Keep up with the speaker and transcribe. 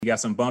You got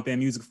some bump in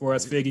music for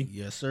us, Figgy?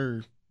 Yes,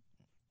 sir.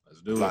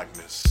 Let's do it.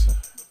 Blackness.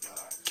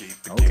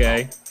 Keep the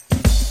Okay.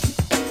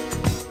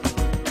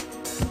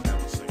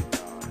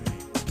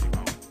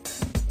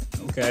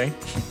 Okay.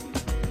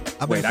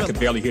 Wait, I could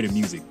barely hear the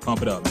music.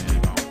 Pump it up, man.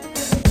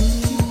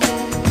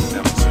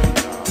 Okay,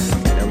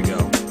 there we go.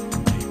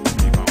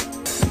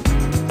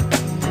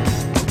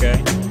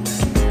 Okay.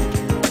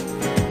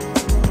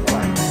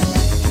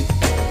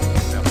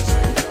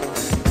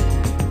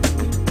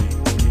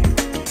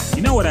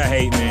 You know what I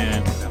hate,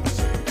 man?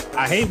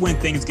 I hate when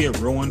things get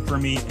ruined for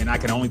me and I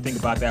can only think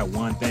about that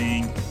one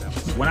thing.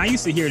 When I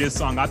used to hear this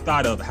song, I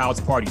thought of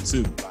House Party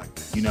 2,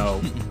 you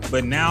know?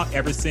 But now,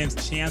 ever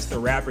since Chance the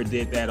Rapper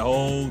did that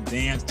whole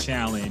dance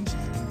challenge,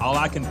 all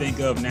I can think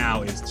of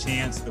now is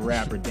Chance the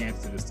Rapper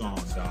dance to this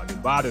song, dog.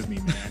 It bothers me,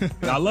 man.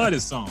 'Cause I love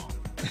this song.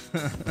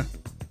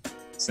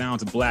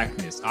 Sounds of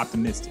blackness,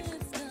 optimistic.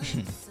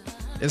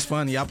 It's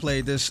funny, I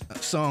played this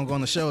song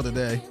on the show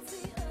today,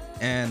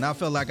 and I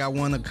felt like I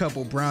won a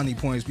couple brownie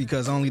points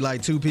because only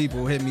like 2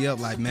 people hit me up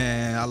like,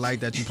 man, I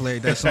like that you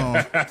played that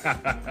song.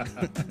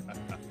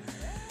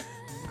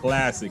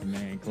 Classic,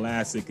 man.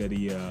 Classic of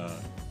the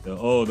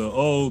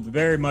old,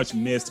 very much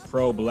missed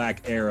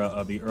pro-black era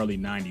of the early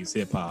 90s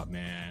hip-hop,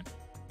 man.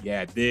 You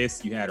had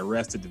this, you had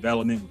Arrested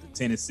Development with the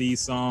Tennessee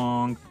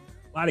song.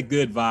 A lot of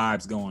good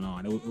vibes going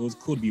on. It was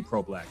cool to be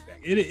pro-black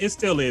back. It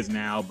still is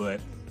now, but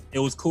it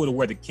was cool to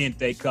wear the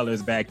Kente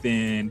colors back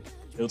then.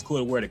 It was cool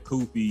to wear the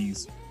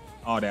Koofies,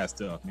 all that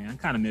stuff, man. I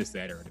kind of miss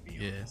that era, to be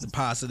honest. Yeah, it's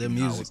positive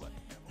music.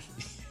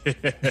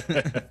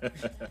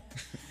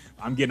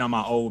 I'm getting on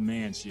my old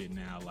man shit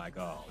now, like,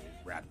 oh,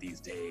 rap these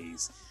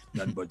days,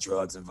 nothing but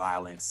drugs and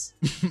violence.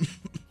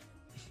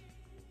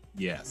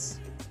 Yes.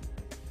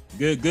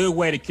 Good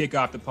way to kick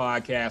off the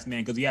podcast,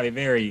 man, because we have a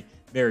very,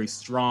 very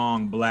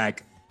strong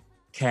black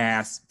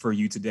cast for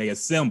you today,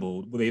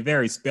 assembled with a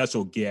very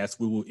special guest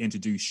we will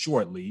introduce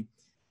shortly.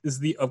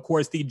 This is, of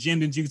course, the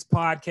Gin and Juice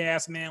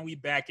podcast, man. We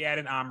back at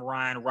it. I'm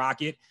Ryan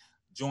Rocket,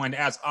 joined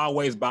as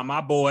always by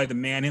my boy, the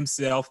man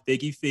himself,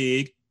 Figgy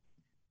Fig.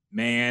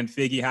 Man,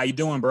 Figgy, how you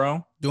doing,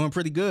 bro? Doing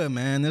pretty good,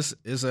 man. This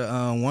is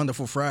a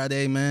wonderful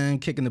Friday, man.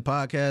 Kicking the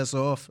podcast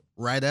off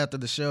right after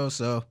the show.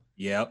 So,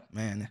 yep,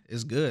 man,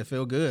 it's good.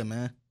 Feel good,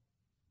 man.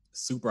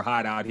 Super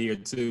hot out here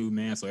too,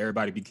 man. So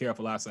everybody be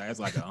careful outside. It's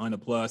like 100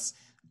 plus.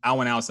 I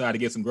went outside to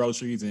get some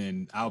groceries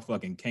and I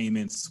fucking came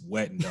in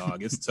sweating,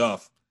 dog. It's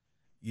tough.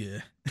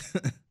 Yeah.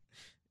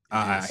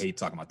 I hate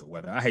talking about the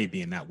weather. I hate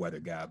being that weather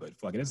guy, but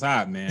fuck it, it's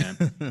hot,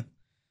 man.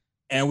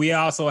 And we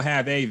also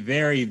have a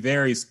very,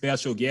 very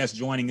special guest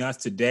joining us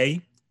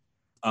today.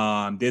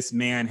 This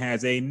man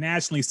has a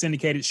nationally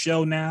syndicated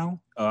show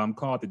now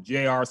called the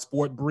JR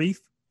Sport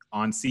Brief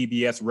on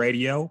CBS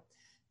Radio.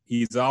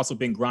 He's also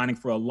been grinding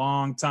for a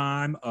long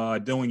time,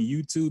 doing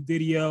YouTube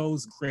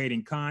videos,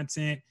 creating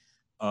content,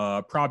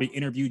 probably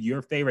interviewed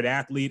your favorite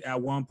athlete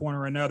at one point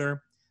or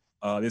another.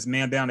 This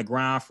man been on the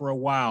grind for a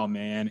while,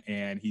 man,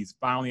 and he's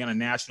finally on a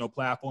national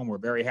platform. We're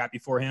very happy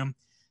for him.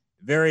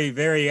 Very,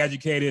 very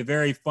educated,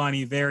 very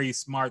funny, very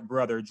smart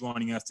brother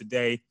joining us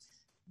today.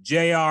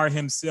 JR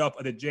himself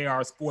of the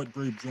JR Sport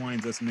Group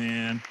joins us,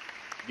 man.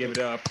 Give it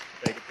up.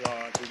 Take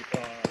applause. Big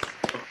applause.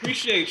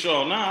 Appreciate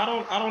y'all.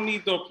 Nah, I don't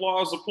need the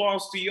applause.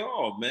 Applause to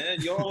y'all, man.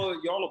 Y'all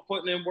are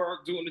putting in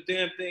work, doing the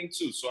damn thing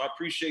too. So I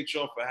appreciate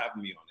y'all for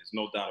having me on. There's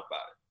no doubt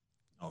about it.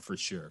 Oh, for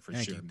sure,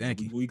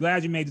 Thank you. We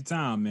glad you made the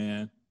time,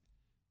 man.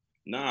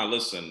 Nah,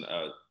 listen.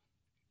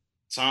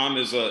 Time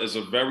is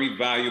a very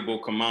valuable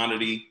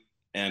commodity,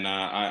 and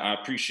I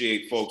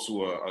appreciate folks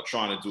who are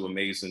trying to do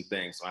amazing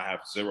things. I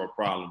have zero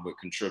problem with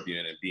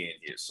contributing and being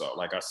here. So,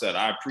 like I said,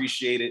 I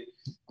appreciate it.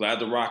 Glad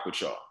to rock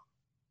with y'all.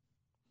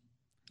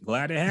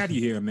 Glad to have you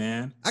here,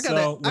 man. I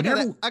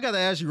gotta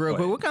ask you real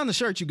quick. What kind of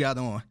shirt you got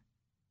on?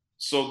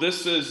 So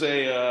this is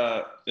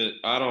I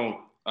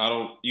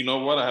don't. You know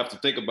what? I have to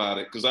think about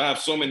it because I have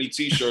so many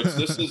T-shirts.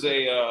 This is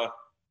a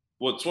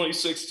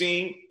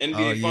 2016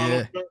 NBA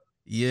Finals shirt.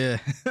 Yeah.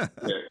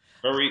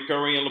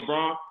 Curry and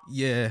LeBron.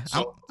 Yeah.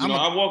 So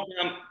I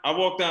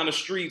walk down the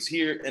streets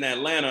here in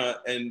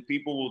Atlanta, and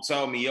people will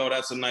tell me, "Yo,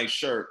 that's a nice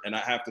shirt," and I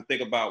have to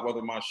think about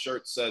whether my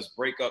shirt says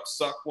 "Break Up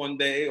Suck" one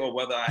day or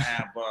whether I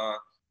have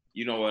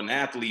an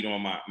athlete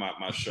on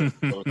my shirt.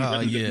 So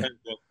yeah. Depends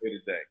on the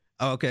day.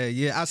 Okay,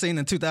 yeah, I seen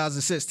the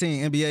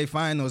 2016 NBA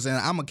Finals, and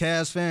I'm a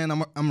Cavs fan.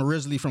 I'm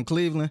originally from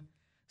Cleveland,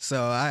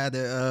 so I had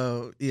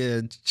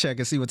to check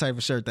and see what type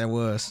of shirt that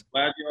was.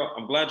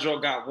 I'm glad y'all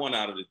got one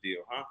out of the deal,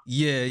 huh?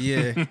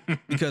 Yeah,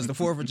 because the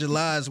 4th of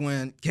July is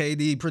when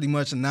KD pretty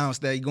much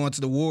announced that he's going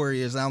to the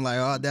Warriors. I'm like,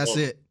 oh, that's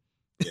it.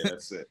 Yeah,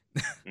 that's it.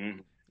 Mm-hmm.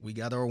 We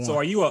got our one. So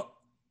are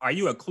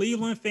you a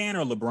Cleveland fan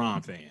or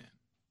LeBron fan?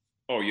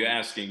 Oh, you're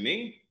asking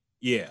me?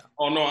 Yeah.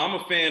 Oh, no, I'm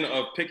a fan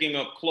of picking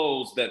up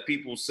clothes that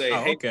people say,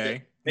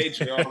 hey,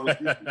 JR, would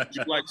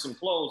you like some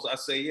clothes? I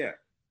say, yeah.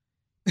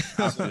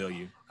 I feel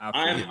you.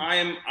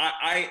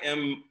 I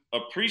am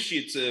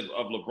appreciative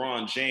of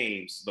LeBron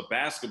James, the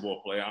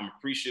basketball player. I'm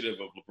appreciative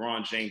of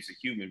LeBron James, the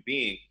human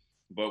being.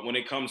 But when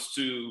it comes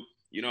to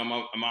You know,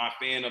 am I a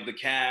fan of the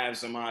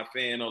Cavs? Am I a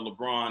fan of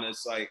LeBron?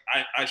 It's like,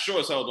 I sure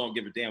as hell don't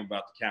give a damn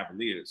about the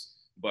Cavaliers,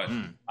 but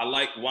I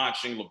like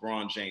watching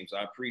LeBron James.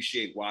 I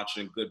appreciate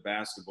watching good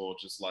basketball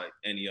just like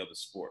any other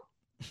sport.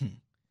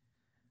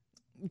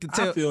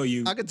 I feel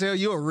you. I can tell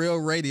you're a real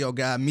radio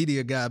guy,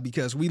 media guy,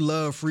 because we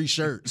love free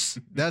shirts.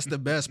 That's the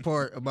best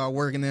part about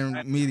working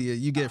in media.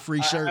 You get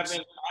free shirts.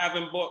 I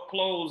haven't bought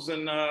clothes,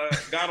 and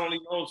God only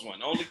knows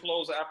when. Only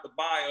clothes I have to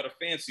buy are the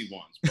fancy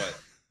ones.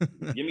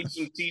 But give me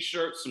some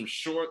T-shirts, some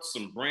shorts,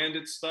 some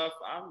branded stuff.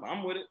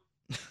 I'm with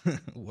it.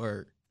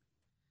 Word.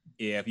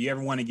 Yeah, if you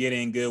ever want to get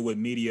in good with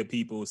media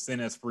people,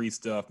 send us free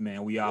stuff,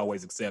 man. We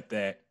always accept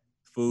that.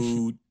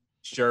 Food,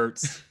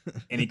 shirts,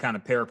 any kind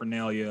of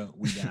paraphernalia,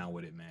 we down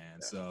with it, man.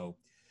 So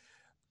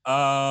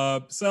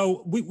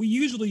we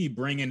usually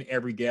bring in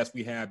every guest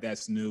we have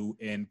that's new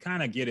and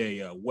kind of get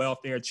a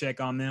welfare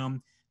check on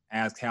them,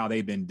 ask how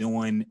they've been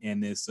doing in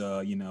this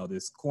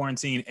this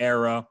quarantine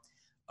era,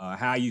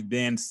 how you've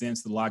been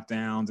since the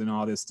lockdowns and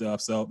all this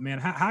stuff. So, man,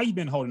 how you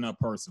been holding up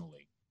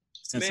personally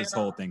since this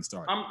whole thing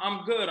started?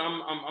 I'm good.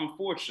 I'm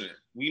fortunate.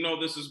 We know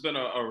this has been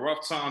a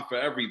rough time for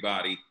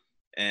everybody.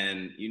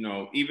 And, you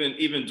know,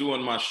 even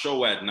doing my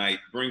show at night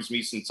brings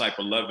me some type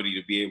of levity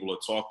to be able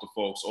to talk to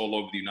folks all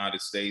over the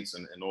United States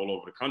and all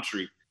over the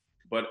country.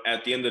 But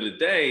at the end of the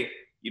day,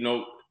 you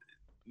know,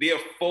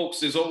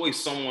 there's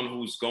always someone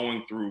who's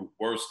going through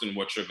worse than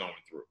what you're going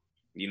through.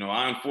 You know,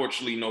 I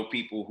unfortunately know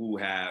people who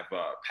have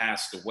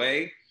passed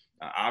away.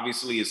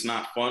 Obviously, it's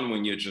not fun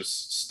when you're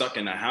just stuck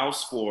in a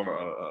house for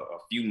a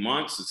few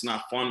months. It's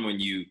not fun when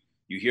you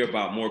hear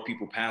about more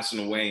people passing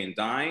away and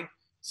dying.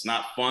 It's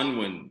not fun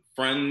when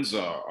friends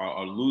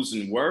are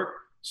losing work.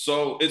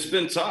 So it's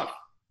been tough.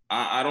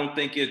 I don't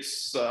think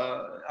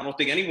I don't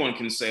think anyone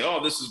can say,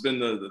 oh, this has been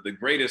the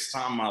greatest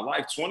time of my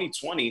life.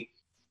 2020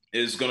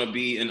 is going to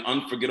be an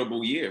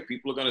unforgettable year.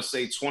 People are going to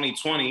say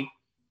 2020,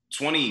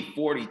 20,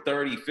 40,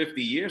 30,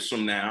 50 years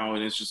from now.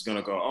 And it's just going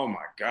to go, oh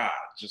my God,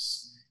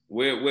 just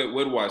where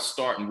do I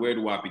start and where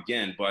do I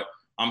begin? But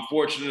I'm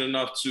fortunate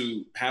enough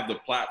to have the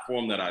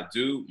platform that I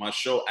do. My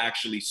show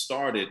actually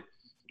started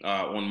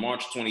on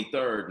March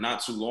 23rd,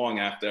 not too long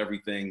after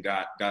everything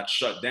got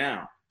shut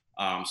down.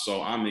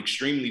 So I'm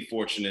extremely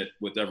fortunate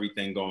with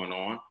everything going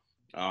on.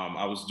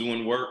 I was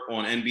doing work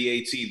on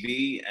NBA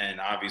TV and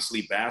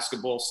obviously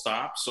basketball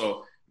stopped.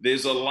 So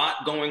there's a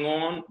lot going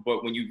on,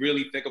 but when you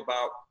really think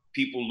about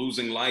people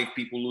losing life,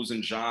 people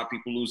losing job,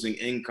 people losing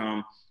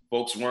income,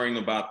 folks worrying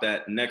about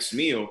that next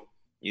meal,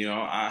 you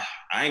know, I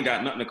ain't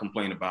got nothing to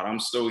complain about. I'm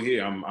still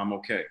here. I'm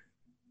okay.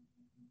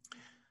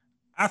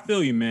 I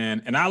feel you,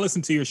 man. And I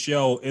listen to your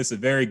show. It's a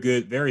very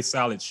good, very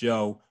solid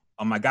show.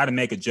 I got to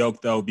make a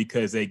joke, though,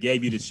 because they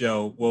gave you the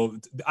show. Well,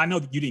 I know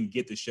that you didn't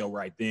get the show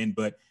right then,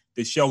 but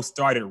the show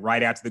started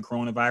right after the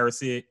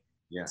coronavirus hit.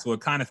 Yeah. So it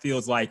kind of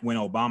feels like when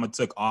Obama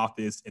took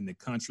office and the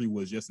country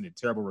was just in a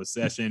terrible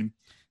recession.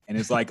 And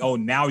it's like, oh,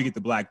 now we get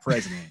the black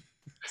president.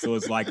 So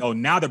it's like, oh,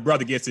 now the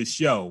brother gets his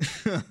show.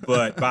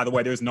 But by the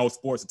way, there's no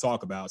sports to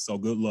talk about. So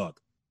good luck.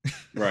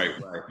 Right.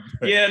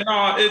 Yeah,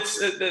 no,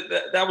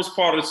 that was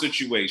part of the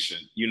situation,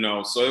 you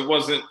know. So it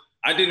wasn't,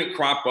 I didn't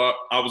crop up.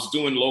 I was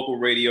doing local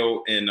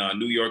radio in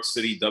New York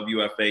City,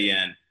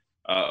 WFAN,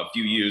 a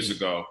few years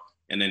ago.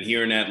 And then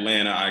here in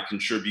Atlanta, I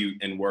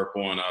contribute and work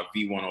on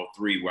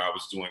V103, where I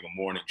was doing a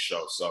morning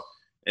show. So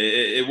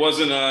it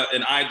wasn't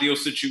an ideal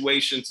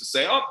situation to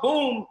say, oh,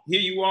 boom, here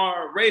you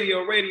are,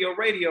 radio.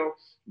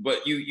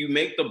 But you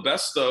make the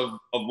best of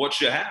what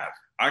you have.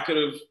 I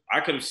could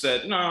have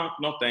said,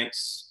 no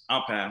thanks,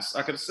 I'll pass.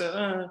 I could have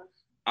said,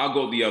 I'll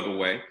go the other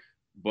way.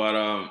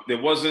 But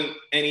there wasn't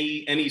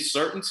any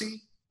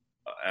certainty,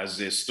 as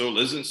there still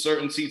isn't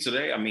certainty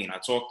today. I mean, I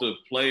talk to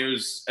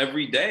players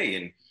every day,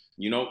 and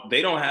you know,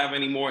 they don't have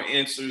any more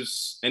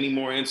answers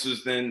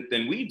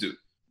than we do.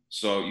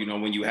 So, you know,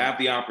 when you have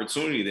the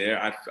opportunity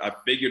there, I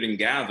figured and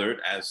gathered,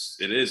 as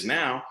it is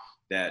now,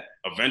 that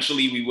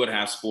eventually we would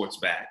have sports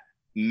back.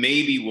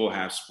 Maybe we'll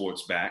have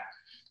sports back.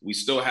 We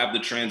still have the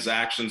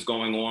transactions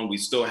going on. We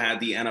still had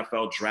the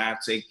NFL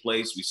draft take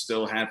place. We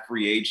still had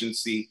free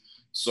agency.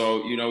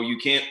 So, you know, you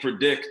can't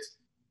predict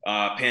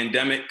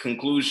pandemic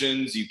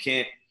conclusions. You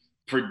can't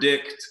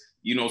predict,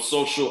 you know,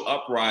 social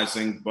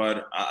uprising.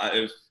 But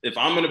if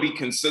I'm going to be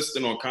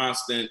consistent or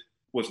constant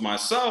with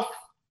myself,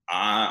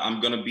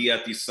 I'm going to be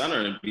at the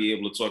center and be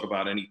able to talk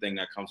about anything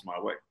that comes my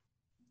way.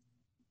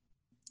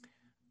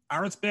 I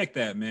respect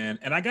that, man.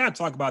 And I got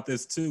to talk about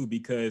this too,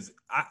 because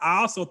I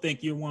also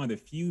think you're one of the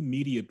few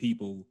media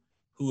people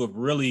who have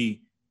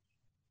really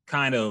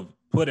kind of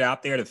put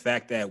out there the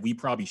fact that we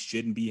probably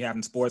shouldn't be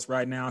having sports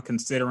right now,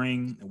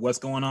 considering what's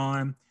going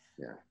on.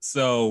 Yeah.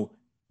 So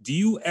do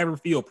you ever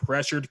feel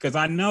pressured? Because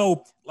I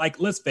know, like,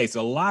 let's face it,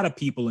 a lot of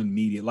people in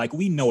media, like,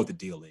 we know what the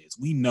deal is.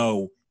 We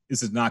know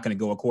this is not going to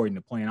go according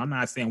to plan. I'm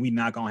not saying we're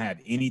not going to have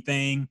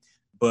anything,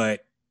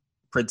 but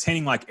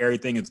pretending like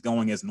everything is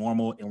going as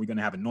normal and we're going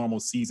to have a normal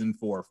season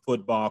for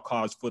football,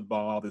 college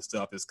football, all this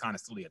stuff is kind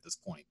of silly at this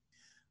point.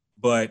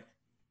 But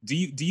do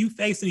you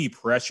face any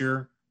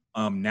pressure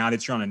now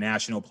that you're on a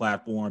national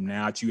platform,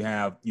 now that you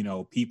have, you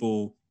know,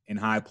 people in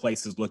high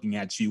places looking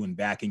at you and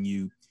backing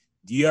you,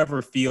 do you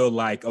ever feel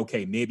like,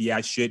 okay, maybe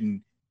I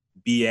shouldn't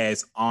be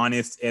as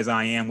honest as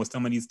I am with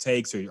some of these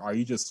takes, or are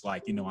you just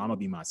like, I'm gonna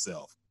be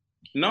myself?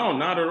 No,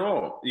 not at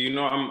all.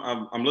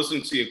 I'm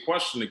listening to your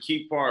question. The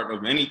key part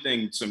of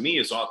anything to me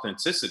is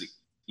authenticity.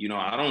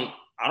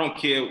 I don't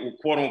care,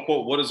 quote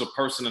unquote, what is a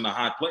person in a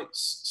high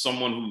place?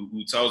 Someone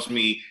who tells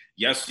me,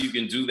 yes, you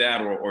can do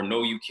that, or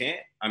no, you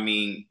can't. I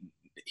mean,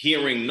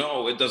 hearing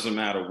no, it doesn't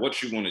matter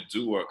what you want to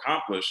do or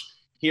accomplish.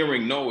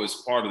 Hearing no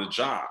is part of the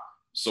job.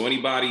 So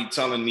anybody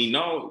telling me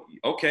no,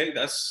 okay,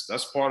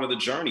 that's part of the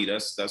journey.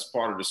 That's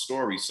part of the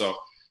story. So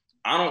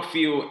I don't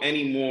feel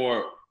any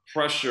more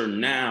pressure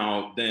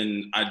now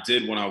than I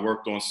did when I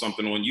worked on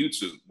something on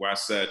YouTube, where I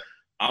said,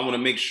 I want to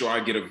make sure I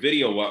get a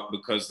video up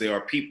because there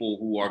are people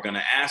who are going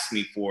to ask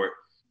me for it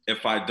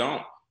if I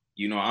don't.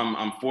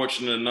 I'm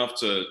fortunate enough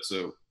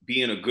to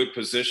be in a good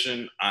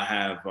position. I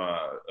have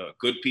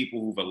good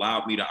people who've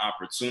allowed me the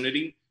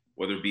opportunity,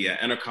 whether it be at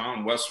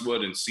Entercom,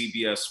 Westwood, and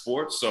CBS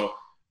Sports. So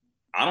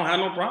I don't have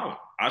no problem.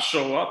 I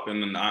show up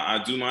and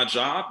I do my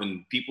job,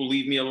 and people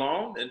leave me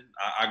alone, and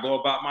I go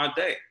about my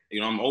day.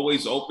 I'm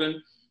always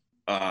open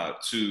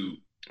to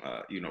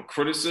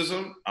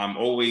criticism. I'm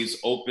always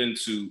open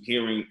to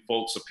hearing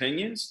folks'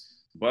 opinions,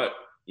 but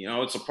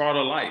it's a part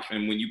of life.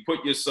 And when you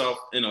put yourself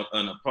in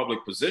a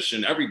public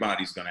position,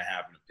 everybody's going to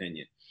have an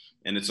opinion,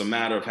 and it's a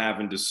matter of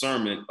having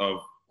discernment of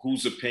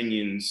whose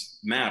opinions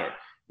matter,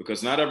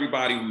 because not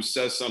everybody who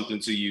says something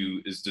to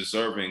you is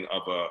deserving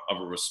of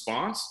a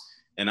response,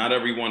 and not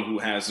everyone who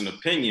has an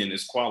opinion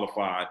is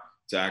qualified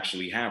to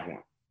actually have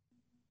one,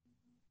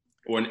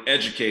 or an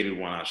educated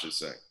one, I should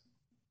say.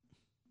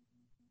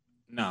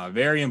 No,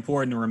 very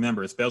important to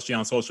remember, especially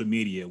on social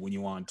media when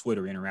you're on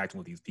Twitter interacting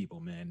with these people,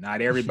 man.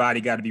 Not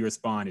everybody got to be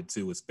responded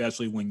to,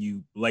 especially when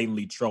you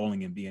blatantly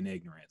trolling and being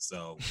ignorant.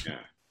 So, yeah.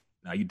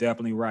 No, you're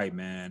definitely right,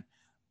 man.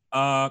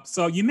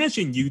 So you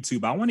mentioned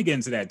YouTube. I want to get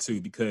into that too,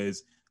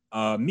 because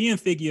me and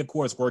Figgy, of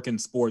course, work in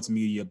sports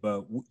media,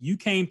 but you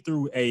came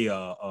through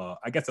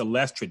I guess a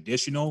less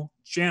traditional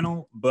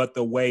channel, but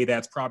the way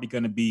that's probably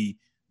going to be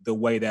the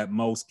way that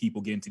most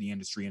people get into the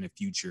industry in the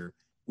future,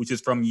 which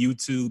is from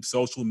YouTube,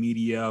 social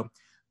media.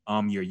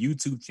 Your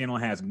YouTube channel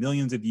has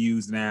millions of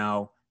views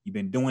now. You've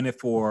been doing it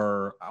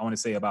for, I want to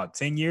say, about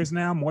 10 years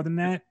now, more than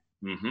that.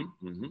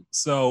 Mm-hmm, mm-hmm.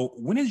 So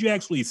when did you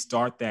actually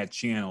start that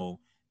channel,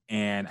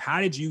 and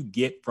how did you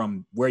get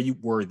from where you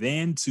were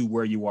then to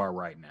where you are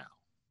right now?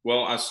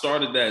 Well, I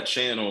started that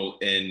channel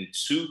in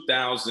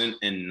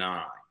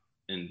 2009,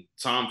 and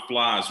time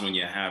flies when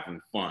you're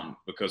having fun,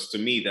 because to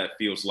me, that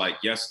feels like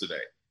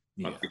yesterday.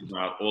 Yeah. I think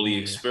about all the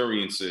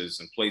experiences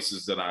and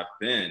places that I've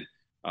been.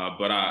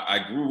 But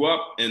I grew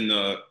up in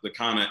the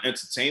kind of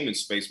entertainment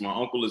space. My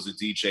uncle is a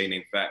DJ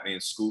named Fat Man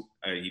Scoop.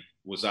 He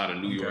was out of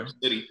New York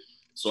City.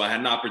 So I had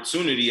an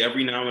opportunity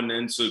every now and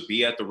then to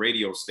be at the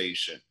radio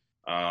station.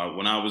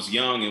 When I was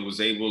young and was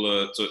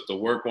able to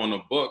work on the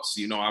books,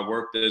 I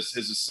worked as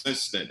his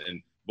assistant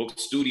and booked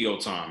studio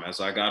time. As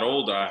I got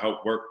older, I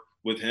helped work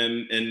with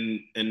him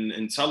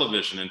in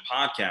television and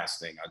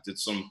podcasting. I did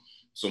some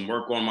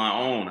work on my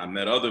own. I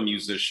met other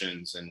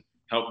musicians and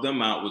helped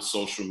them out with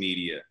social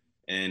media.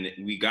 And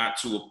we got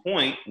to a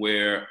point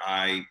where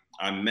I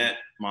met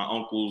my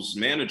uncle's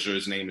manager.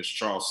 His name is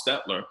Charles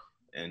Stetler,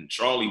 and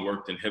Charlie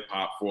worked in hip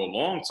hop for a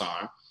long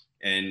time,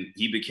 and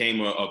he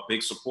became a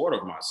big supporter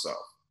of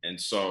myself. And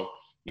so,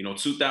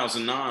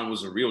 2009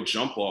 was a real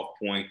jump off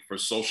point for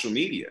social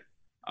media.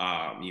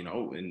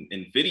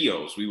 In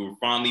videos, we were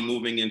finally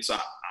moving into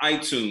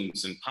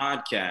iTunes and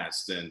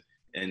podcasts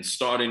and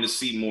starting to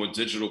see more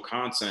digital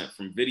content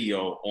from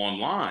video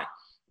online.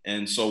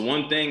 And so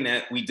one thing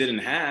that we didn't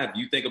have,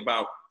 you think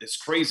about, it's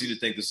crazy to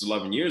think this is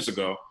 11 years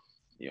ago,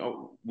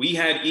 we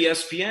had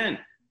ESPN.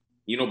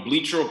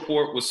 Bleacher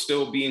Report was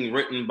still being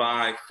written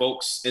by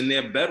folks in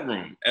their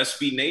bedroom.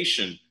 SB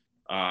Nation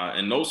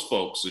and those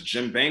folks,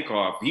 Jim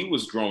Bankoff, he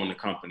was growing the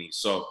company.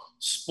 So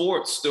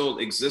sports still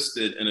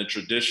existed in a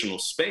traditional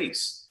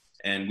space.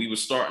 And we were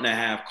starting to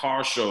have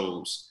car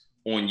shows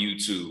on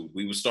YouTube.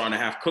 We were starting to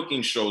have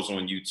cooking shows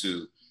on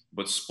YouTube.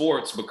 But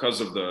sports, because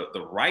of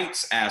the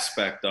rights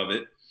aspect of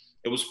it,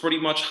 it was pretty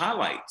much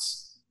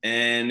highlights.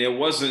 And there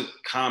wasn't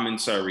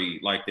commentary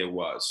like there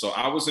was. So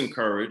I was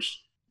encouraged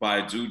by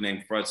a dude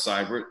named Fred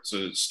Seibert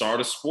to start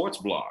a sports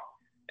blog.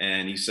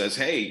 And he says,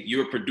 hey,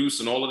 you're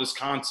producing all of this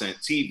content,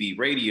 TV,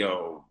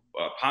 radio,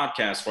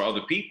 podcasts for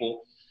other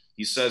people.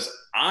 He says,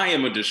 I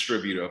am a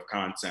distributor of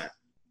content.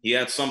 He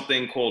had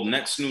something called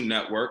Next New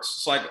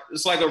Networks.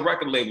 It's like a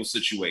record label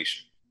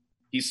situation.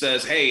 He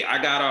says, hey,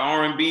 I got an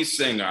R&B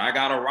singer. I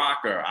got a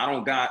rocker. I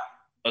don't got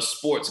a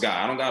sports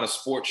guy. I don't got a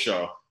sports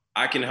show.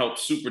 I can help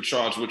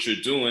supercharge what you're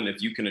doing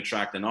if you can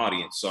attract an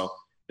audience. So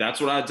that's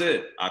what I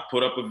did. I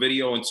put up a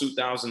video in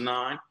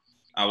 2009.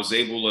 I was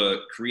able to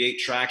create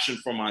traction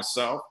for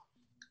myself.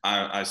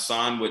 I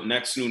signed with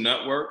Next New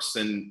Networks,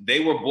 and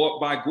they were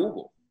bought by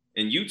Google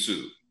and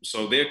YouTube.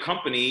 So their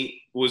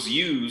company was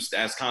used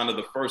as kind of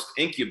the first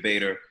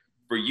incubator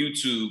for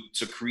YouTube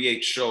to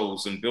create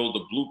shows and build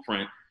a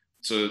blueprint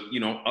to, you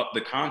know, up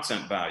the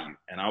content value.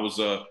 And I was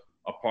a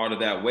part of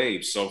that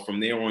wave. So from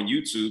there on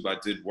YouTube, I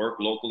did work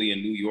locally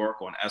in New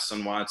York on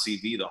SNY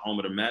TV, the home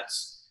of the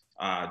Mets.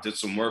 Did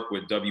some work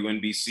with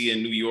WNBC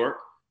in New York,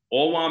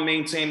 all while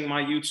maintaining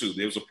my YouTube.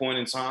 There was a point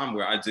in time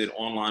where I did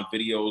online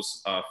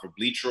videos for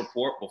Bleacher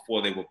Report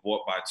before they were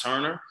bought by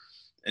Turner.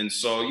 And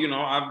so, you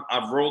know,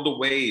 I've rolled the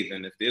wave.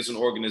 And if there's an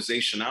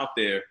organization out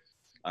there,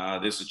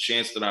 there's a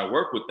chance that I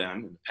work with them.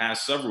 In the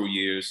past several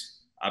years,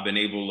 I've been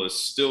able to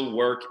still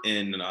work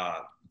in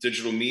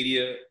digital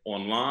media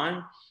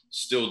online,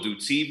 still do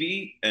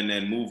TV, and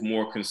then move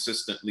more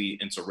consistently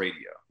into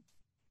radio.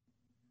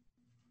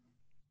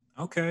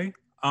 Okay.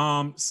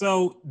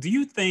 So do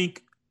you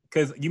think,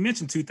 because you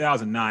mentioned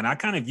 2009, I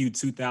kind of view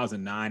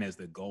 2009 as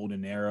the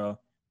golden era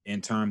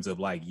in terms of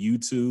like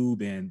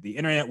YouTube, and the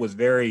internet was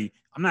very,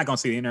 I'm not going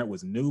to say the internet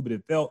was new, but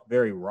it felt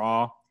very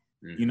raw,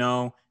 you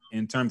know,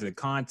 in terms of the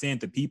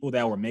content. The people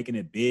that were making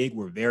it big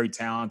were very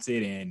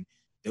talented, and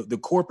the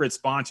corporate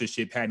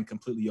sponsorship hadn't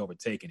completely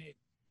overtaken it.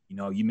 You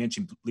know, you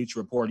mentioned Bleacher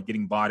Report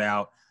getting bought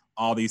out,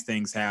 all these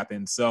things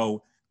happened.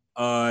 So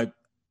I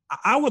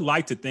would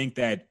like to think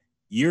that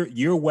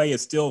your way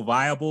is still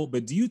viable,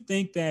 but do you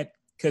think that,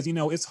 because, you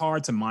know, it's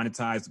hard to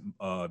monetize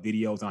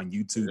videos on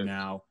YouTube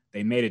now.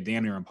 They made it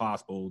damn near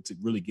impossible to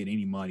really get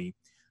any money.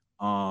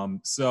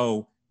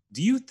 So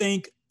do you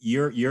think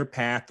your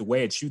path, the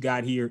way that you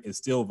got here, is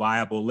still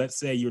viable? Let's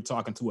say you're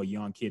talking to a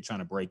young kid trying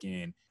to break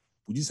in.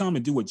 Would you tell him to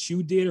do what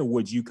you did, or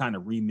would you kind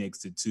of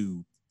remix it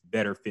to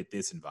better fit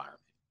this environment?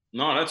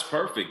 No, that's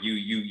perfect.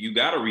 You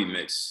got to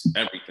remix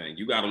everything.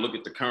 You got to look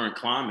at the current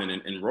climate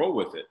and roll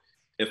with it.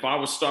 If I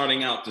was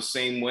starting out the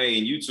same way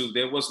in YouTube,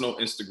 there was no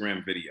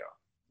Instagram video.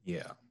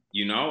 Yeah.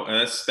 You know,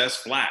 that's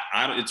flat.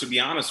 To be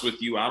honest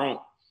with you, I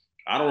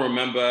don't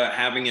remember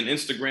having an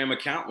Instagram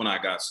account when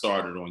I got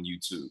started on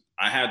YouTube.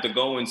 I had to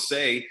go and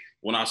say,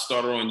 when I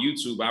started on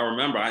YouTube, I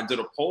remember I did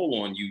a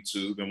poll on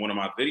YouTube in one of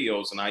my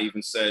videos, and I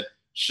even said,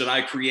 should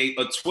I create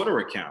a Twitter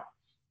account?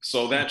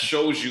 So that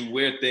shows you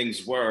where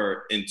things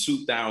were in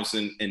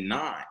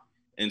 2009.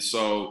 And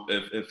so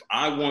if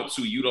I want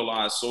to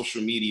utilize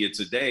social media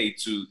today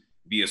to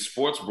be a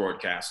sports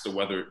broadcaster,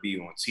 whether it be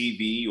on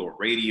TV or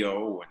radio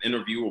or an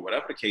interview or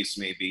whatever the case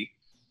may be,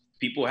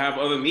 people have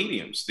other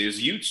mediums. There's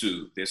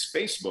YouTube, there's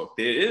Facebook,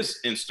 there is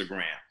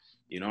Instagram.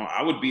 You know,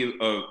 I would be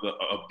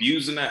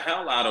abusing the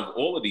hell out of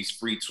all of these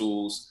free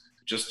tools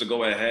just to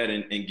go ahead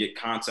and get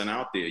content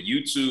out there.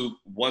 YouTube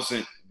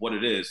wasn't what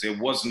it is. There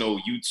was no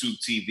YouTube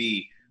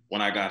TV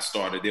when I got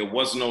started. There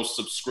was no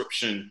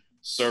subscription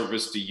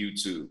service to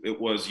YouTube. It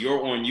was,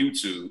 you're on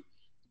YouTube,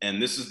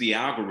 and this is the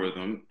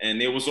algorithm.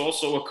 And there was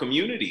also a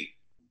community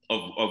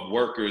of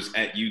workers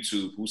at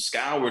YouTube who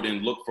scoured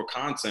and looked for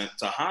content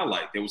to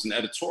highlight. There was an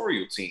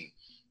editorial team.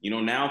 You know,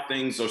 now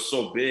things are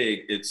so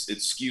big, it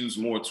skews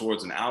more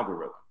towards an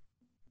algorithm.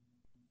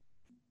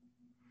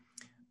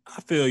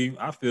 I feel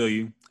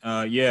you.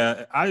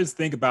 Yeah, I just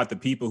think about the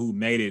people who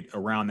made it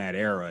around that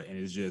era, and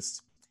it's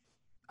just,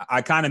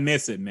 I kind of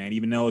miss it, man.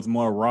 Even though it's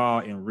more raw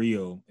and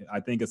real, I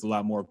think it's a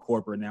lot more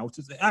corporate now, which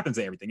it happens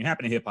to everything. It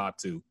happened to hip hop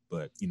too,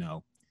 but, you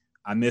know,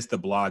 I miss the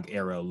blog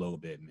era a little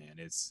bit, man.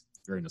 It's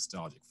very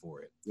nostalgic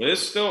for it. Well,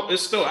 it's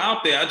still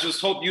out there. I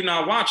just hope you're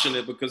not watching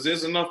it, because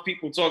there's enough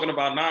people talking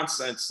about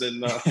nonsense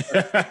in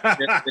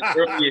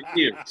earlier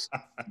years,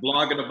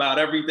 blogging about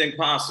everything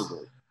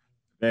possible.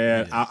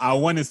 Man, yes. I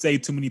want to say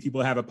too many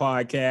people have a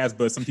podcast,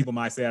 but some people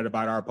might say that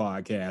about our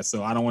podcast.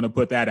 So I don't want to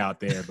put that out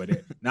there.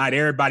 But not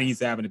everybody needs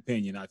to have an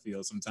opinion, I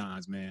feel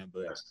sometimes, man.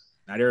 But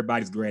not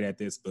everybody's great at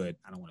this, but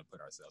I don't want to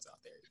put ourselves out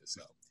there either.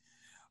 So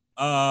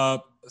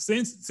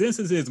since this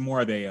is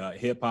more of a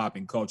hip hop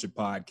and culture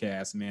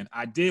podcast, man,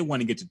 I did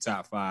want to get your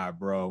top 5,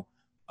 bro.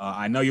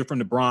 I know you're from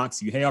the Bronx.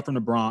 You hail from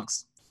the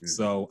Bronx. Mm-hmm.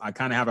 So I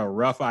kind of have a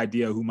rough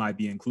idea who might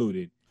be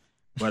included.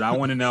 But I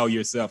want to know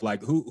yourself,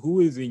 like,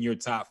 who is in your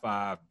top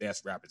 5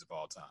 best rappers of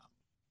all time?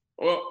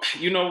 Well,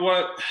 you know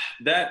what?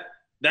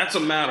 That's a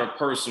matter of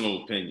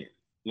personal opinion.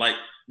 Like,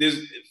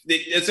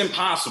 it's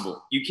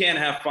impossible. You can't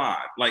have 5.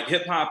 Like,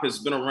 hip hop has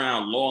been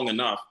around long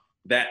enough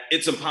that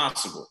it's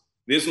impossible.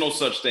 There's no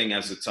such thing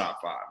as a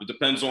top 5. It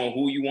depends on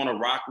who you want to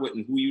rock with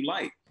and who you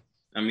like.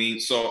 I mean,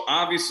 so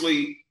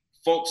obviously,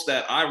 folks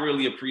that I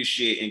really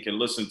appreciate and can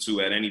listen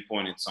to at any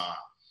point in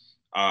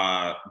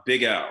time.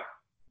 Big L.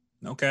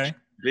 Okay.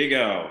 Big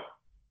L,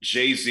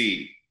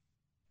 Jay-Z,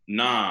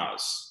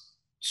 Nas,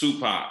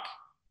 Tupac,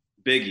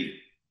 Biggie.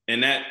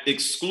 And that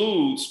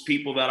excludes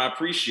people that I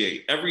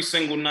appreciate. Every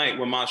single night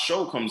when my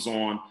show comes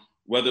on,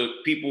 whether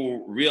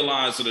people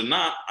realize it or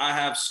not, I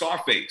have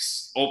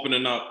Scarface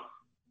opening up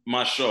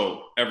my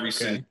show every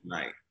single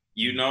night.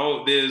 You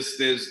know,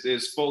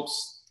 there's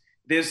folks,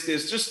 there's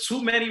just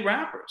too many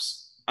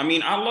rappers. I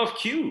mean, I love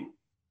Q.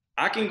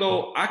 I can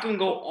go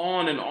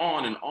on and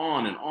on and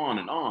on and on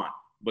and on.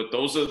 But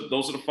those are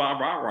the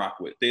 5 I rock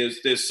with.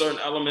 There's certain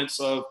elements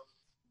of,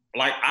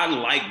 like, I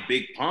like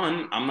Big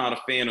Pun. I'm not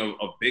a fan of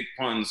Big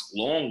Pun's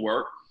long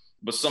work,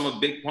 but some of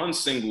Big Pun's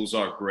singles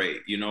are great.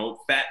 You know,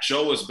 Fat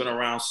Joe has been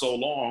around so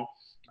long.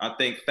 I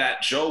think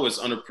Fat Joe is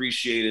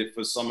unappreciated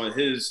for some of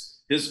his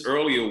his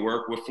earlier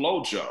work with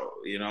FloJo.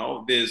 You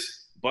know,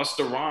 there's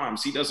Busta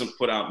Rhymes. He doesn't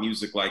put out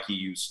music like he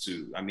used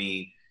to. I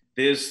mean,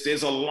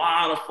 there's a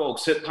lot of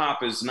folks. Hip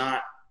hop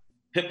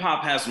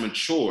has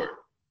matured,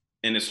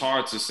 and it's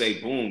hard to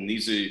say, boom,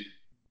 these are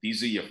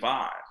your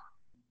five.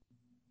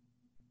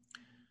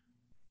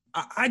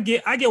 I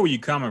get where you're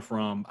coming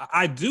from.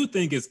 I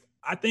think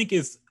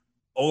it's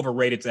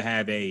overrated to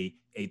have a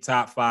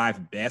top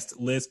 5 best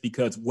list,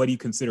 because what do you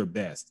consider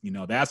best? You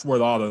know, that's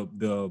where all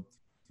the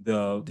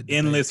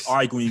endless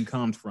arguing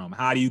comes from.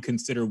 How do you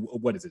consider,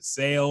 what is it,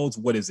 sales?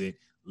 What is it,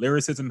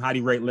 lyricism? How do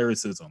you rate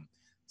lyricism?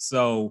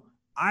 So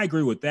I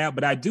agree with that,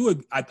 but I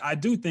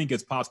do think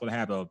it's possible to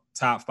have a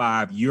top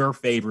 5 your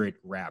favorite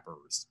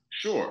rappers,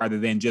 sure, rather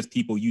than just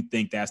people you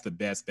think that's the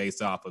best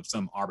based off of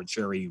some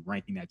arbitrary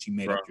ranking that you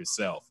made up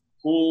yourself.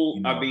 Cool.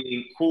 You know? I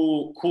mean,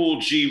 Cool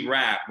G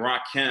Rap,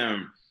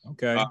 Rakim.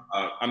 Okay.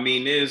 I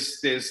mean,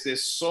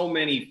 there's so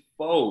many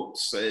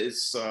folks.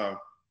 It's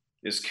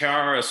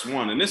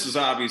KRS-One, and this is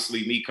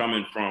obviously me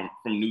coming from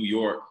New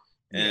York.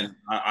 And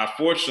I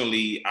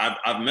fortunately,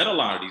 I've met a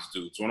lot of these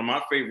dudes. One of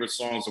my favorite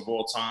songs of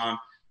all time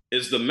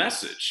is The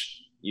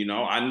Message. You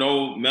know, I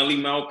know Melly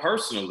Mel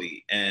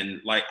personally, and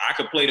like I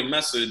could play The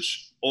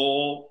Message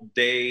all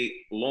day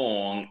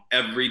long,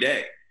 every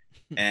day.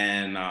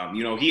 And,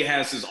 you know, he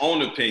has his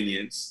own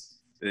opinions,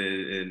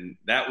 and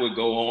that would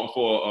go on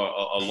for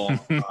a long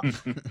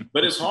time.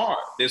 But it's hard.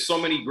 There's so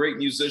many great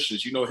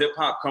musicians. You know, hip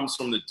hop comes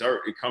from the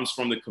dirt. It comes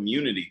from the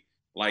community.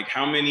 Like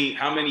how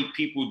many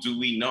people do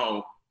we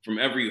know from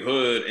every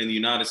hood in the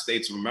United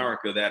States of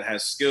America that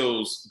has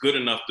skills good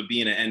enough to be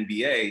in an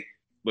NBA,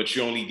 but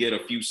you only get a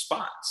few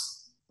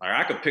spots? Like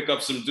I could pick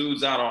up some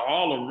dudes out of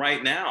Harlem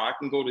right now. I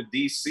can go to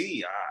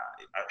DC.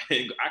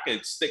 I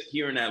could stick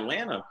here in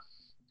Atlanta,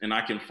 and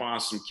I can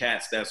find some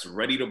cats that's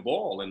ready to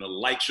ball and to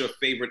light your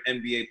favorite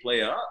NBA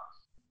player up.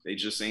 They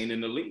just ain't in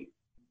the league.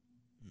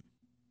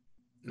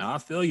 No, I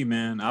feel you,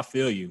 man. I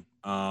feel you.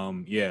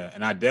 Yeah,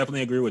 and I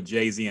definitely agree with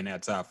Jay-Z in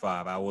that top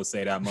 5. I will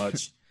say that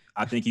much.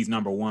 I think he's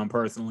number 1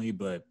 personally,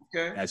 but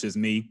that's just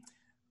me.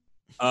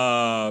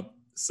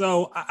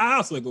 So I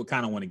also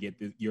kind of want to get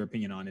your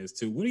opinion on this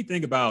too. What do you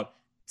think about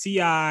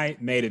T.I.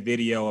 made a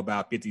video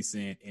about 50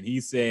 Cent, and he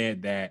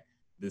said that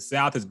the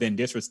South has been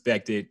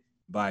disrespected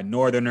by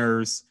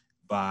Northerners,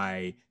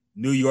 by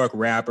New York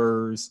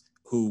rappers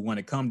who want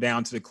to come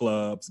down to the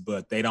clubs,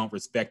 but they don't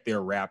respect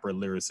their rapper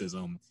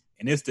lyricism.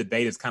 And this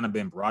debate has kind of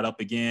been brought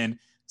up again.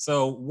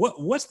 So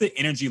what's the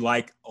energy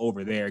like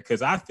over there?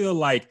 Because I feel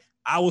like,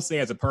 I will say,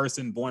 as a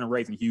person born and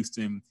raised in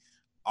Houston,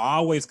 I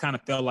always kind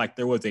of felt like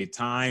there was a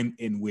time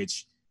in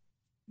which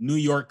New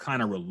York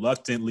kind of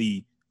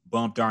reluctantly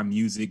bumped our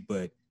music,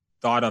 but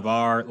thought of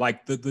our,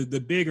 like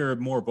the bigger,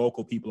 more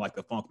vocal people like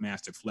the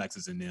Funkmaster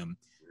Flexes and them,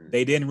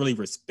 they didn't really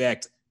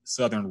respect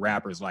Southern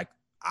rappers like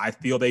I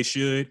feel they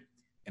should,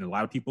 and a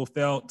lot of people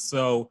felt.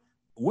 So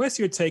what's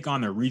your take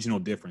on the regional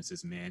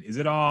differences, man? Is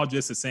it all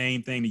just the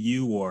same thing to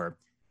you, or?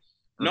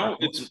 No,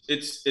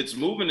 it's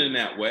moving in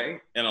that way.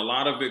 And a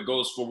lot of it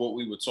goes for what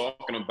we were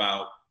talking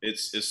about.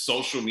 It's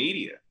social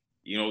media.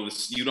 You know,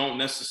 you don't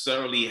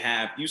necessarily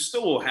you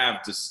still will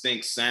have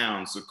distinct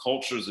sounds. The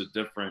cultures are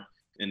different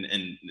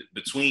in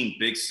between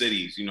big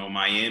cities. You know,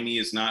 Miami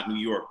is not New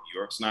York. New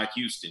York's not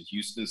Houston.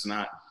 Houston's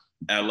not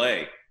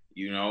LA.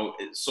 You know,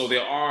 so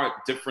there are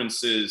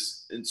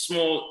differences in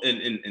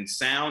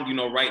sound. You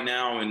know, right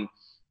now in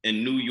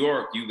New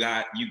York, you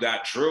got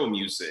drill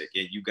music,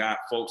 and you got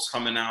folks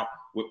coming out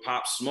with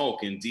Pop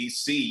Smoke. In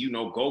DC, you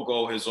know,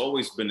 go-go has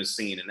always been a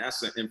scene, and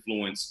that's an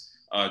influence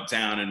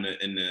down in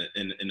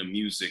the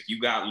music. You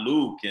got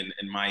Luke in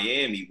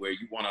Miami, where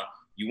you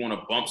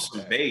wanna bump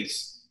some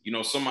bass. You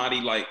know,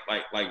 somebody like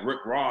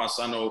Rick Ross,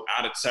 I know,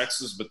 out of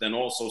Texas, but then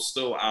also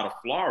still out of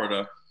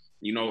Florida.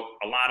 You know,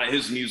 a lot of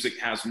his music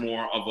has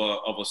more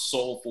of a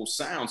soulful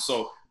sound.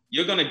 So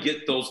you're gonna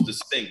get those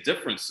distinct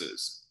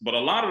differences. But a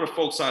lot of the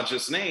folks I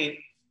just named,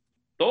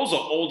 those are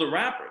older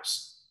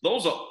rappers.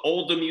 Those are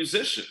older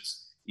musicians.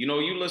 You know,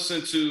 you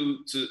listen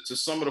to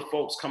some of the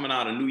folks coming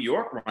out of New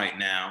York right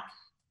now,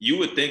 you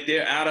would think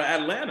they're out of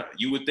Atlanta.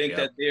 You would think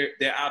that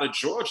they're out of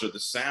Georgia. The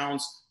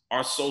sounds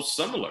are so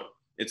similar.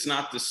 It's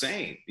not the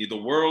same. The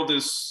world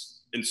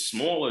is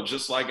smaller,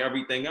 just like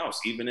everything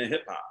else, even in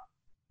hip hop.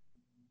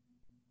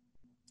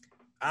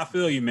 I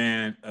feel you,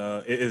 man.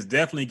 It's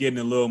definitely getting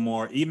a little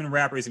more, even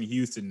rappers in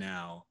Houston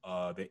now,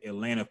 the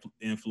Atlanta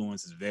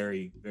influence is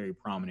very, very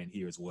prominent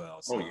here as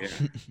well. So. Oh,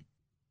 yeah.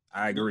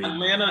 I agree.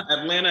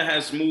 Atlanta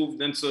has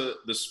moved into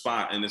the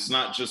spot, and it's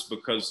not just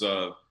because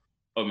of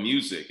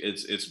music.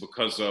 It's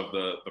because of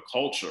the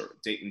culture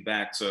dating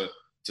back to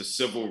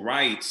civil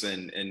rights,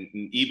 and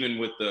even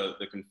with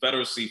the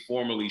Confederacy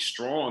formerly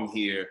strong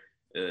here.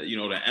 You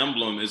know, the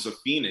emblem is a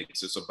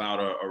phoenix. It's about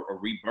a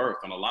rebirth,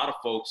 and a lot of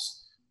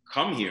folks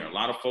come here. A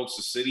lot of folks.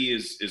 The city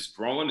is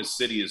growing. The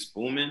city is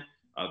booming.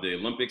 The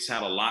Olympics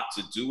had a lot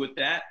to do with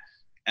that.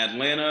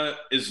 Atlanta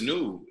is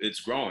new. It's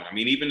growing. I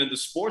mean, even in the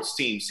sports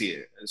teams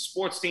here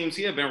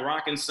have been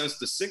rocking since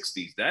the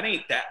 60s. That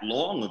ain't that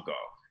long ago,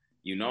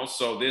 you know?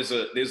 So there's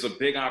a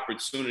big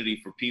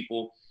opportunity for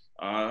people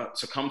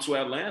to come to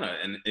Atlanta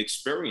and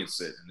experience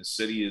it. And the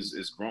city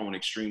is growing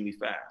extremely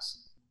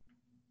fast.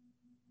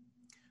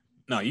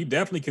 No, you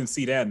definitely can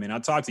see that, man. I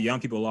talk to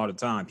young people all the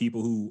time,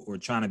 people who are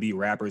trying to be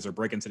rappers or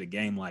break into the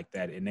game like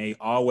that, and they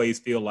always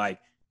feel like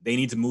they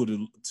need to move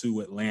to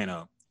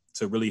Atlanta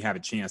to really have a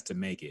chance to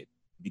make it,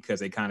 because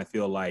they kind of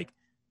feel like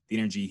the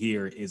energy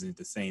here isn't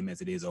the same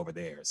as it is over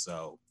there.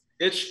 So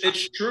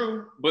it's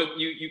true, but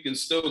you can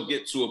still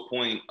get to a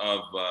point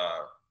of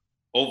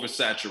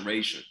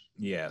oversaturation.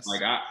 yes,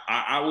 Like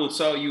I will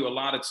tell you, a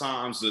lot of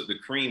times the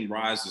cream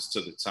rises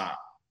to the top,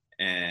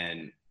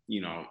 and you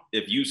know,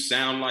 if you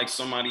sound like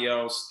somebody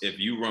else, if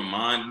you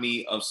remind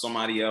me of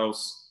somebody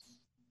else,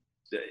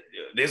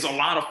 there's a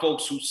lot of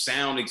folks who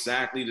sound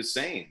exactly the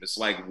same. It's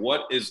like,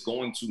 what is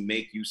going to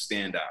make you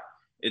stand out?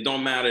 It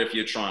don't matter if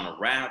you're trying to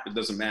rap. It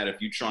doesn't matter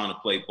if you're trying to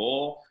play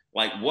ball.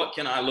 Like, what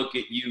can I look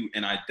at you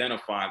and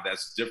identify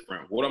that's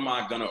different? What am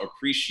I going to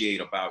appreciate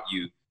about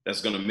you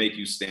that's going to make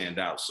you stand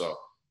out? So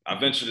I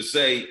venture to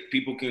say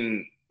people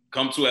can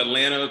come to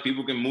Atlanta.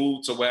 People can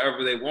move to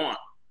wherever they want.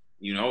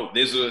 You know,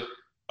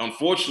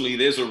 unfortunately,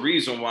 there's a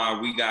reason why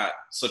we got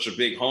such a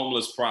big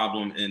homeless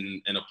problem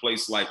in a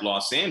place like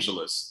Los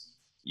Angeles.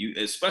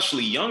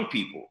 Especially young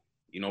people,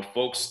 you know,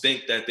 folks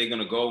think that they're going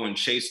to go and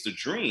chase the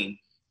dream,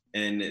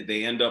 and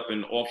they end up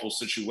in awful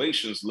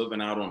situations living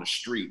out on the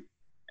street.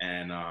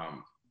 And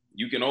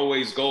you can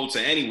always go to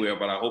anywhere,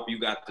 but I hope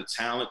you got the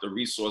talent, the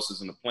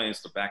resources, and the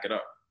plans to back it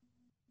up.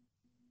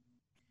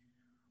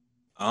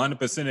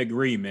 100%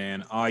 agree,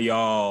 man. All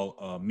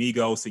y'all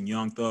Migos and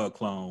Young Thug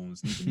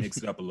clones need to mix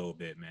it up a little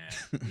bit, man.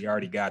 We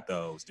already got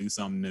those. Do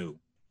something new.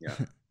 Yeah.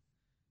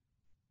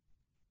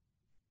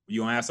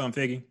 You want to ask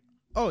something, Figgy?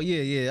 Oh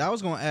yeah. I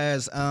was gonna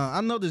ask.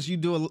 I noticed you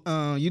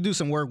do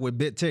some work with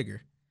Bit Tigger,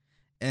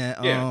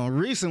 and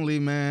recently,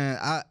 man,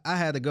 I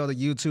had to go to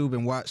YouTube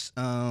and watch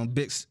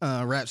Big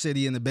Rap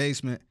City in the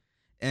Basement,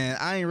 and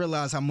I didn't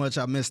realize how much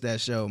I missed that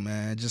show,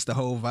 man. Just the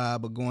whole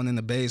vibe of going in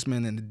the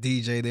basement and the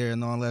DJ there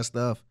and all that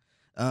stuff.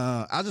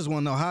 I just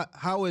want to know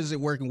how is it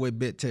working with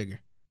Bit Tigger,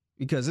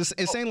 because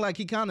it seemed like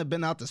he kind of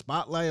been out the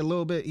spotlight a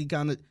little bit. He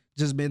kind of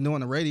just been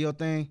doing the radio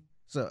thing.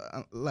 So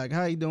like,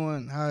 how you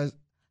doing?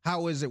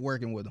 How is it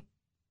working with him?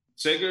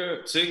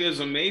 Tigger is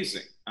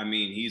amazing. I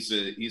mean,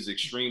 he's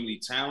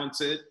extremely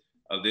talented.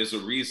 There's a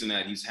reason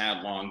that he's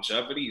had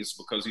longevity. It's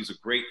because he's a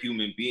great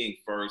human being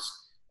first,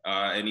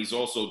 and he's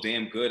also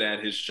damn good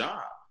at his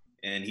job.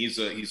 And he's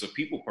a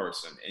people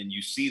person, and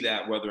you see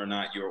that whether or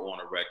not you're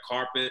on a red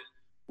carpet,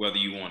 whether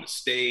you're on a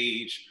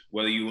stage,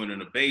 whether you're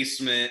in a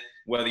basement,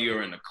 whether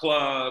you're in a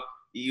club.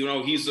 You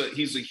know, he's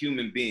a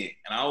human being.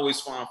 And I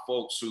always find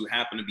folks who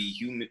happen to be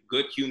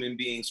good human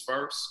beings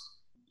first,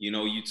 you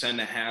know, you tend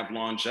to have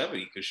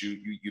longevity because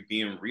you're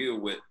being real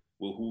with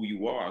who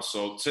you are.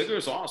 So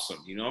Tigger's awesome,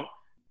 you know.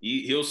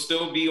 He'll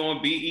still be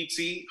on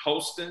BET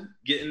hosting,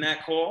 getting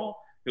that call.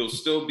 He'll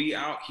still be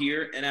out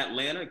here in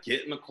Atlanta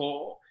getting a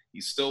call.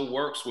 He still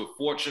works with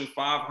Fortune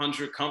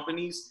 500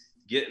 companies,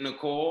 getting a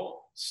call.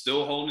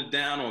 Still holding it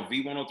down on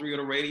V103 on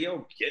the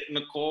radio, getting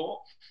a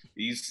call.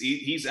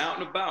 He's out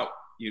and about.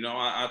 You know,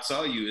 I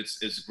tell you,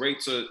 it's great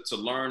to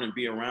learn and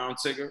be around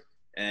Tigger.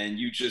 And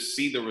you just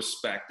see the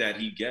respect that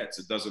he gets.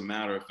 It doesn't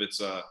matter if it's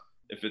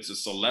a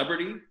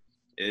celebrity.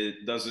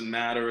 It doesn't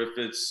matter if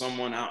it's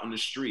someone out in the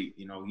street.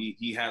 You know,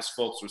 he has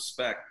folks'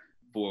 respect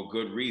for a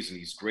good reason.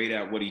 He's great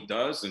at what he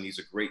does, and he's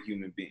a great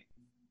human being.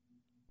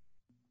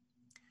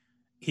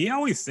 He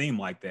always seemed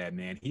like that,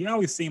 man. He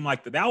always seemed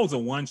like that was a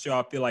one show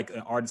I feel like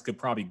an artist could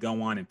probably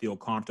go on and feel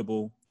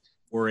comfortable.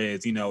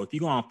 Whereas, you know, if you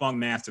go on Funk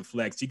Master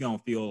Flex, you're going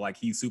to feel like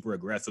he's super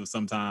aggressive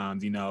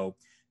sometimes, you know,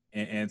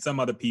 and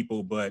some other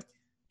people. But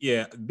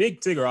yeah,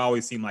 Big Tigger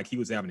always seemed like he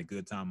was having a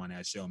good time on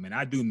that show, man.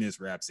 I do miss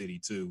Rap City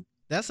too.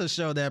 That's a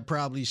show that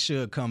probably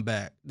should come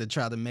back to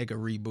try to make a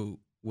reboot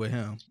with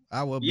him.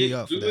 I will be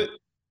up for that.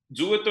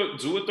 Do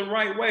it the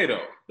right way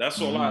though.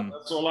 That's all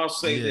I'll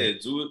say there.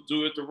 Do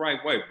it the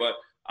right way. But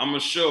I'm a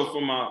show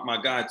for my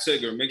guy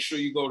Tigger. Make sure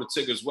you go to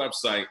Tigger's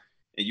website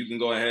and you can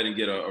go ahead and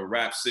get a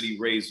Rap City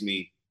Raise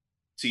Me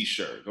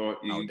t-shirt.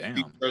 Damn.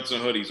 T-shirts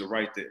and hoodies are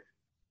right there.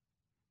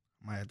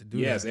 Might have to do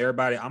yes, that.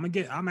 everybody.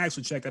 I'm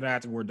actually check that out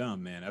after we're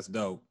done, man. That's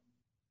dope.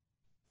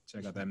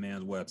 Check out that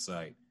man's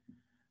website.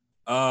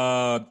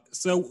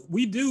 So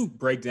we do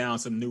break down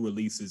some new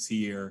releases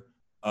here.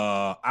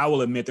 I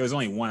will admit there's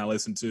only one I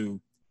listened to.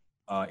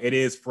 It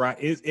is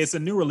Friday. It's a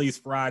new release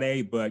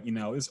Friday, but you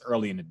know, it's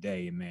early in the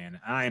day, man.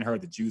 I ain't heard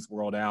the Juice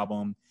WRLD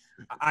album.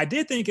 I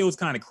did think it was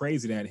kind of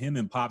crazy that him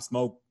and Pop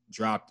Smoke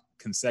dropped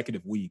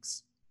consecutive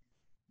weeks,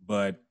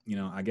 but you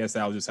know, I guess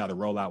that was just how the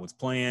rollout was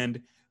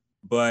planned.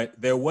 But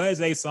there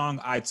was a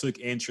song I took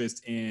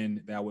interest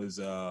in that was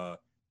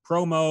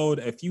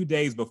promoted a few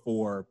days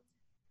before.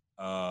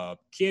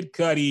 Kid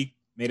Cudi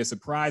made a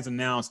surprise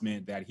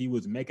announcement that he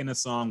was making a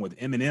song with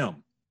Eminem,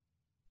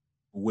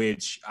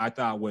 which I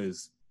thought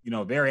was, you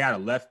know, very out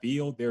of left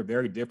field. They're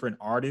very different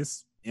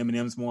artists.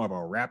 Eminem's more of a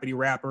rappity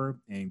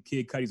rapper, and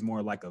Kid Cudi's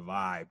more like a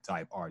vibe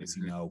type artist,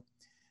 you know.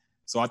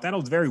 So I thought it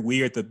was very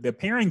weird. The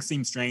pairing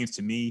seemed strange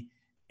to me.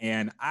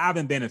 And I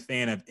haven't been a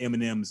fan of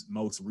Eminem's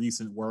most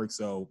recent work.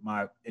 So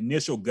my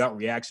initial gut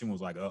reaction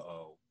was like,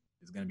 uh-oh,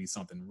 it's going to be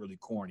something really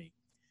corny.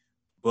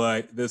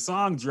 But the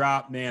song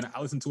dropped, man. I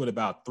listened to it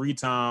about 3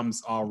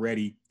 times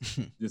already,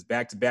 just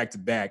back to back to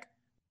back.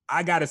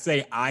 I got to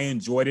say, I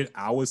enjoyed it.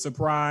 I was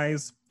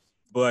surprised.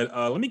 But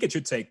let me get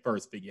your take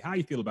first, Figgy. How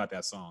you feel about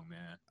that song,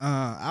 man?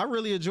 I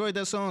really enjoyed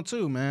that song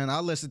too, man. I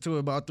listened to it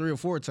about 3 or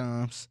 4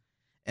 times.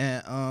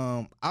 And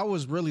I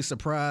was really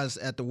surprised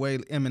at the way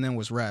Eminem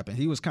was rapping.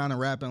 He was kind of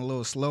rapping a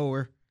little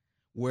slower,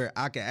 where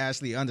I could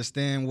actually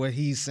understand what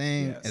he's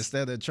saying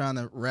instead of trying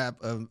to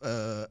rap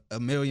a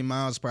million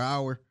miles per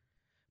hour.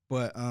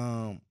 But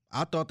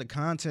I thought the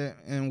content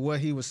and what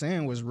he was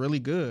saying was really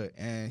good,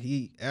 and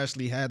he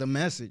actually had a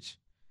message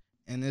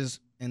in his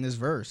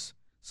verse.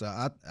 So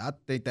I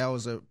think that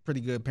was a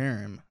pretty good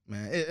pairing,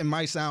 man. It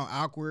might sound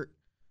awkward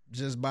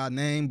just by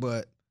name,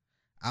 but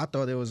I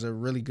thought it was a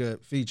really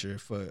good feature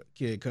for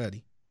Kid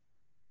Cudi.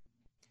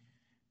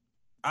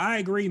 I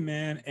agree,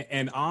 man.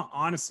 And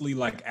honestly,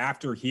 like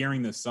after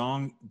hearing the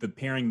song, the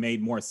pairing made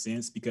more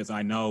sense because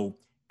I know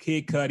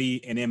Kid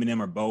Cudi and Eminem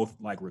are both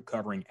like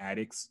recovering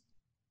addicts.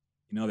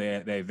 You know,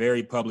 they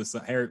very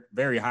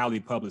highly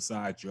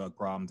publicized drug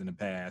problems in the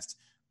past.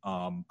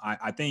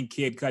 I think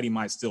Kid Cudi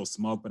might still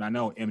smoke, but I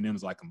know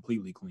Eminem's like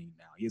completely clean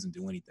now. He doesn't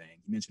do anything.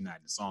 He mentioned that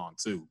in the song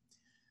too.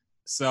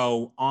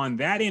 So on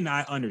that end,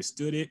 I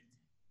understood it.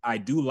 I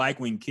do like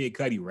when Kid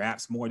Cudi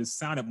raps more. This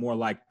sounded more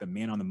like the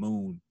Man on the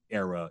Moon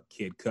era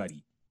Kid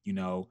Cudi, you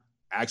know,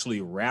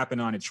 actually rapping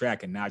on a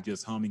track and not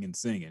just humming and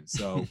singing.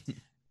 So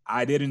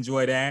I did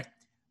enjoy that.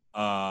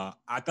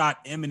 I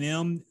thought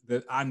Eminem,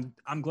 that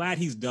I'm glad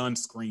he's done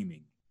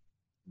screaming.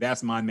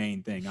 That's my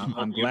main thing.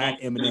 I'm glad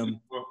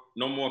Eminem.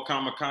 No more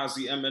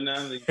kamikaze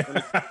Eminem.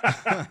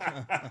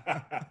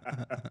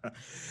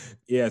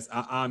 Yes,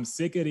 I'm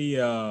sick of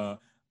the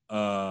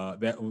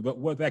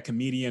that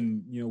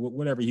comedian, you know,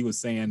 whatever he was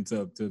saying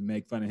to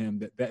make fun of him,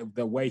 that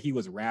the way he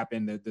was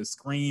rapping, the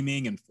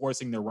screaming and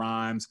forcing the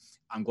rhymes.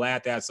 I'm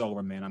glad that's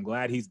over, man. I'm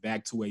glad he's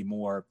back to a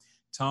more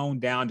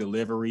toned down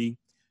delivery.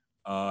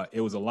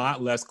 It was a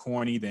lot less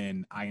corny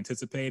than I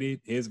anticipated.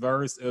 His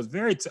verse, it was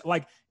very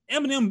like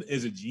Eminem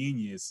is a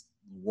genius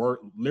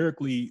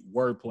lyrically,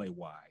 wordplay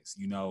wise,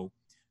 you know,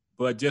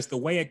 but just the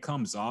way it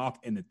comes off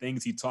and the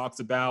things he talks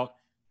about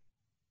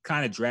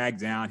kind of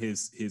dragged down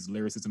his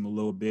lyricism a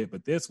little bit.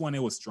 But this one,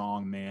 it was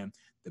strong, man.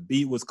 The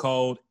beat was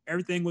cold.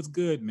 Everything was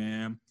good,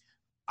 man.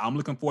 I'm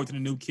looking forward to the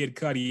new Kid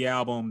Cudi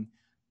album.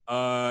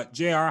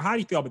 JR, how do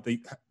you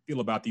feel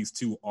about these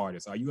two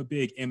artists? Are you a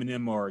big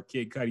Eminem or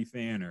Kid Cudi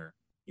fan, or?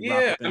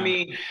 Yeah, I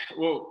mean,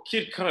 well,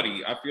 Kid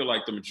Cudi, I feel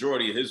like the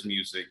majority of his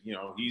music, you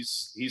know,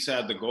 he's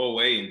had to go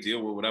away and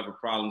deal with whatever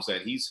problems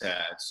that he's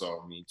had. So,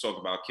 I mean, talk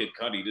about Kid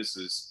Cudi, this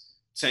is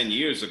 10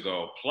 years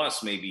ago,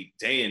 plus maybe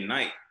day and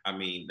night. I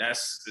mean,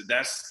 that's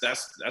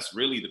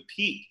really the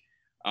peak.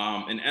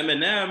 And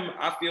Eminem,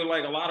 I feel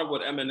like a lot of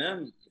what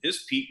Eminem,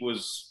 his peak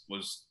was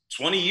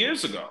 20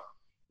 years ago.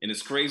 And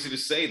it's crazy to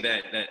say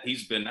that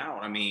he's been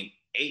out. I mean,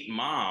 8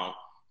 Mile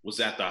was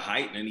at the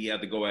height, and he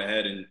had to go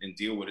ahead and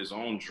deal with his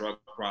own drug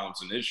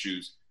problems and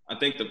issues. I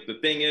think the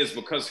thing is,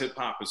 because hip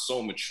hop is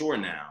so mature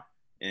now,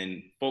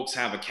 and folks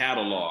have a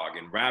catalog,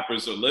 and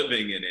rappers are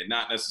living in it,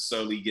 not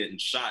necessarily getting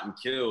shot and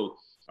killed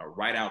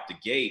right out the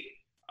gate.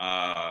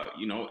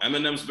 You know,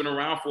 Eminem's been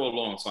around for a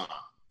long time.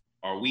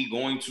 Are we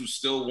going to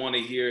still want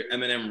to hear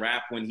Eminem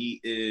rap when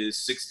he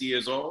is 60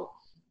 years old?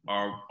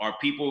 Are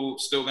people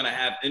still going to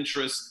have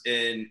interest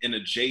in a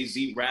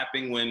Jay-Z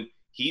rapping when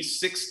he's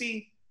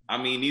 60? I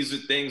mean, these are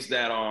things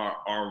that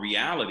are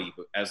reality,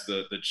 but as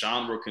the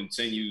genre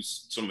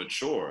continues to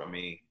mature, I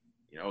mean,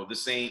 you know,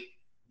 this ain't,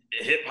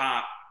 hip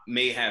hop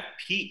may have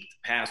peaked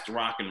past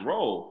rock and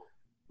roll,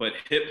 but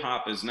hip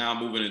hop is now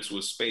moving into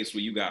a space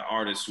where you got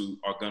artists who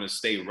are going to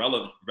stay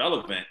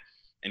relevant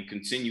and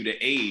continue to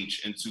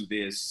age into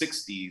their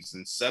 60s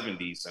and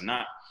 70s and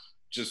not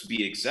just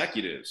be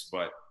executives,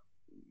 but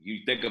you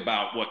think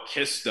about what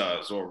Kiss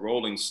does or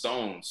Rolling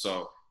Stones.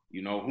 So,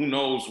 you know, who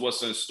knows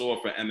what's in store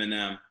for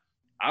Eminem.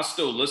 I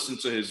still listen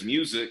to his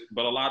music,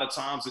 but a lot of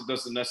times it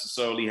doesn't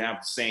necessarily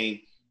have the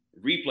same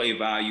replay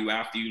value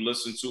after you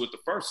listen to it the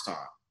first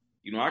time.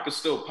 You know, I could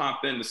still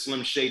pop in the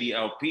Slim Shady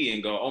LP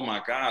and go, oh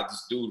my God,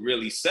 this dude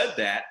really said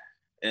that.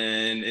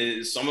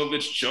 And some of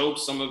it's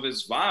jokes, some of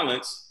it's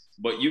violence,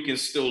 but you can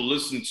still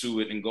listen to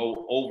it and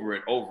go over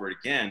it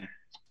again.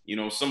 You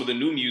know, some of the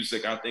new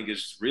music, I think,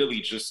 is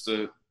really just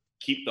to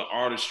keep the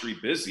artistry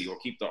busy or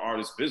keep the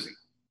artist busy.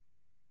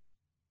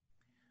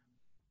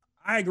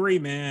 I agree,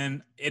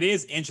 man. It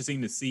is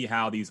interesting to see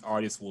how these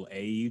artists will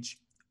age,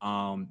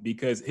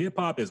 because hip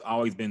hop has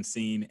always been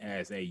seen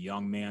as a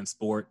young man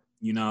sport,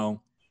 you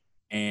know,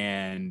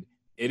 and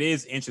it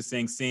is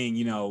interesting seeing,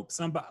 you know,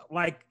 somebody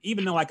like,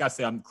 even though, like I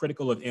said, I'm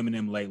critical of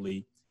Eminem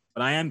lately,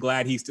 but I am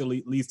glad he's still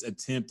at least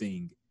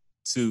attempting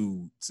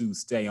to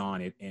stay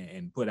on it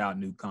and put out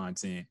new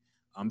content.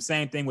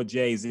 Same thing with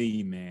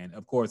Jay-Z, man.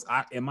 Of course,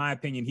 in my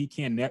opinion, he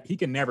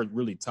can never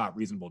really top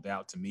Reasonable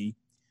Doubt to me.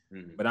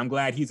 Mm-hmm. But I'm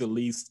glad he's at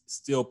least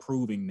still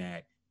proving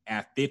that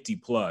at 50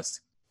 plus,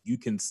 you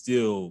can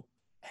still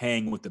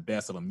hang with the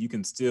best of them. You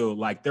can still,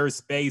 like, there's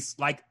space,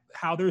 like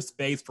how there's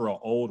space for an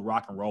old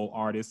rock and roll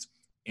artist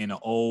and an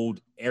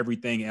old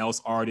everything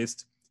else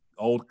artist,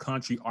 old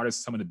country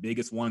artists, some of the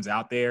biggest ones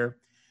out there.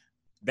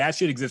 That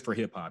should exist for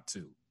hip hop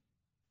too.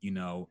 You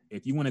know,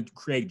 if you want to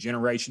create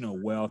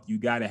generational wealth, you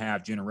got to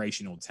have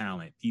generational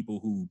talent, people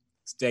who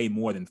stay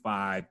more than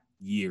 5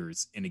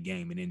 years in the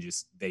game and then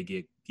just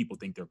people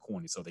think they're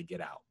corny, so they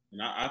get out.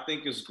 And I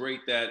think it's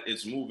great that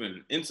it's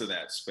moving into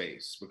that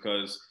space,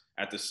 because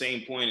at the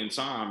same point in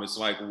time, it's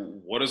like,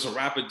 what does a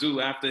rapper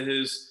do after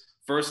his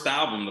first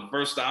album? The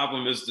first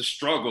album is The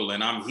Struggle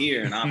and I'm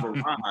Here and I've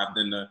arrived.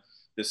 And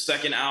the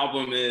second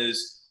album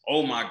is,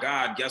 oh my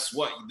God, guess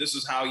what? This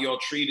is how y'all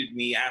treated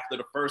me after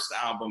the first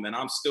album and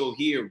I'm still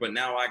here, but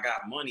now I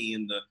got money.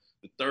 And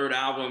the third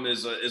album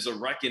is a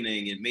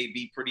reckoning. It may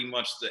be pretty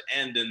much the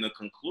end and the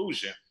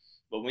conclusion.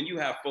 But when you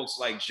have folks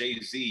like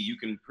Jay-Z, you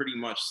can pretty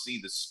much see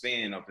the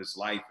span of his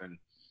life and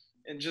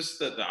just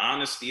the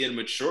honesty and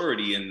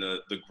maturity and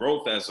the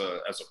growth as a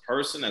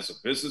person, as a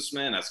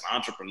businessman, as an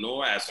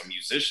entrepreneur, as a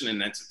musician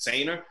and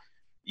entertainer.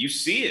 You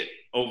see it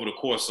over the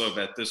course of,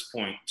 at this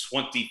point,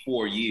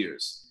 24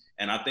 years.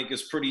 And I think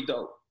it's pretty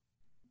dope.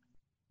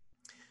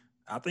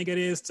 I think it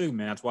is too,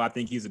 man. That's why I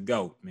think he's a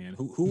GOAT, man.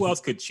 Who else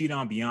could cheat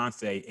on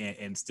Beyonce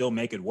and still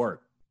make it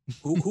work?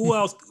 Who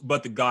else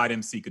but the God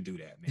MC could do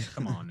that, man?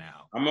 Come on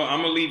now. I'm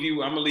gonna leave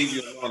you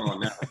alone on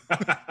that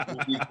one. I'm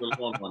gonna leave you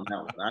alone on that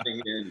one. I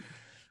didn't hear anything.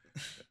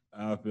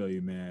 I feel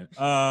you, man.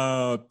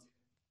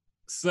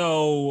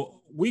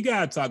 So we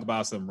gotta talk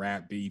about some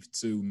rap beef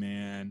too,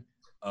 man.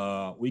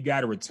 We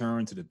gotta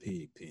return to the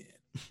pig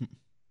pen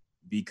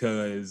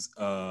because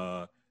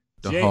the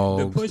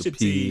Pusha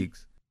T.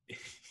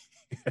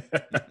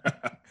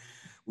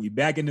 We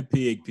back in the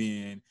pig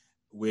pen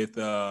with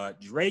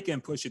Drake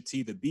and Pusha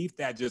T. The beef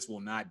that just will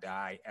not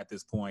die at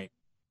this point.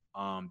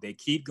 They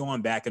keep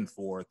going back and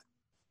forth.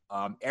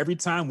 Every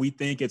time we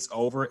think it's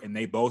over and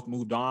they both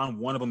moved on,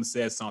 one of them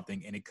says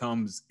something and it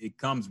comes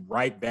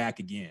right back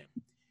again.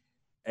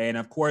 And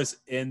of course,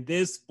 in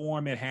this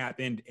form, it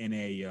happened in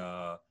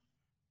a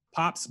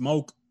Pop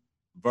Smoke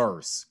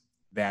verse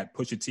that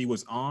Pusha T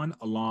was on,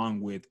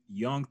 along with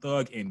Young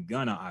Thug and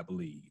Gunna, I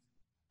believe.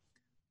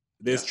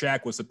 This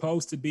track was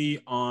supposed to be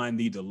on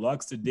the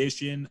deluxe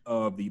edition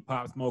of the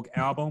Pop Smoke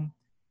album,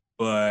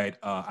 but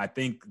I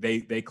think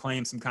they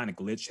claimed some kind of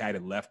glitch had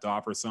it left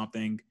off or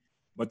something.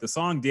 But the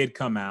song did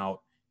come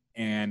out,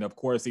 and of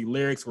course the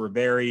lyrics were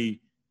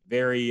very,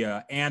 very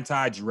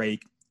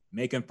anti-Drake,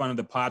 making fun of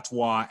the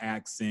patois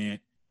accent,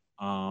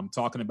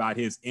 talking about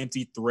his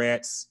empty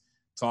threats,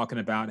 talking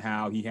about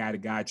how he had a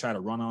guy try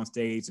to run on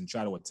stage and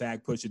try to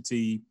attack Pusha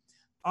T,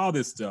 all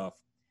this stuff.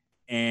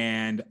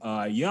 And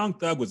Young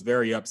Thug was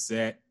very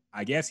upset.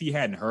 I guess he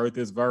hadn't heard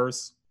this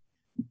verse,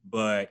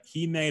 but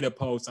he made a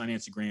post on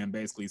Instagram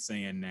basically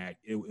saying that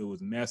it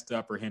was messed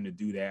up for him to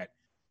do that.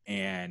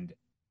 And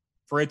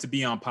for it to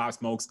be on Pop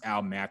Smoke's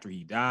album after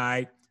he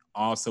died.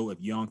 Also, if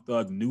Young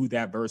Thug knew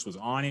that verse was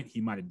on it, he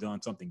might have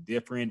done something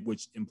different,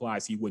 which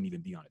implies he wouldn't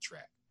even be on the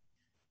track.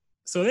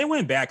 So they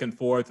went back and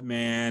forth,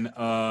 man.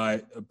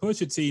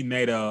 Pusha T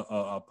made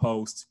a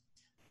post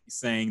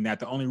saying that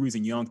the only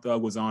reason Young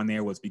Thug was on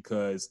there was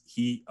because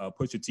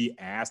Pusha T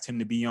asked him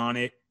to be on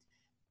it.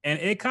 And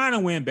it kind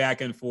of went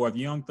back and forth.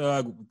 Young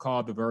Thug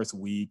called the verse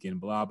weak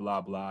and blah, blah,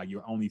 blah.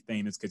 You're only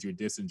famous because you're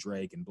dissing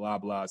Drake and blah,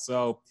 blah.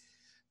 So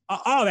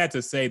all that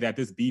to say that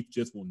this beef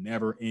just will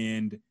never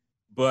end.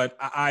 But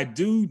I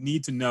do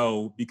need to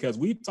know, because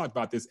we've talked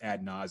about this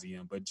ad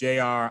nauseum, but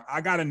JR, I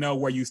got to know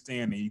where you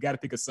stand, man. You got to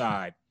pick a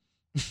side.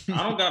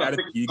 I don't got to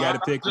pick You got to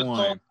pick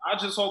one. I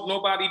just hope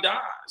nobody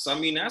dies. I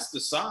mean, that's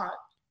the side.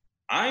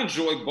 I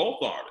enjoy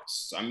both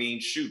artists. I mean,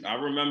 shoot, I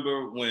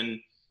remember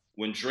when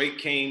Drake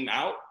came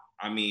out,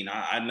 I mean,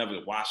 I never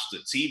watched the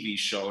TV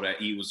show that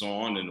he was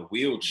on in a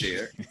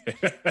wheelchair.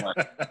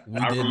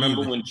 I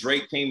remember when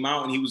Drake came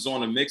out and he was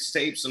on the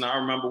mixtapes, and I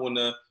remember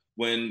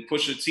when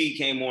Pusha T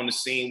came on the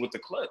scene with the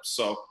clips.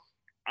 So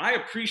I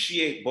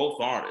appreciate both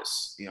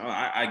artists. You know,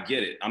 I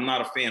get it. I'm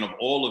not a fan of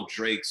all of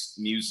Drake's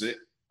music,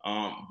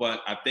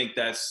 but I think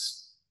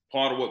that's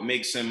part of what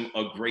makes him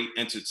a great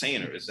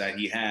entertainer, is that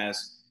he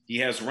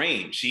has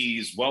range.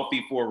 He's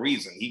wealthy for a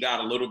reason. He got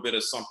a little bit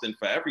of something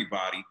for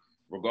everybody,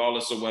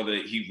 regardless of whether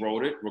he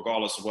wrote it,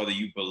 regardless of whether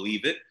you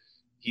believe it.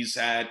 He's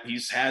had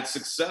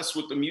success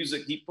with the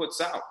music he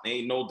puts out. There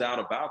ain't no doubt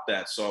about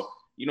that. So,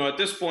 you know, at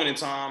this point in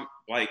time,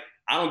 like,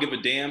 I don't give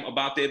a damn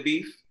about their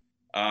beef.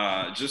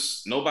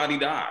 Just nobody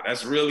died.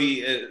 That's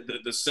really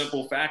the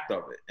simple fact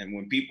of it. And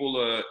when people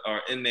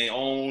are in their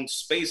own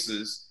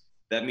spaces,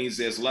 that means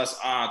there's less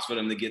odds for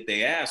them to get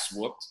their ass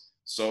whooped.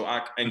 So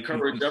I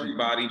encourage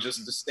everybody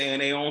just to stay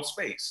in their own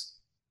space.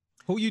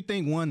 Who you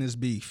think won this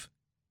beef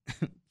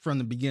from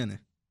the beginning?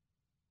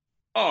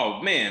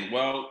 Oh, man.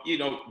 Well, you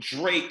know,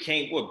 Drake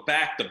came with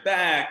back to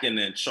back and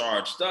then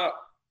charged up.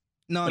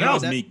 No,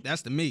 Meek.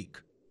 That's the Meek.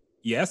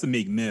 Yeah, that's the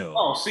Meek Mill.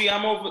 Oh, see,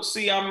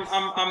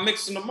 I'm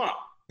mixing them up.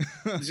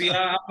 See,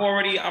 I'm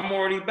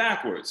already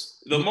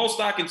backwards. The most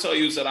I can tell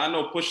you is that I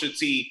know Pusha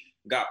T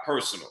got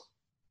personal.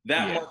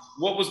 that much.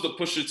 What was the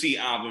Pusha T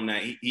album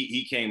that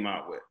he came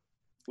out with?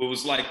 It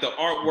was like the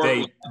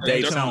artwork.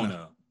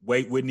 Daytona.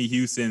 Whitney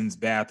Houston's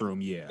bathroom.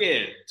 Yeah.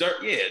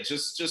 Yeah.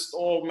 Just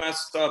all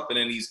messed up. And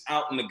then he's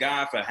outing the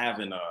guy for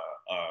having a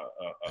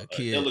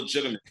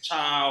illegitimate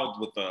child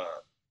with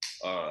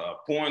a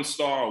porn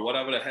star or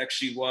whatever the heck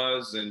she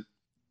was. And,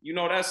 you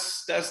know,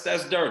 that's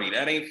dirty.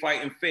 That ain't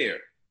fighting fair.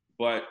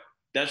 But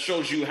that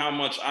shows you how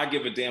much I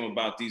give a damn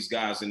about these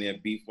guys and their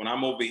beef when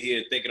I'm over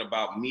here thinking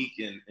about Meek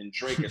and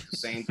Drake at the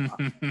same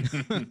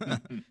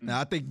time. Now,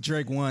 I think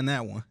Drake won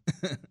that one.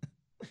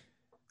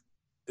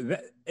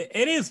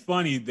 It is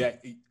funny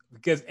that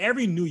because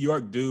every New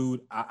York dude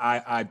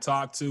I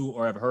talk to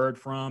or have heard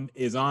from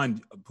is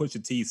on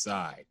Pusha T's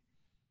side.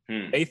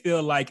 They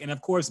feel like, and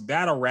of course,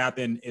 battle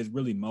rapping is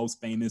really most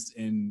famous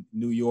in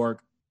New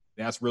York.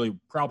 That's really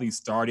probably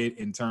started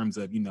in terms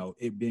of, you know,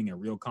 it being a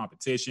real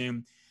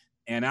competition.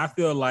 And I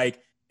feel like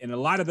in a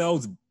lot of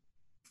those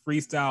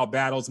freestyle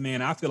battles,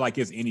 man, I feel like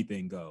it's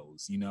anything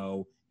goes. You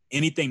know,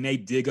 anything they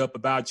dig up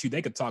about you,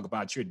 they could talk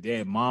about your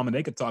dead mom and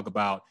they could talk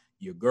about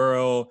your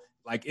girl.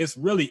 Like, it's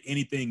really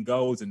anything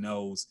goes in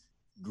those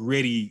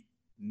gritty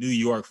New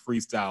York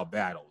freestyle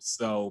battles.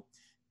 So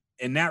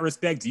in that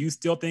respect, do you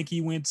still think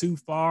he went too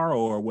far,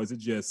 or was it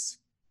just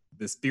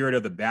the spirit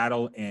of the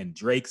battle and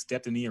Drake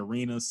stepped in the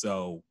arena,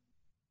 so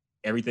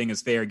everything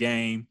is fair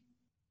game?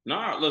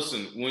 Nah,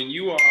 listen, when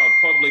you are a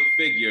public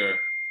figure,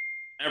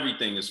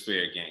 everything is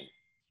fair game.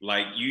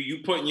 Like, you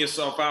putting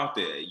yourself out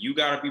there. You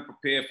got to be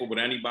prepared for what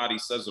anybody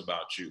says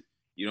about you.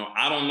 You know,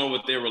 I don't know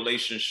what their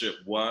relationship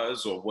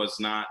was or was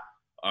not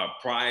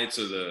prior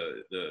to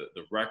the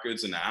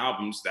records and the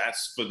albums.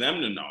 That's for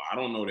them to know. I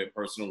don't know their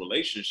personal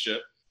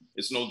relationship.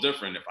 It's no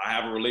different. If I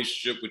have a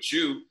relationship with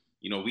you,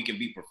 you know, we can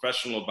be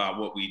professional about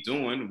what we're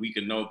doing. We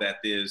can know that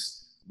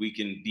we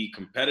can be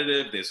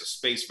competitive. There's a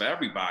space for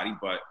everybody,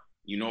 but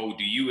you know,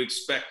 do you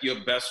expect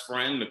your best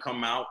friend to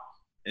come out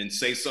and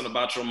say something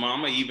about your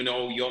mama, even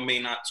though you may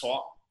not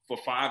talk for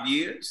 5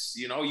 years?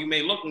 You know, you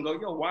may look and go,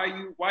 yo, why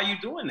are you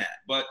doing that?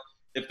 But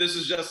if this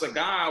is just a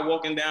guy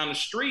walking down the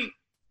street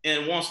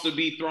and wants to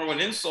be throwing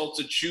insults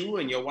at you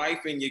and your wife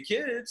and your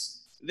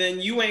kids,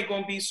 then you ain't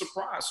gonna be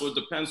surprised. So it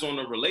depends on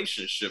the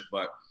relationship.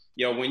 But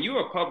you know, when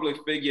you're a public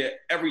figure,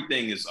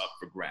 everything is up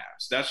for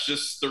grabs. That's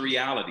just the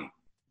reality.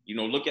 You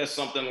know, look at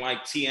something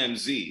like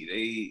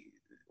TMZ.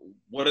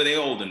 What are they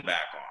holding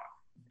back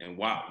on? And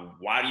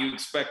why do you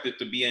expect it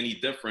to be any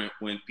different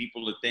when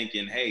people are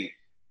thinking, hey,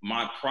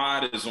 my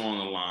pride is on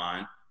the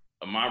line,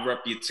 my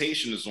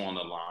reputation is on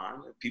the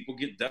line? People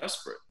get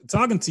desperate.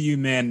 Talking to you,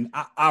 man,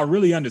 I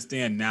really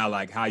understand now,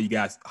 like how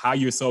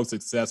you're so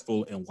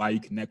successful and why you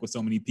connect with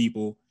so many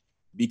people,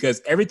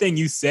 because everything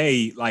you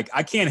say, like,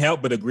 I can't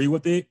help but agree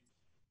with it.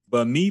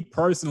 But me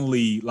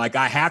personally, like,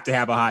 I have to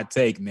have a hot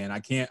take, man. I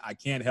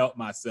can't help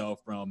myself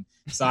from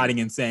siding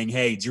and saying,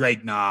 hey,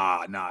 Drake,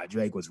 nah,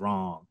 Drake was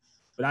wrong.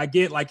 But I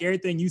get, like,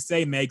 everything you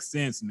say makes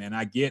sense, man.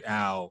 I get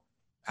how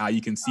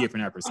you can see it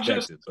from that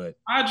perspective.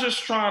 I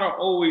just try to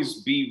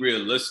always be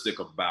realistic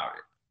about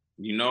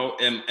it. You know,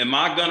 am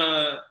I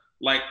gonna,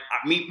 like,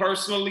 me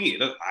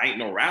personally, I ain't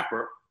no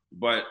rapper,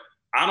 but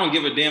I don't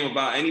give a damn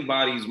about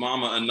anybody's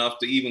mama enough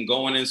to even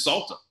go and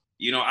insult her.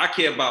 You know, I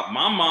care about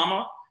my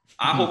mama.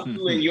 I hope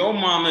you and your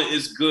mama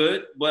is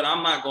good, but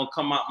I'm not gonna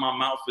come out my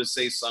mouth and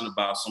say something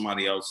about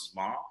somebody else's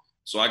mom.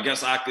 So I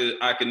guess I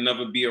could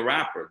never be a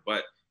rapper.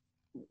 But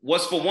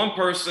what's for one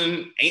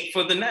person ain't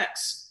for the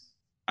next.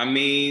 I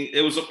mean,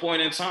 it was a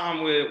point in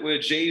time where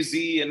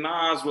Jay-Z and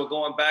Nas were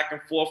going back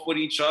and forth with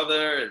each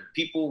other, and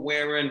people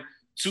wearing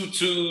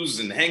tutus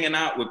and hanging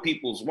out with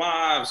people's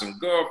wives and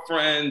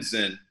girlfriends,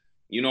 and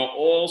you know,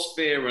 all's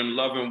fair in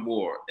love and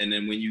war. And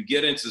then when you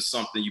get into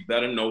something, you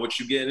better know what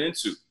you get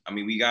into. I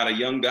mean, we got a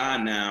young guy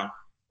now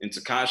in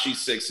Tekashi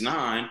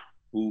 6ix9ine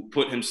who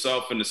put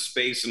himself in a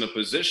space and a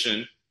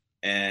position,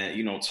 and,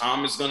 you know,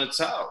 time is going to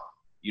tell,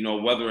 you know,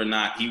 whether or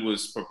not he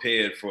was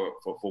prepared for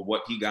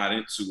what he got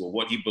into or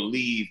what he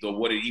believed or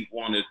what he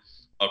wanted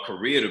a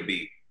career to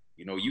be.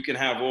 You know, you can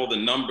have all the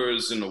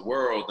numbers in the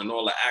world and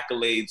all the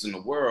accolades in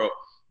the world.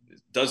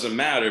 It doesn't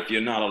matter if you're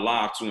not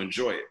alive to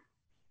enjoy it.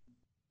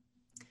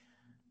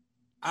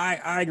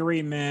 I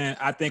agree, man.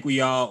 I think we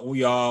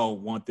all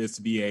want this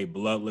to be a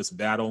bloodless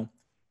battle,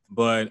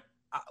 but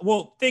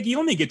well, Figgy,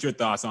 let me get your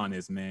thoughts on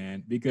this,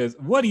 man. Because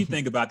what do you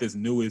think about this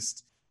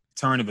newest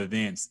turn of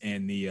events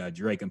in the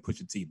Drake and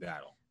Pusha T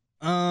battle?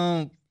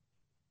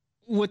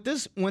 When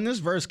this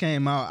verse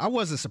came out, I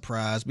wasn't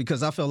surprised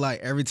because I feel like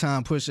every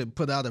time Pusha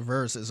put out a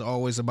verse, it's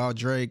always about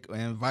Drake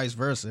and vice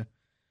versa.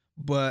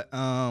 But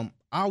I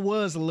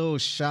was a little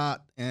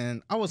shocked,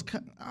 and I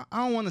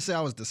don't want to say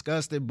I was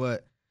disgusted,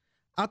 but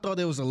I thought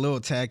it was a little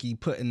tacky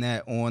putting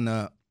that on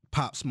a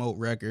Pop Smoke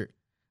record.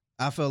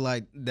 I feel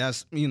like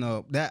that's, you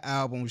know, that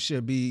album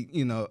should be,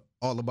 you know,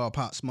 all about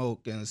Pop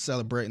Smoke and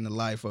celebrating the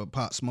life of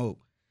Pop Smoke.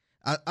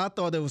 I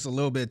thought it was a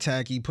little bit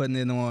tacky putting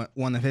it on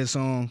one of his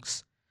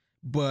songs,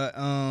 but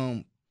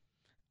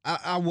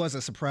I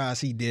wasn't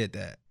surprised he did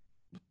that.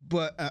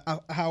 But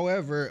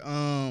however,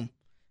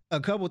 a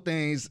couple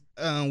things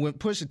when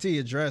Pusha T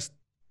addressed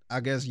I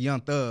guess,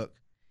 Young Thug,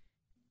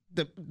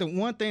 the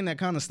one thing that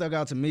kind of stuck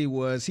out to me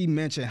was he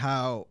mentioned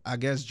how, I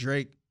guess,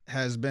 Drake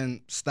has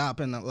been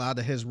stopping a lot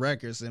of his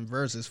records and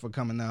verses for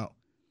coming out.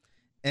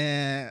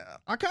 And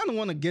I kind of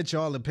want to get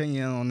y'all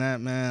opinion on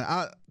that, man.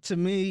 To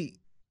me,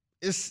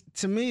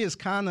 it's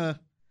kind of,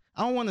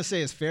 I don't want to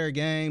say it's fair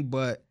game,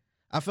 but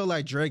I feel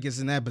like Drake is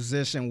in that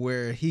position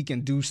where he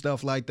can do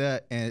stuff like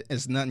that, and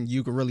it's nothing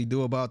you can really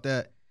do about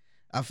that.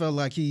 I feel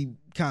like he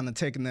kind of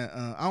taking the,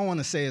 I don't want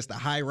to say it's the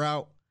high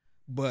route,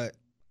 but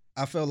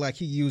I feel like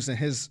he using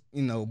his,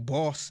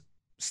 boss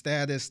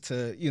status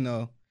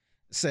to,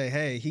 say,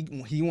 hey,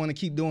 he want to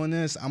keep doing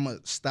this, I'm going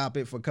to stop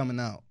it for coming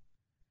out.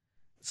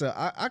 So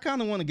I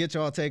kind of want to get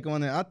y'all take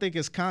on it. I think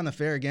it's kind of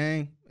fair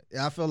game.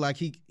 I feel like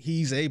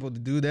he's able to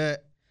do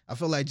that. I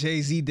feel like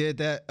Jay-Z did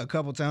that a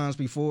couple times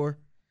before.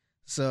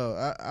 So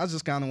I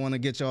just kind of want to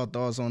get y'all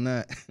thoughts on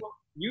that. Well,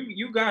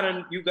 you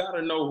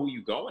gotta know who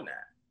you going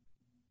at.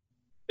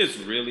 It's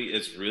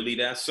really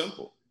that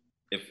simple.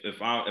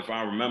 If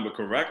I remember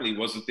correctly,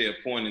 wasn't there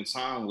a point in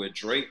time where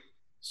Drake,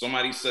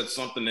 somebody said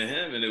something to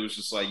him and it was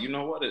just like, you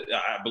know what?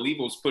 I believe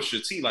it was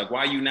Pusha T. Like, why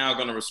are you now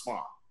gonna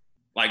respond?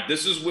 Like,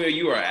 this is where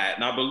you are at.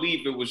 And I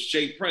believe it was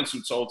Jay Prince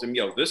who told him,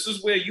 yo, this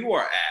is where you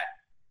are at.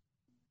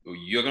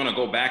 You're gonna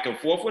go back and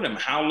forth with him.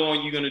 How long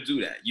are you gonna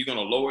do that? You're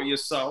gonna lower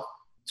yourself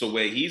to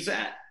where he's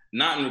at,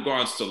 not in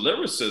regards to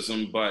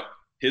lyricism, but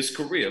his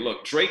career.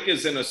 Look, Drake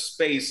is in a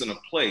space and a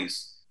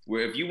place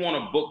where if you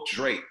want to book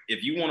Drake,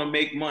 if you want to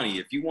make money,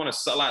 if you want to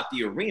sell out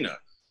the arena,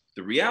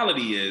 the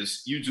reality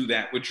is you do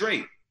that with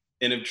Drake.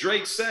 And if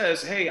Drake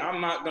says, hey,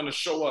 I'm not going to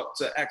show up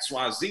to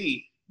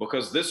XYZ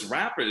because this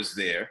rapper is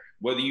there,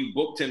 whether you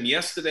booked him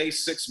yesterday,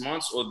 6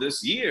 months, or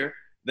this year,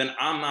 then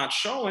I'm not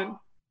showing,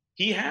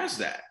 he has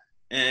that.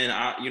 And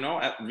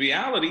at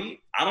reality,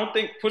 I don't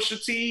think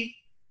Pusha T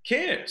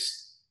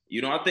cares.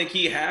 I think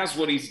he has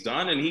what he's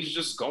done, and he's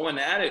just going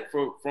at it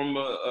from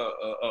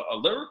a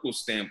lyrical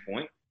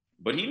standpoint.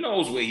 But he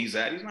knows where he's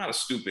at. He's not a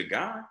stupid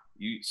guy.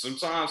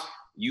 Sometimes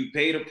you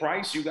pay the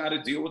price. You got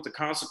to deal with the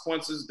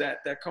consequences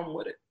that come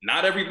with it.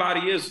 Not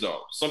everybody is,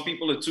 though. Some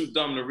people are too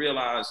dumb to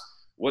realize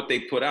what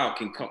they put out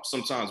can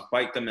sometimes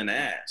bite them in the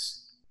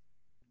ass.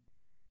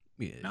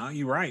 Yeah. No,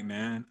 you're right,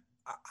 man.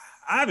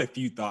 I have a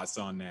few thoughts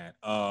on that.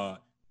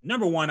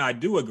 Number one, I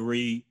do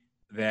agree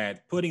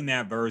that putting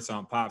that verse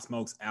on Pop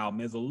Smoke's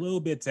album is a little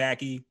bit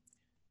tacky.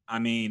 I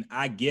mean,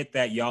 I get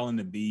that y'all in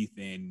the beef,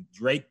 and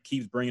Drake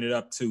keeps bringing it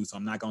up too, so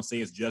I'm not going to say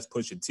it's just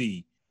Pusha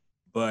T,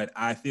 but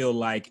I feel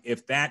like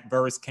if that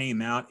verse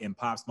came out and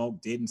Pop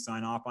Smoke didn't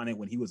sign off on it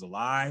when he was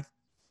alive,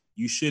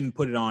 you shouldn't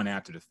put it on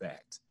after the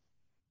fact.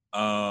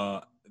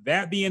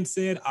 That being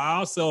said, I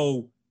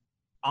also,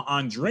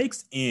 on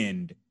Drake's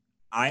end,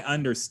 I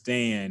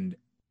understand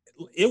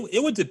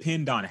it would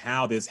depend on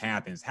how this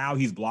happens, how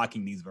he's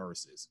blocking these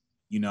verses.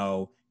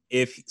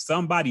 If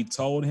somebody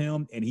told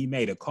him and he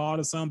made a call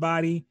to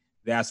somebody,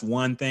 that's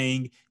one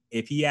thing.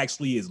 If he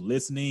actually is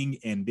listening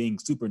and being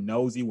super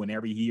nosy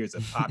whenever he hears a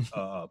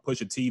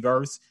Pusha T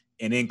verse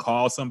and then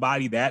calls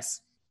somebody, that's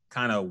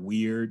kind of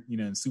weird,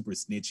 and super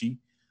snitchy.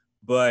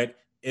 But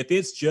if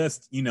it's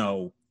just,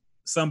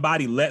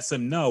 somebody lets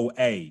him know,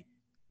 hey,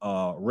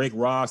 Rick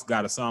Ross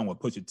got a song with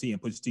Pusha T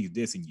and Pusha T is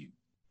dissing you.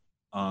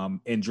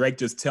 And Drake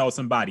just tells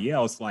somebody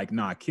else, like,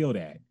 nah, kill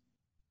that.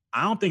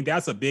 I don't think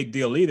that's a big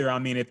deal either. I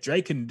mean, if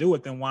Drake can do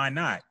it, then why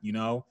not?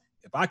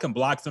 If I can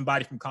block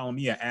somebody from calling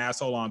me an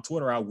asshole on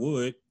Twitter, I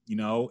would.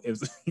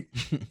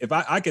 If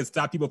I could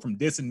stop people from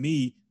dissing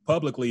me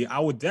publicly, I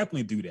would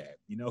definitely do that.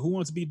 Who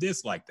wants to be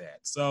dissed like that?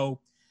 So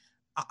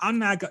I'm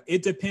not.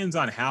 It depends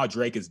on how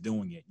Drake is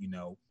doing it.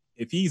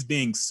 If he's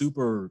being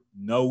super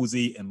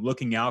nosy and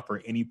looking out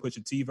for any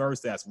Pusha T verse,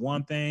 that's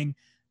one thing.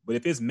 But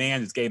if his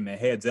man just gave him a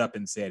heads up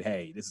and said,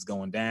 hey, this is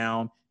going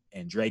down,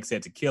 and Drake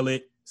said to kill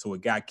it, so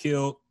it got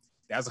killed,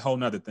 that's a whole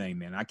nother thing,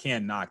 man. I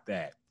can't knock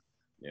that.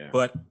 Yeah.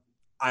 But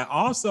I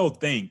also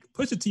think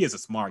Pusha T is a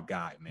smart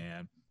guy,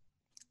 man.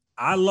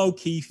 I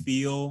low-key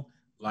feel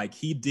like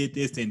he did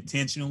this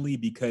intentionally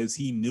because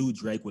he knew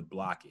Drake would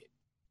block it.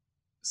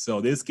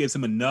 So this gives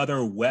him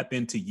another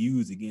weapon to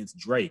use against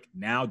Drake.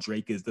 Now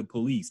Drake is the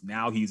police.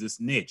 Now he's a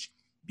snitch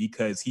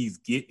because he's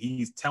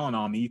telling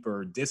on me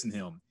for dissing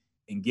him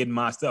and getting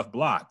my stuff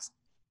blocked.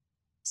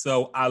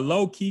 So I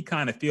low-key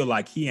kind of feel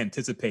like he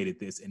anticipated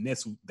this, and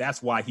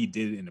that's why he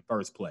did it in the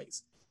first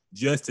place,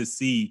 just to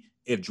see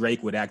if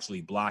Drake would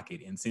actually block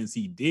it. And since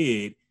he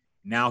did,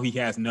 now he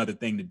has another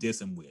thing to diss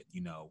him with,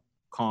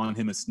 calling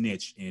him a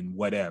snitch and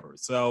whatever.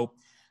 So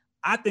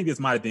I think this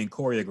might have been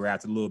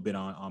choreographed a little bit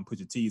on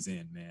Pusha T's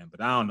end, man.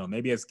 But I don't know.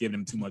 Maybe it's giving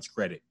him too much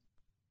credit.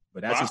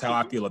 But that's just how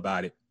I feel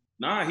about it.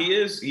 Nah, he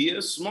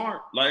is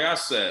smart. Like I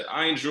said,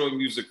 I enjoy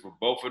music for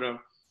both of them.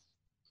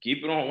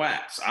 Keep it on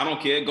wax. I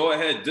don't care. Go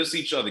ahead, diss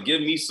each other.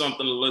 Give me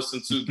something to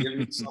listen to. Give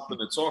me something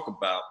to talk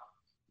about.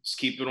 Just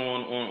keep it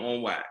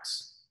on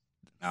wax.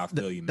 I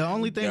feel you, man.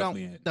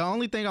 The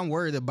only thing I'm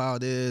worried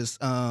about is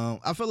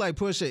I feel like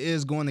Pusha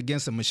is going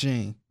against a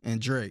machine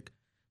and Drake,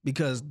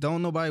 because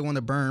don't nobody want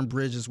to burn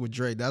bridges with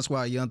Drake. That's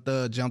why Young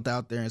Thug jumped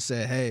out there and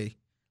said, hey,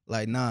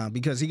 like, nah,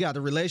 because he got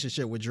a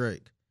relationship with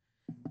Drake.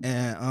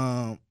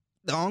 And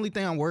the only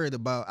thing I'm worried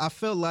about, I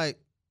feel like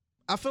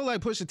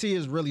Pusha T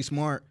is really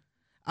smart.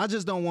 I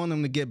just don't want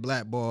him to get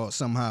blackballed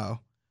somehow,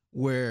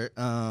 where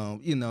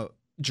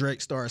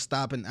Drake starts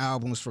stopping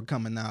albums from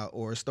coming out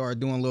or start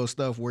doing little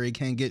stuff where he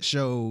can't get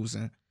shows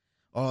and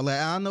all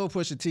that. I know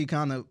Pusha T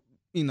kind of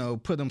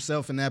put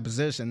himself in that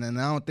position, and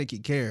I don't think he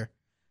care.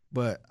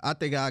 But I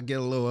think I'll get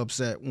a little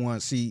upset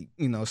once he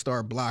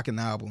start blocking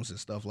albums and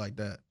stuff like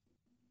that.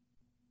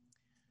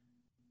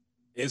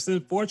 It's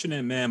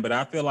unfortunate, man, but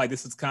I feel like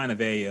this is kind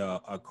of a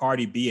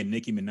Cardi B and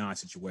Nicki Minaj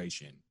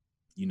situation,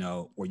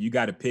 where you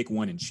got to pick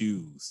one and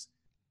choose.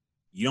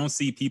 You don't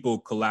see people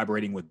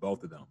collaborating with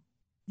both of them.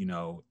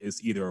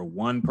 It's either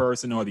one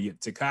person or the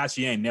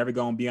Tekashi ain't never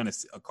going to be on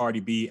a Cardi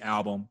B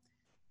album,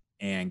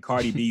 and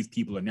Cardi B's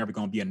people are never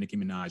going to be on a Nicki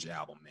Minaj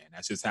album, man.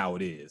 That's just how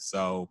it is.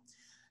 So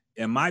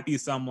it might be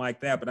something like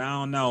that, but I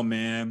don't know,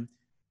 man.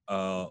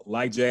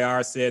 Like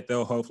JR said,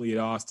 though, hopefully it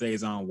all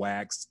stays on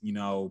wax.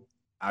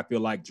 I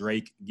feel like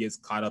Drake gets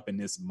caught up in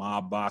this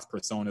mob boss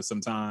persona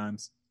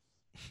sometimes.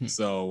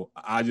 So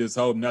I just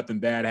hope nothing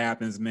bad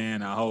happens,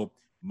 man. I hope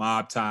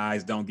mob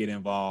ties don't get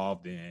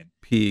involved and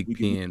pig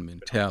pen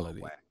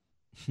mentality.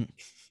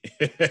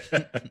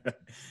 The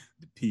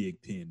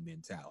pig pen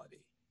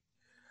mentality.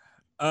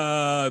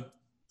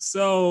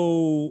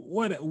 So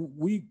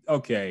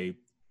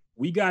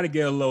we got to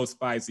get a little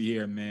spicy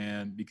here,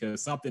 man,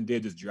 because something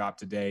did just drop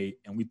today,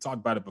 and we talked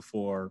about it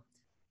before.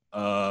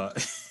 The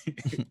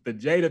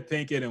Jada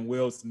Pinkett and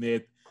Will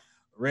Smith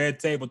Red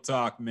Table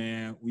Talk,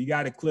 man. We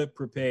got a clip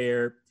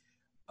prepared.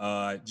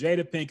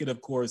 Jada Pinkett,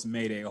 of course,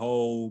 made a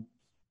whole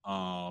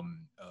August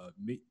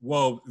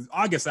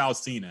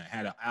Alsina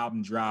had an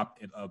album drop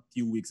a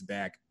few weeks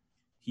back.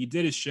 He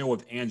did a show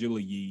with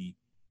Angela Yee,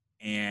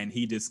 and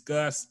he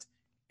discussed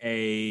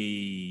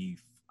I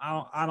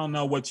don't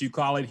know what you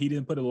call it. He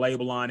didn't put a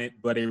label on it,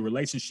 but a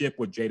relationship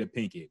with Jada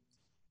Pinkett.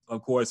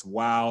 Of course,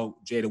 while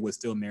Jada was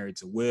still married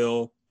to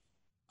Will,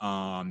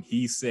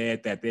 he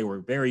said that they were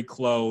very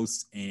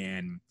close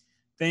and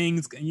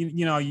things,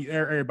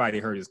 everybody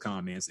heard his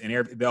comments,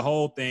 and the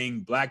whole thing,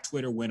 Black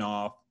Twitter went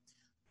off,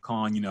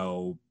 calling,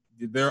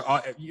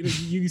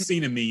 you've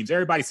seen the memes.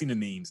 Everybody's seen the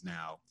memes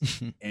now.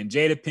 And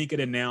Jada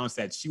Pinkett announced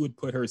that she would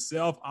put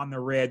herself on the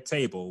red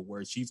table,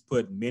 where she's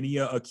put many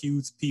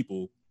accused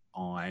people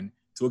on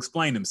to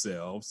explain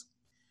themselves.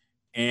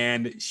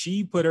 And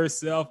she put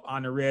herself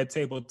on the Red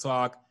Table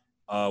Talk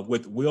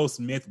with Will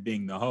Smith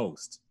being the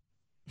host.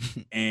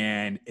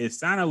 And it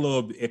sounded a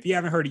little, if you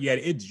haven't heard it yet,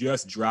 it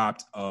just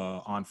dropped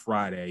on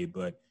Friday,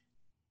 but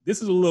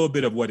this is a little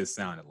bit of what it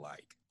sounded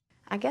like.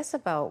 I guess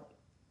about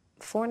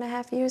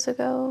 4.5 years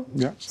ago.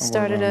 Yeah.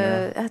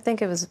 I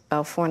think it was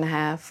about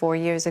 4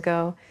 years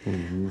ago.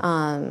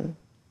 Mm-hmm.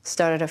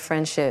 Started a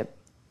friendship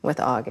with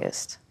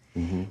August.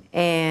 Mm-hmm.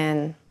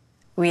 And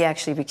we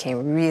actually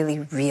became really,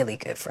 really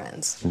good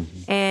friends.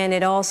 Mm-hmm. And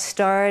it all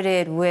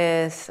started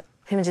with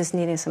him just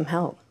needing some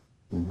help.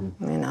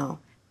 Mm-hmm.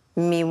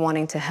 Me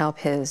wanting to help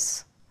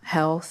his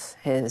health,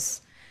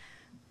 his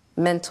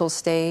mental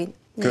state.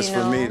 Because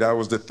for me, that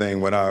was the thing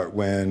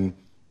when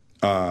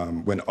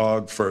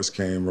Aug first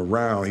came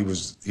around, he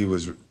was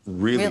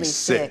really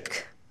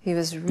sick. He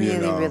was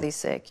really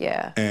sick,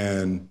 yeah.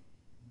 And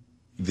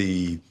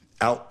the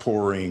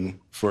outpouring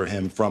for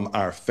him from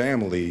our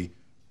family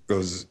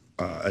was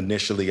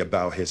initially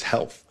about his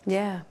health.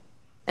 Yeah.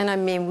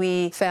 And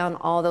we found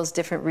all those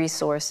different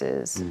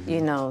resources,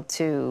 mm-hmm.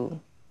 To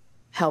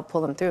help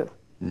pull him through.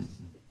 Mm-hmm.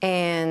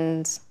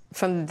 And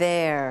from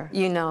there,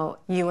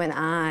 you and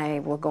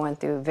I were going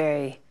through a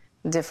very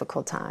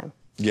difficult time.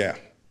 Yeah.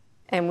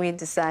 And we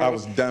decided... I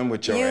was done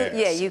with your ass.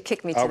 Yeah, you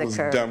kicked me to the curb.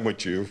 I was done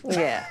with you.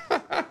 Yeah.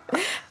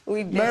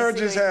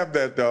 Marriages have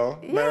that, though.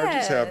 Yeah,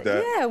 Marriages have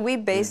that. Yeah, we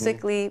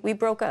basically, we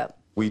broke up.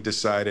 We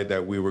decided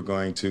that we were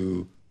going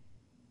to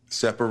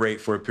separate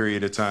for a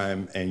period of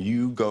time, and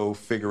you go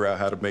figure out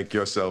how to make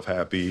yourself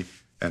happy,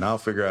 and I'll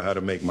figure out how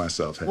to make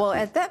myself happy. Well,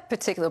 at that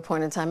particular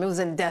point in time, it was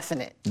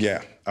indefinite.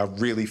 Yeah, I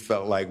really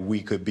felt like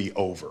we could be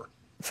over.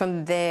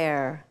 From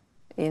there,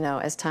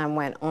 as time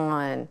went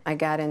on, I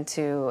got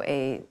into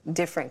a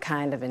different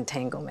kind of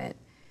entanglement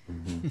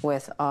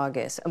with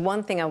August. And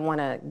one thing I want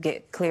to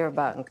get clear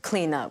about and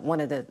clean up, one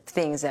of the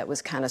things that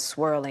was kind of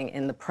swirling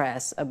in the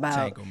press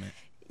about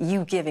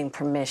you giving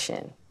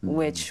permission,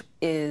 which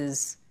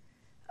is,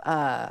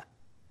 the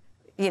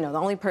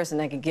only person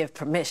that can give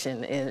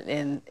permission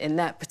in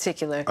that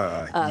particular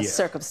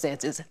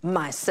circumstance is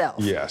myself.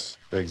 Yes,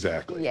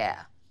 exactly.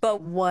 Yeah.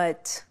 But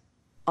what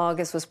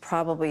August was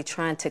probably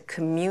trying to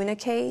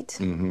communicate,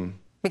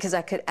 because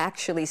I could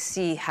actually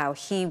see how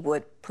he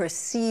would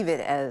perceive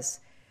it as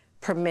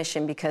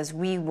permission, because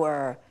we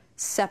were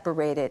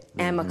separated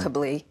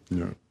amicably.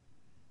 Yeah.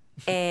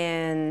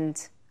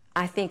 And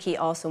I think he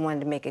also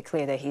wanted to make it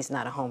clear that he's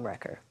not a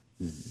homewrecker,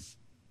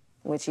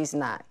 which he's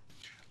not.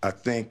 I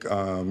think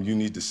you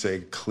need to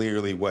say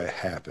clearly what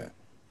happened.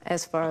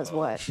 As far as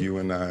what? You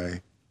and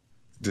I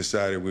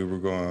decided we were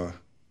going to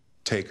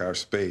take our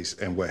space,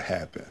 and what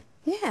happened.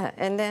 Yeah,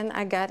 and then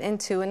I got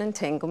into an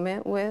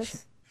entanglement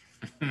with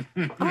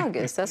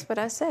August. That's what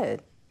I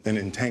said. An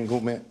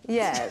entanglement?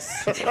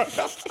 Yes.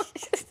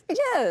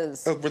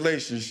 Yes. A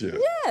relationship?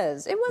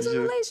 Yes, it was a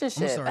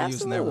relationship. I'm sorry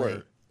using that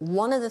word.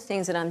 One of the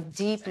things that I'm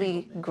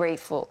deeply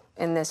grateful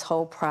in this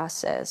whole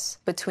process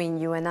between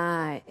you and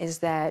I is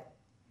that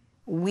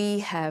we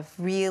have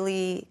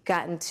really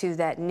gotten to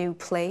that new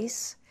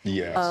place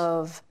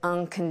of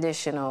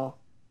unconditional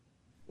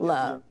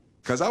love.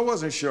 Because I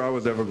wasn't sure I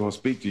was ever going to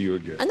speak to you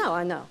again.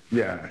 I know.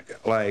 Yeah,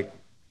 like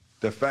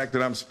the fact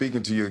that I'm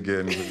speaking to you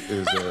again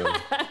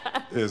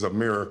is a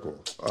miracle.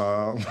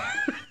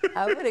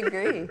 I would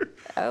agree.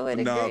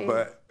 No,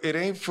 but it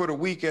ain't for the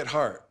weak at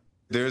heart.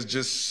 There's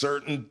just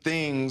certain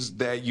things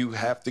that you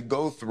have to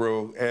go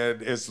through,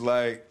 and it's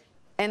like...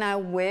 And I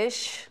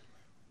wish,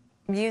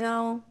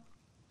 I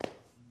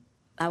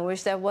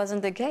wish that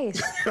wasn't the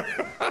case.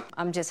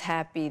 I'm just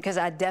happy, because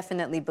I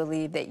definitely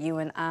believe that you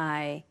and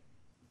I,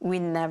 we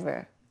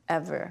never,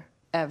 ever,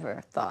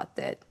 ever thought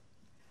that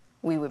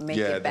we would make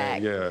it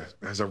back. Yeah,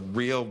 there's a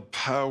real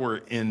power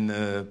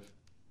in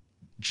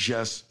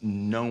just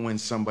knowing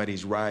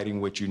somebody's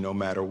riding with you no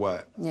matter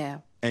what.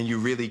 Yeah. And you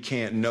really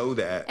can't know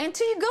that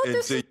until you go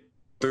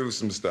through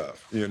some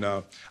stuff, I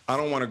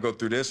don't want to go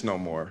through this no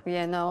more.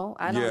 Yeah, no,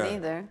 I don't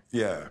either.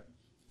 Yeah.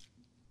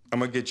 I'm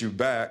going to get you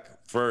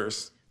back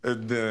first,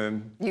 and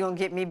then... You're going to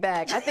get me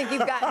back. I think you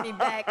got me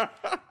back.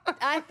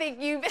 I think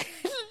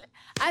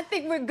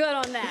we're good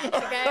on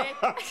that,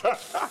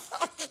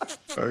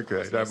 okay?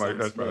 Okay, that's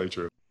probably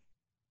true.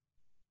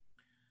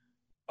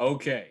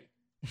 Okay.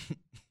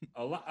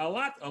 A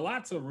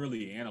lot to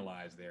really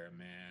analyze there,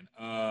 man.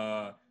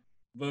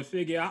 But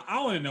Figgy,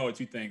 I want to know what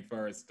you think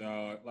first.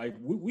 Like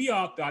we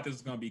all thought this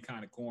was gonna be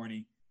kind of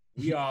corny.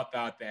 We all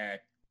thought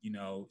that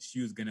she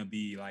was gonna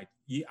be like.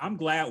 I'm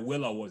glad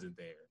Willow wasn't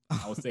there.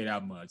 I will say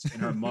that much, and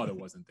her mother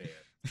wasn't there.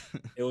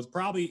 It was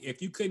probably,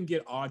 if you couldn't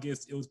get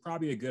August, it was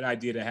probably a good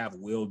idea to have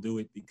Will do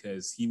it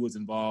because he was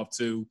involved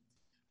too.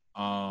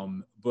 But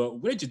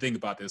what did you think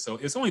about this? So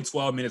it's only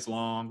 12 minutes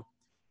long.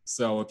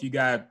 So if you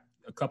got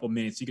a couple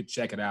minutes, you could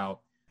check it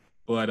out.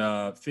 But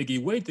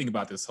Figgy, what do you think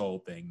about this whole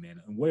thing,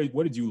 man? And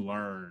what did you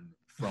learn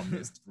from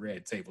this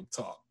Red Table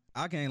Talk?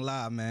 I can't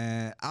lie,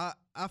 man.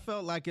 I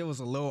felt like it was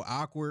a little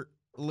awkward,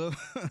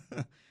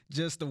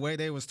 just the way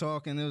they was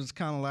talking. It was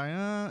kind of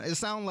like, it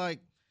sounded like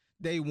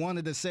they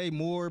wanted to say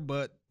more,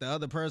 but the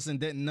other person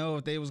didn't know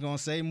if they was gonna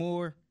say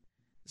more.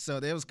 So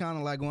they was kind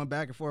of like going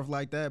back and forth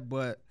like that.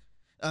 But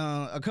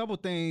a couple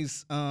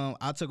things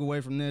I took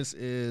away from this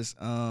is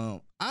I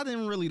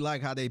didn't really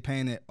like how they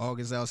painted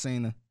August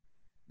Alsina.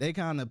 They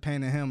kind of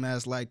painted him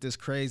as like this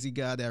crazy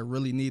guy that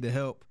really needed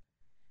help,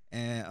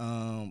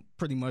 and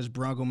pretty much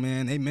Bronco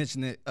Man. They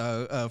mentioned it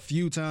a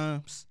few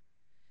times.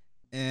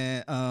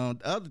 And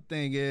the other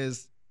thing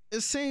is, it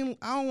seemed,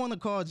 I don't want to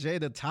call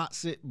Jada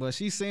toxic, but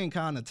she seemed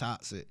kind of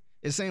toxic.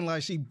 It seemed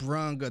like she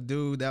brung a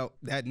dude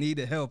that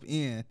needed help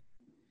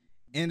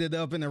ended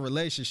up in a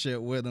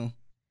relationship with him.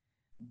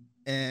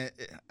 And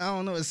I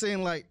don't know, it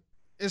seemed like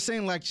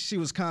she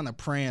was kind of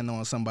preying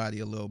on somebody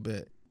a little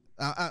bit.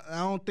 I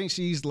don't think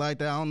she's like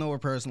that. I don't know her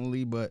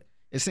personally, but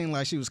it seemed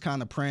like she was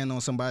kind of preying on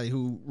somebody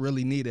who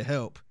really needed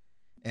help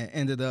and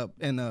ended up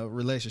in a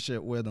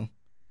relationship with him.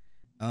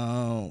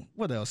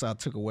 What else I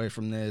took away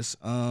from this?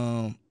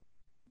 I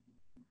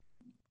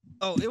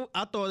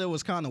thought it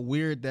was kind of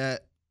weird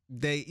that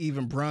they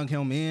even brung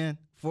him in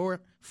for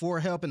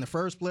help in the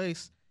first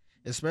place,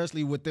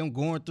 especially with them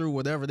going through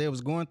whatever they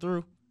was going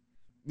through.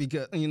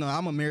 Because,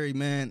 I'm a married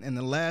man, and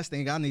the last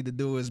thing I need to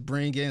do is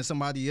bring in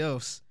somebody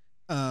else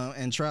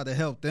and try to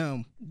help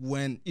them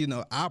when,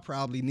 I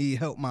probably need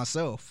help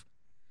myself.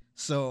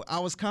 So I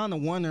was kind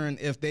of wondering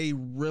if they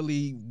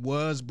really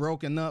was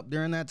broken up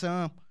during that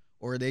time,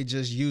 or are they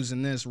just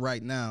using this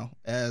right now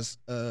as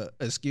an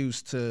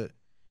excuse to,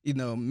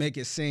 make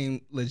it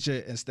seem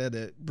legit instead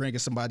of bringing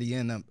somebody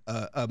in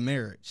a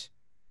marriage.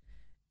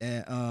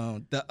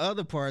 And the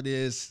other part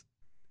is,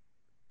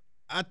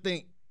 I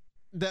think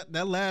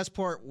that last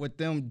part with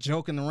them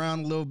joking around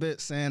a little bit,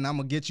 saying, I'm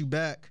going to get you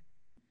back.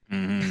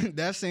 Mm-hmm.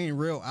 That seemed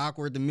real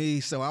awkward to me.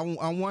 So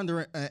I'm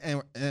wondering,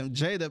 and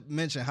Jada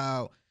mentioned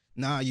how,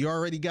 nah, you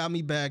already got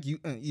me back.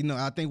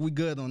 I think we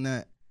good on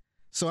that.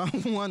 So I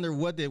wonder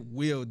what did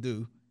Will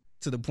do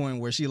to the point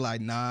where she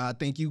like, nah, I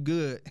think you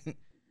good.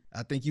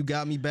 I think you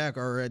got me back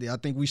already. I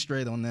think we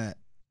straight on that.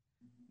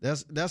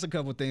 That's a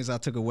couple things I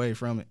took away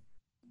from it.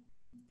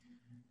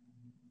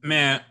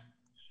 Man,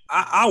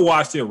 I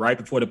watched it right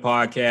before the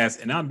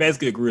podcast, and I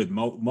basically agree with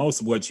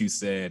most of what you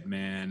said,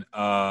 man.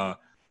 I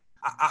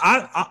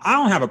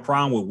don't have a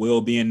problem with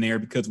Will being there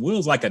because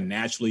Will's like a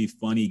naturally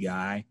funny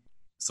guy.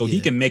 So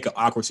he can make an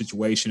awkward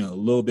situation a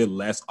little bit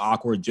less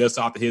awkward just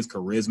off of his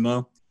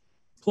charisma.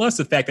 Plus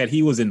the fact that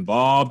he was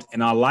involved.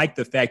 And I like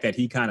the fact that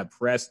he kind of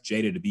pressed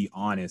Jada to be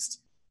honest,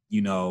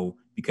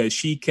 because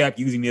she kept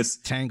using this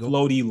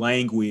floaty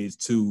language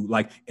to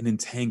like an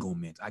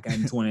entanglement. I got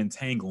into an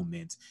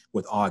entanglement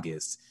with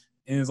August.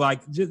 And it's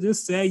like,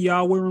 just say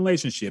y'all were in a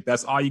relationship.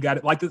 That's all you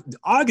got. Like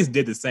August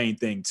did the same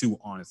thing too,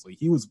 honestly.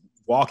 He was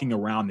walking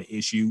around the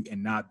issue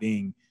and not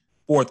being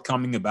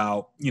forthcoming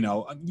about, you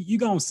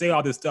going to say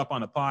all this stuff on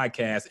the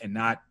podcast and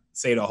not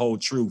say the whole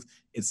truth.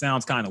 It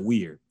sounds kind of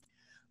weird.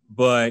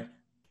 But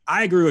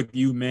I agree with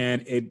you,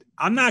 man.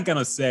 I'm not going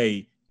to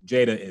say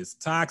Jada is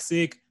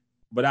toxic,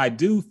 but I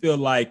do feel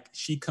like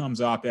she comes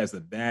off as a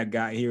bad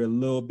guy here a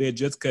little bit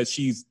just because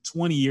she's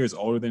 20 years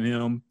older than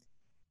him.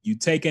 You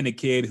take in a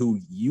kid who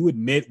you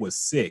admit was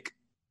sick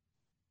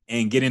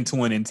and get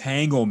into an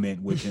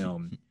entanglement with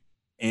him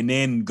and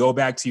then go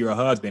back to your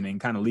husband and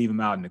kind of leave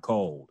him out in the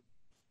cold.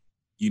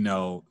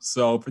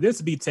 So for this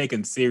to be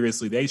taken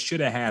seriously, they should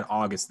have had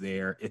August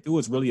there if it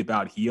was really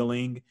about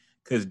healing,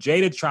 because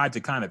Jada tried to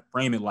kind of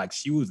frame it like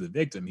she was the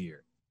victim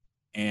here.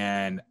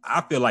 And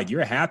I feel like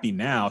you're happy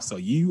now, so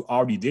you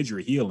already did your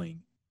healing.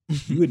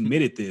 You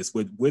admitted this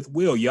with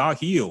Will. Y'all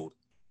healed.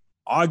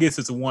 August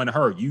is the one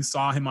hurt. You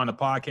saw him on the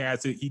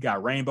podcast. He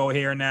got rainbow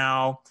hair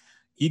now.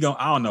 I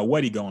don't know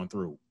what he going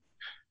through.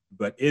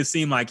 But it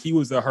seemed like he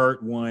was the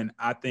hurt one.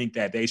 I think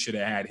that they should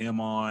have had him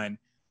on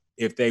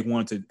if they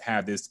wanted to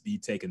have this be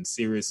taken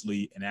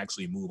seriously and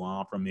actually move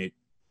on from it.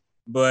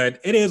 But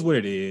it is what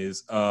it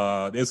is.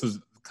 This was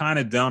kind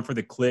of done for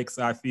the clicks,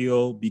 I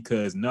feel,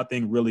 because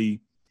nothing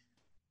really.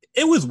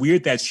 It was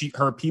weird that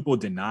her people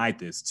denied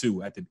this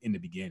too in the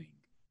beginning.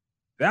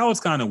 That was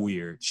kind of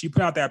weird. She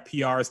put out that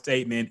PR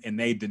statement and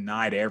they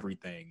denied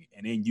everything,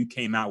 and then you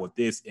came out with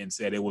this and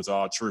said it was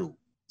all true.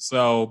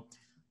 So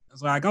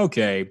it's like,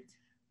 okay.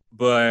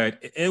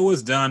 But it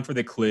was done for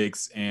the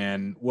clicks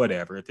and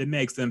whatever. If it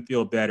makes them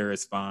feel better,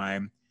 it's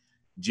fine.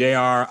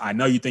 JR, I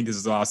know you think this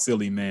is all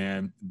silly,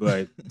 man,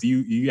 but do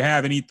you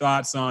have any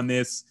thoughts on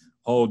this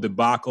whole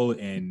debacle?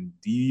 And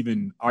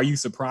are you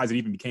surprised it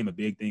even became a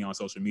big thing on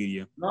social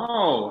media?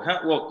 No,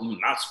 well, I'm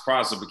not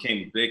surprised it became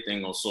a big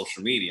thing on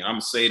social media. I'm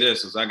gonna say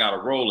this as I got to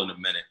roll in a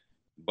minute,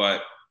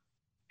 but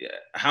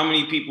how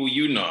many people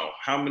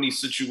how many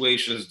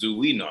situations do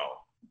we know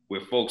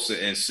where folks are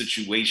in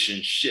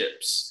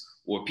situationships?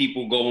 Or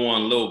people go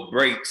on little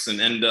breaks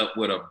and end up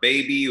with a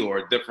baby or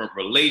a different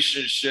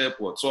relationship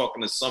or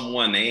talking to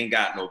someone they ain't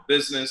got no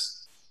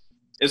business.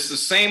 It's the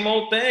same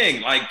old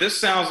thing. Like,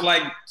 this sounds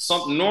like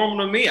something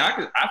normal to me.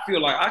 I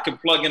feel like I could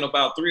plug in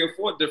about 3 or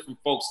 4 different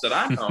folks that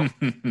I know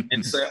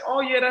and say, oh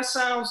yeah, that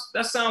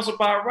sounds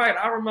about right.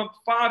 I remember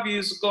 5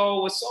 years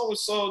ago when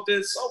so-and-so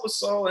did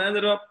so-and-so and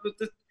ended up with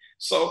this.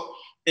 So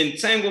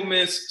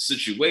entanglements,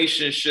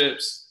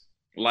 situationships,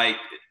 like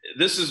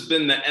this has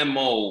been the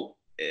MO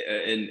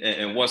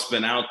and what's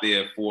been out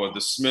there for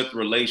the Smith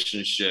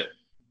relationship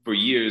for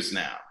years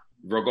now,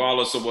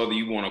 regardless of whether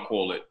you want to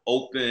call it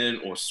open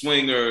or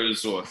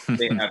swingers or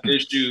they have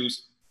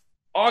issues.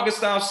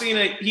 August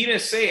Alsina, he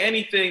didn't say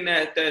anything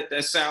that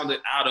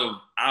sounded out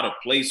of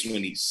place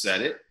when he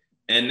said it.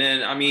 And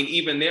then, I mean,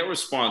 even their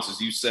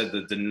responses, you said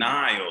the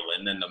denial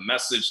and then the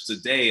message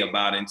today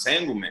about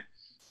entanglement,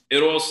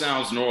 it all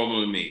sounds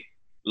normal to me.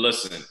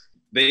 Listen,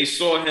 they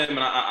saw him, and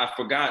I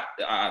forgot,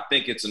 I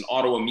think it's an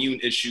autoimmune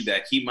issue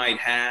that he might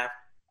have.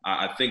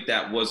 I think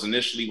that was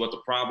initially what the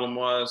problem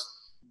was.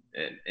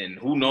 And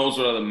who knows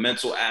what other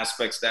mental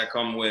aspects that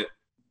come with.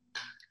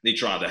 They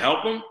tried to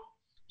help him.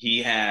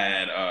 They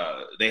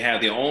had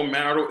their own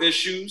marital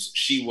issues.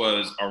 She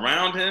was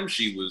around him.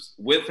 She was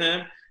with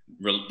him.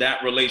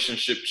 That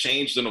relationship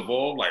changed and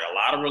evolved, like a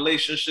lot of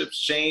relationships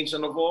change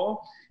and evolve.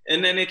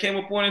 And then there came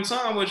a point in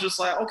time where it's just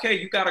like, okay,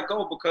 you got to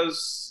go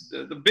because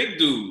the big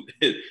dude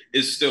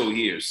is still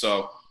here.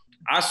 So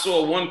I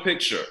saw one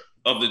picture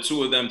of the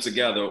two of them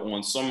together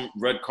on some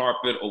red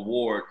carpet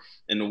award,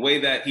 and the way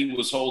that he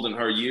was holding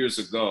her years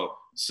ago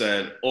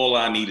said all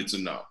I needed to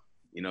know.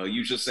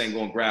 You just ain't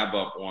gonna grab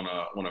up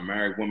on a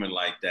married woman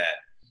like that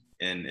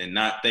and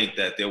not think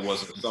that there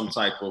wasn't some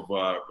type of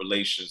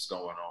relations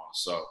going on.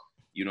 So,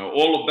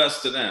 all the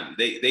best to them.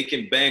 They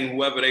can bang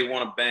whoever they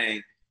want to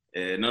bang.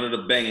 None of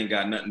the banging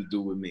got nothing to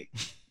do with me.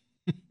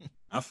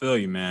 I feel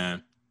you,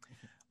 man.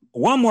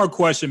 One more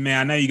question, man.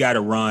 I know you got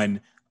to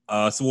run.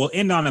 So we'll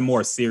end on a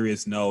more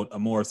serious note, a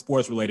more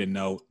sports-related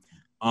note.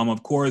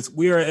 Of course,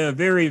 we are at a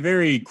very,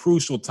 very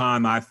crucial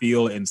time, I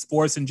feel, in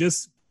sports and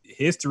just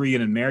history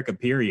in America,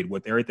 period,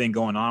 with everything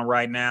going on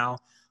right now.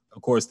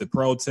 Of course, the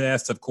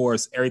protests, of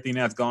course, everything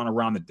that's gone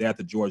around the death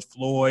of George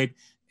Floyd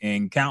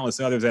and countless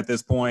others at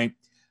this point.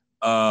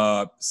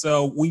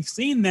 So we've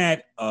seen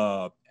that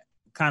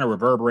kind of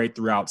reverberate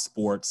throughout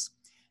sports.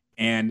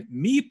 And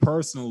me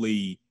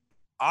personally,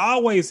 I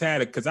always had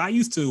because I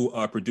used to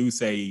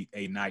produce a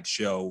night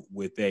show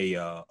with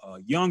a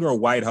younger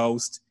white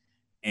host,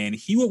 and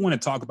he would want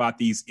to talk about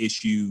these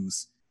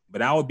issues,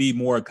 but I would be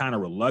more kind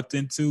of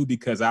reluctant to,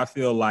 because I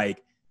feel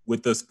like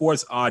with the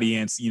sports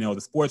audience, the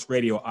sports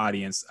radio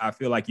audience, I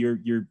feel like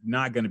you're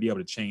not going to be able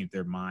to change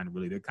their mind,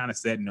 really. They're kind of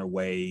set in their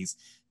ways,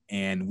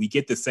 and we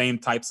get the same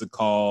types of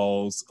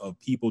calls of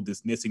people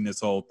dismissing this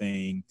whole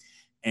thing.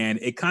 And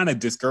it kind of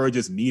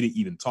discourages me to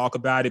even talk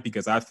about it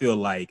because I feel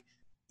like,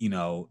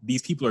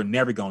 these people are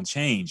never going to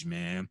change,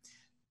 man.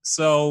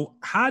 So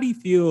how do you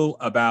feel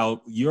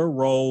about your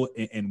role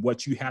and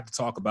what you have to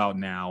talk about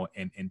now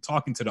and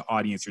talking to the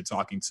audience you're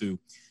talking to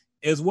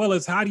as well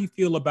as how do you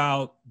feel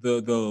about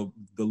the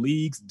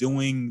leagues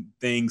doing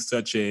things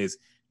such as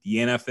the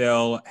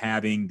NFL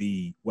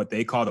having what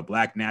they call the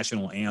Black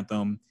National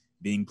Anthem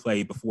being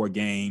played before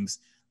games,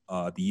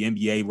 the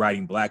NBA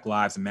writing Black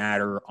Lives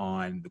Matter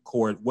on the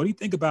court. What do you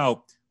think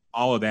about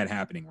all of that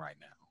happening right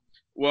now?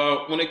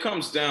 Well, when it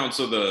comes down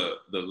to the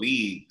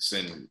leagues,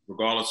 and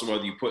regardless of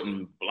whether you're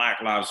putting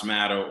Black Lives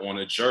Matter on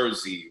a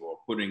jersey or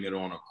putting it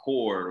on a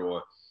court,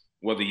 or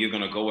whether you're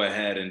going to go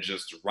ahead and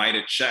just write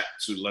a check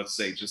to, let's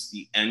say, just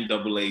the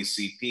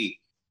NAACP,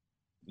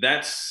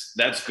 that's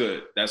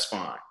good. That's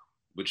fine.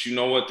 But you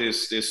know what?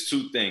 There's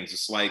two things.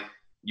 It's like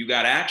you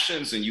got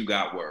actions and you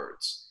got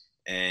words.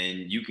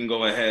 And you can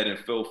go ahead and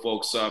fill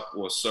folks up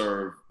or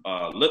serve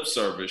lip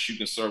service. You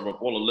can serve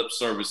up all the lip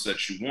service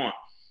that you want.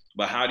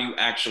 But how do you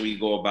actually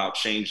go about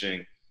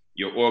changing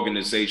your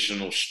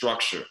organizational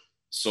structure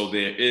so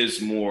there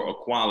is more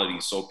equality,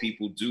 so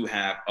people do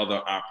have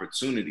other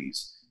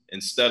opportunities,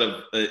 instead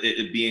of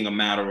it being a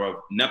matter of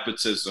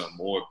nepotism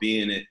or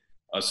being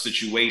a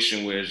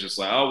situation where it's just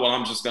like, oh, well,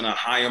 I'm just going to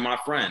hire my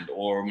friend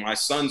or my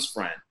son's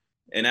friend,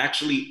 and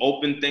actually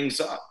open things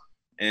up.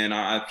 And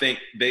I think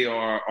they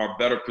are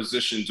better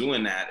positioned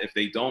doing that if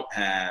they don't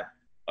have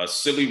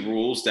silly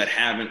rules that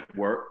haven't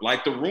worked,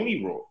 like the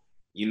Rooney Rule.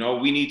 You know,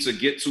 we need to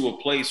get to a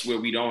place where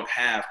we don't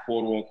have,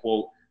 quote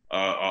unquote,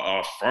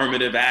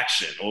 affirmative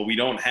action, or we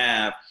don't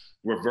have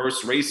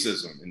reverse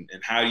racism.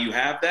 And how do you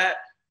have that?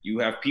 You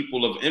have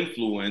people of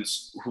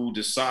influence who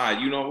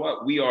decide, you know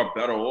what, we are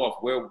better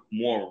off. We're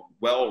more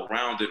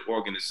well-rounded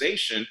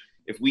organization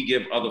if we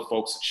give other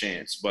folks a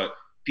chance. But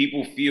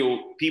people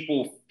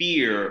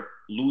fear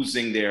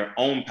losing their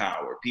own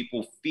power.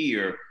 People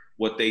fear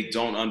what they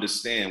don't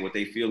understand, what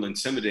they feel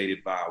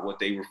intimidated by, what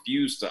they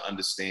refuse to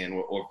understand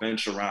or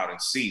venture out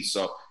and see.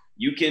 So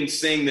you can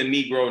sing the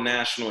Negro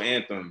National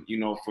Anthem. You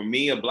know, for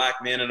me, a Black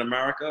man in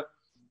America,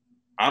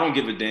 I don't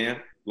give a damn.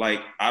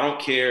 Like, I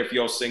don't care if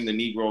y'all sing the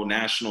Negro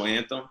National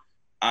Anthem.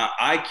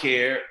 I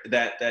care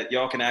that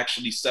y'all can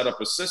actually set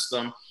up a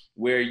system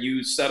where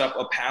you set up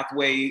a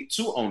pathway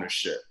to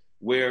ownership,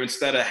 where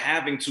instead of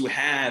having to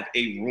have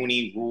a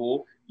Rooney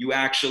Rule, you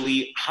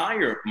actually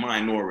hire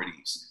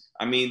minorities.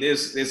 I mean,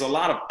 there's a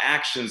lot of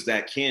actions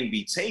that can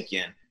be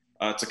taken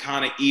to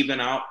kind of even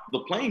out the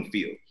playing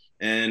field.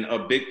 And a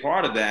big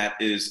part of that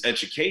is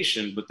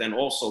education, but then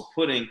also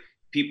putting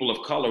people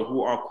of color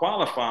who are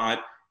qualified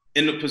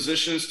in the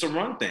positions to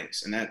run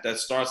things. And that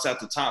starts at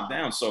the top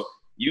down. So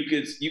you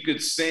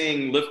could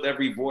sing, lift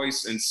every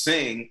voice and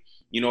sing,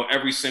 you know,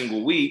 every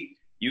single week.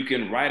 You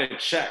can write a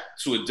check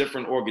to a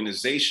different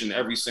organization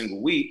every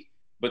single week,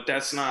 but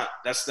that's not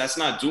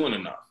doing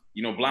enough.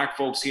 You know, Black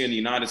folks here in the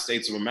United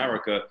States of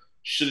America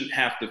shouldn't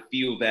have to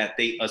feel that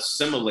they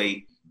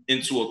assimilate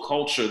into a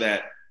culture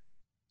that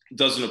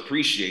doesn't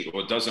appreciate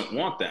or doesn't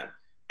want them.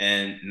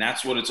 And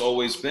that's what it's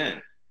always been.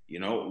 You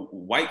know,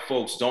 white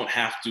folks don't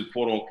have to,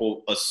 quote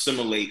unquote,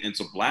 assimilate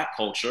into Black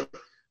culture,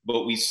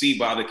 but we see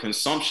by the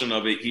consumption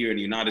of it here in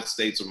the United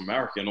States of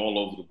America and all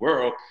over the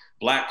world,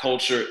 Black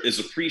culture is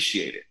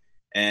appreciated.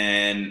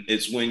 And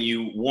it's when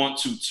you want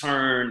to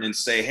turn and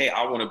say, hey,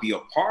 I want to be a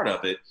part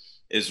of it,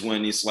 is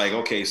when it's like,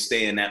 okay,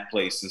 stay in that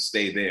place and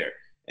stay there.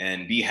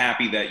 And be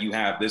happy that you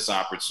have this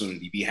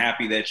opportunity. Be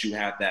happy that you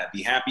have that.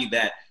 Be happy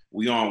that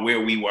we aren't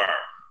where we were.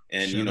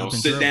 And, you know,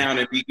 sit down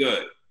and be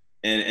good.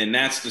 And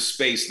that's the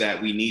space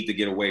that we need to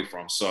get away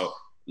from. So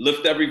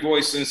lift every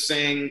voice and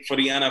sing for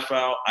the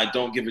NFL. I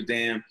don't give a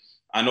damn.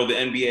 I know the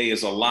NBA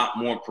is a lot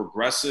more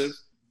progressive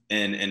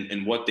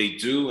in what they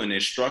do and their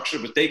structure,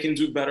 but they can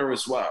do better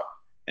as well.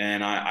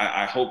 And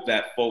I hope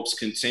that folks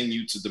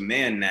continue to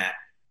demand that.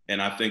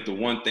 And I think the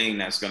one thing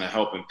that's going to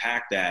help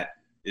impact that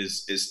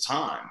is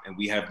time. And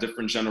we have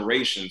different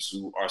generations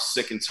who are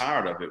sick and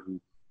tired of it, who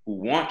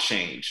want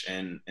change.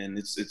 And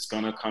it's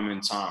going to come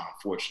in time,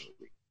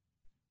 unfortunately.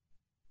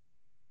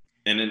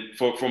 And then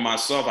for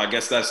myself, I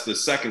guess that's the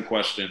second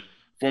question.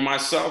 For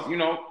myself, you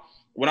know,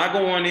 when I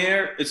go on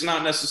air, it's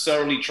not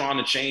necessarily trying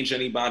to change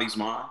anybody's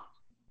mind.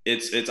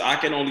 It's I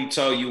can only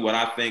tell you what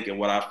I think and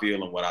what I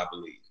feel and what I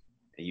believe.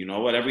 And you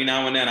know what? Every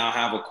now and then I'll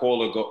have a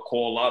caller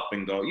call up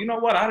and go, you know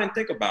what? I didn't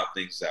think about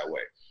things that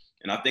way.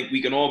 And I think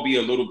we can all be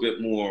a little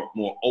bit more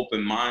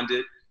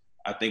open-minded.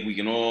 I think we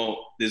can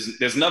all,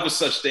 there's never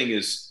such thing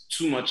as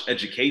too much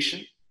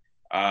education.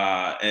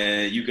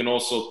 And you can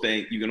also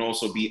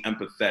be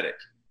empathetic.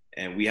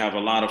 And we have a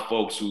lot of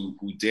folks who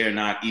dare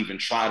not even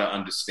try to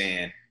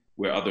understand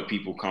where other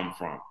people come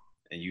from.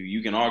 And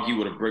you can argue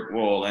with a brick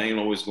wall. That ain't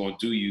always going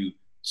to do you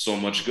so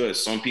much good.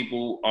 Some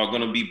people are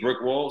going to be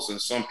brick walls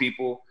and some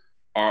people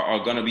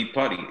are going to be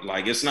putty.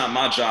 Like, it's not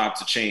my job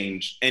to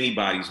change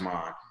anybody's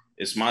mind.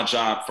 It's my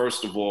job,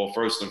 first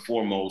and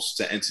foremost,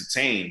 to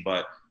entertain.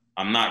 But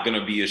I'm not going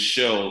to be a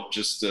shill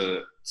just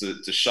to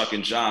shuck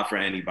and jive for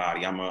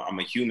anybody. I'm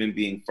a human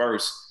being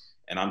first.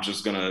 And I'm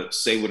just going to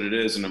say what it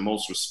is in the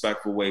most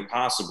respectful way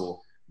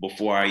possible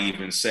before I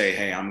even say,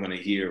 hey, I'm going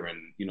to hear and,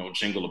 you know,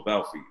 jingle a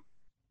bell for you.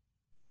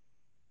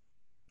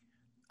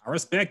 I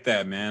respect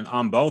that, man.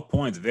 On both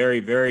points,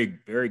 very, very,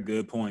 very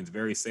good points,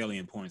 very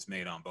salient points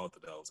made on both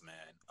of those, man.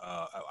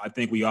 I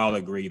think we all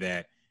agree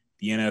that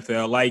the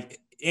NFL, like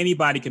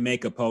anybody can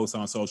make a post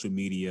on social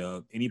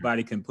media.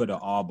 Anybody can put an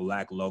all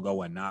black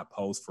logo and not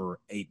post for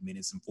 8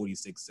 minutes and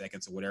 46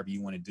 seconds or whatever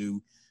you want to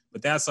do.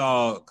 But that's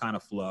all kind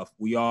of fluff.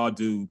 We all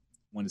do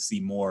want to see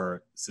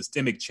more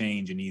systemic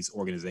change in these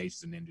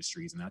organizations and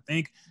industries. And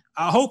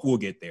I hope we'll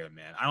get there,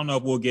 man. I don't know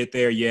if we'll get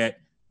there yet,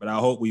 but I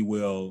hope we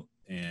will.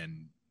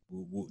 And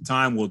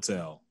time will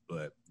tell.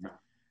 But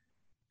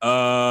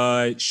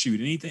shoot,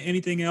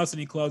 anything else?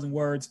 Any closing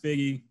words,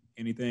 Figgy?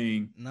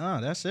 Anything?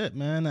 No, that's it,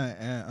 man.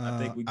 I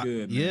think we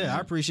good. Yeah, I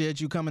appreciate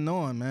you coming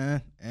on,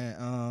 man.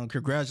 And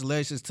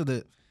congratulations to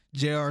the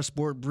JR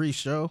Sport Brief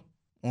Show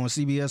on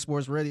CBS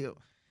Sports Radio.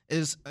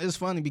 It's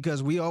funny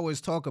because we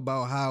always talk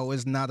about how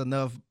it's not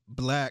enough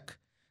black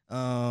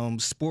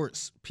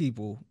sports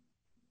people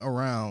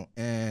around,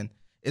 and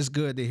it's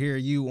good to hear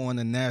you on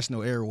the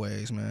national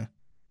airways, man.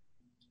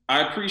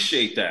 I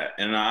appreciate that,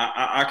 and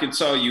I can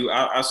tell you,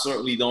 I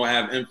certainly don't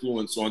have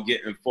influence on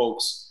getting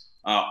folks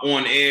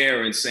on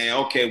air and saying,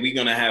 okay, we're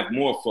going to have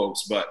more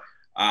folks, but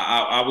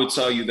I would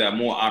tell you that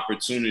more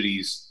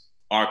opportunities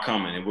are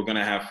coming, and we're going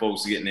to have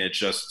folks getting their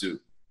just due.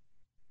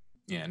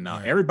 Yeah, no,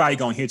 everybody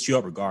gonna hit you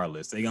up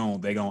regardless. They gonna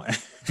they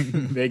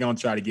gonna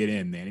try to get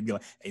in there and be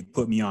like, "Hey,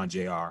 put me on,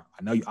 JR.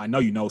 I know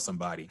you know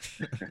somebody.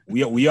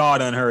 We all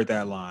done heard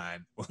that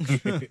line.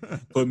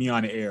 Put me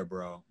on the air,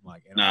 bro."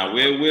 Like, nah,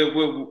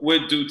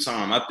 we're due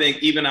time. I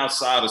think even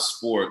outside of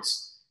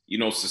sports, you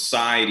know,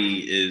 society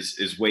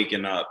is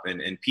waking up,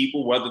 and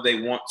people, whether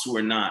they want to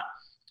or not,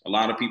 a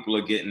lot of people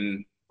are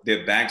getting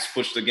their backs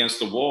pushed against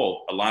the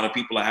wall. A lot of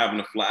people are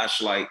having a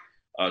flashlight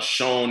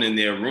shown in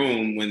their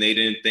room when they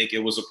didn't think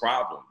it was a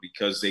problem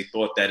because they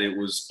thought that it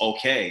was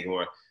okay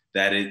or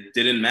that it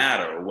didn't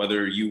matter,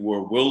 whether you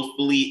were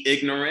willfully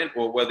ignorant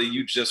or whether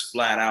you just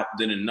flat out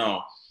didn't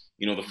know.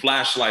 You know, the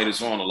flashlight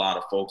is on a lot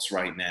of folks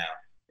right now.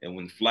 And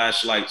when the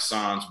flashlight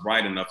shines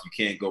bright enough, you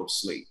can't go to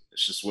sleep.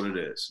 It's just what it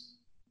is.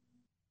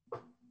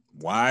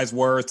 Wise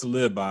words to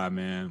live by,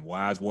 man.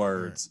 Wise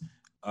words.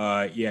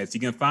 Yes,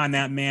 you can find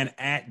that man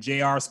at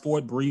JR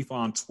Sport Brief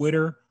on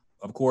Twitter.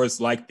 Of course,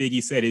 like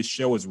Figgy said, his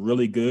show is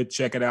really good.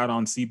 Check it out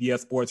on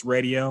CBS Sports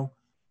Radio,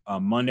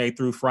 Monday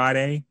through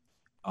Friday.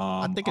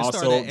 I think it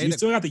also, do you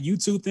still got the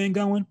YouTube thing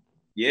going?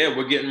 Yeah,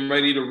 we're getting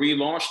ready to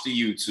relaunch the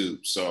YouTube.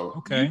 So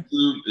okay.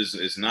 YouTube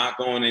is not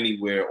going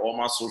anywhere. All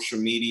my social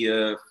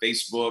media,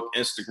 Facebook,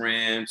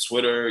 Instagram,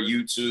 Twitter,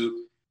 YouTube,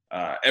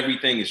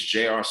 everything is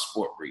JR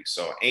Sport Brief.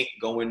 So it ain't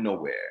going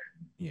nowhere.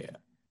 Yeah.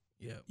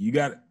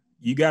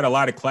 You got a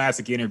lot of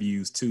classic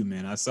interviews too,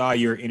 man. I saw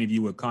your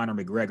interview with Conor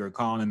McGregor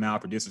calling him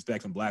out for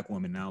disrespecting black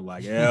women. Now,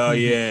 like, hell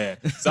yeah,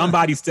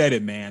 somebody said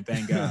it, man.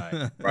 Thank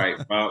God. Right.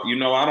 Well, you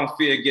know, I don't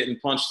fear getting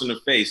punched in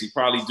the face. He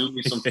probably do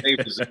me some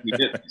favors if he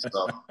hit me.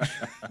 So,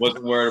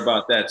 wasn't worried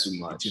about that too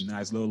much. It's a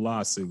nice little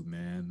lawsuit,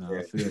 man. No,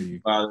 I feel you.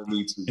 Bother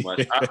me too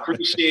much. I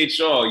appreciate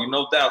y'all. You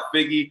no doubt,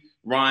 Figgy,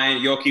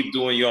 Ryan, y'all keep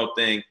doing your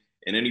thing.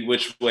 In any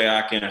which way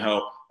I can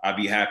help, I'd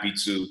be happy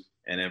to.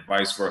 And then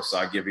vice versa,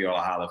 I'll give y'all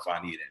a holler if I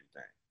need anything.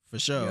 For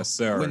sure. Yes,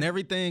 sir. When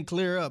everything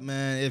clear up,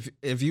 man,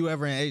 if you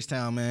ever in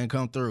H-Town, man,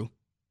 come through.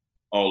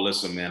 Oh,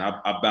 listen, man,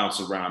 I bounce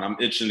around. I'm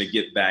itching to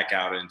get back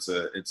out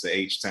into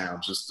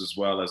H-Town just as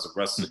well as the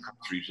rest of the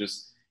country.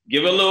 Just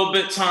give it a little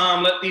bit of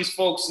time. Let these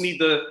folks need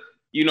to,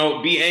 you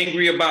know, be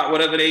angry about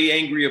whatever they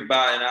angry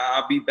about, and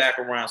I'll be back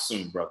around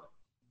soon, brother.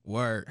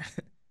 Word.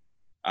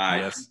 All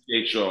right. Yes.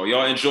 Appreciate y'all.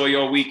 Y'all enjoy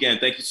your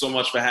weekend. Thank you so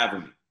much for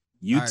having me.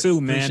 You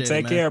too, man.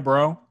 Take care,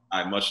 bro.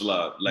 All right, much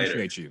love. Later.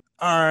 Appreciate you.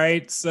 All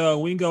right, so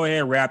we can go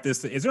ahead and wrap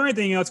this. Is there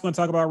anything else you want to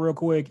talk about real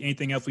quick?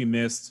 Anything else we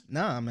missed?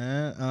 Nah,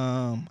 man.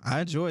 I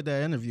enjoyed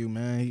that interview,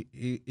 man.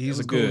 He's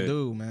a cool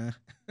dude, man.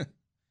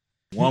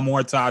 One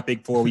more topic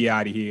before we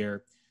out of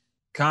here.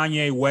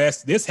 Kanye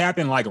West. This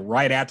happened like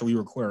right after we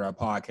recorded our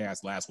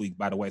podcast last week,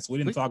 by the way. So we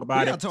didn't talk about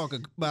it. We got to talk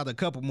about a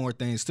couple more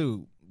things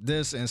too.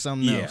 This and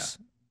something else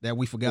that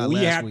we forgot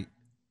last week.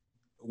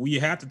 We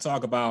have to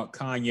talk about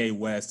Kanye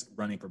West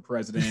running for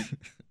president.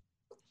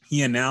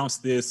 He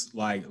announced this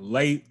like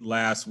late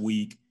last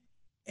week.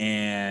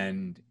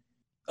 And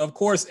of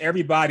course,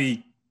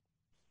 everybody,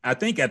 I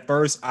think at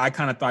first I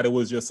kind of thought it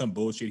was just some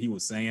bullshit he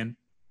was saying.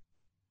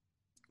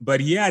 But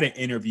he had an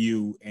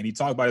interview and he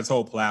talked about his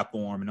whole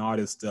platform and all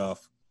this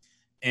stuff.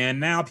 And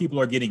now people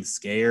are getting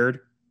scared.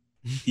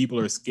 People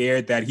are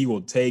scared that he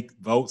will take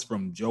votes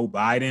from Joe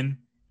Biden.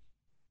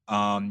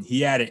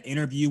 He had an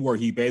interview where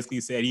he basically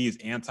said he is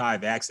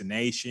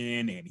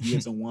anti-vaccination and he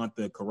doesn't want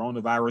the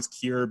coronavirus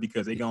cure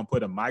because they're going to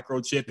put a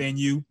microchip in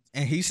you.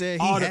 And he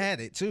said he had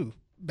it too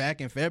back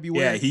in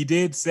February. Yeah, he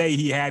did say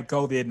he had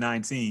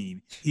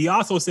COVID-19. He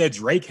also said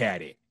Drake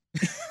had it.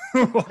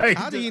 Like,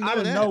 how do you know out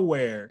of that?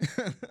 Nowhere.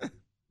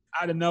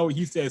 I don't know.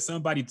 He said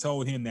somebody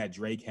told him that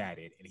Drake had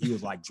it. And he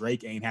was like,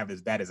 Drake ain't have it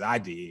as bad as I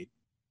did.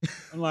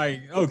 I'm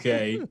like,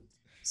 okay.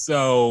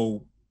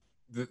 So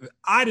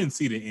I didn't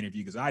see the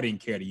interview because I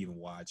didn't care to even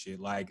watch it.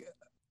 Like,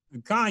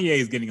 Kanye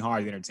is getting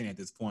hard to entertain at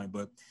this point.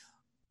 But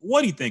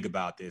what do you think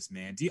about this,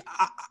 man?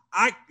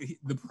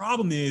 The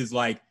problem is,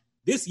 like,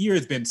 this year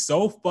has been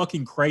so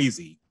fucking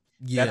crazy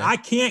Yeah. that I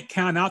can't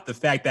count out the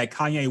fact that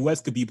Kanye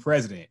West could be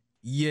president.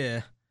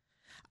 Yeah.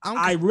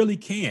 I really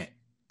can't.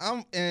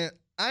 And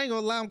I ain't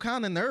gonna lie, I'm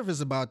kind of nervous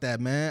about that,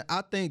 man.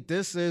 I think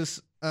this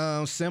is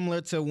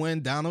similar to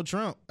when Donald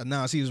Trump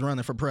announced he was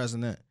running for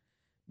president,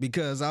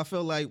 because I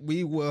feel like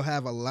we will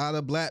have a lot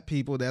of black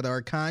people that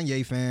are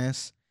Kanye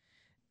fans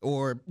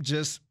or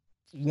just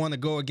want to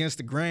go against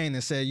the grain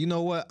and say, you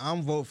know what,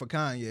 I'm voting for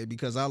Kanye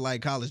because I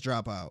like College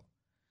Dropout.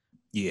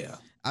 Yeah.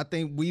 I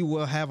think we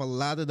will have a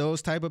lot of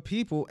those type of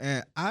people.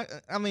 And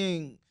I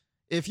mean,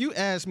 if you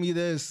asked me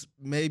this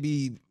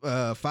maybe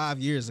 5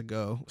 years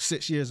ago,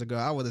 6 years ago,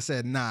 I would have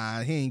said,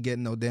 nah, he ain't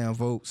getting no damn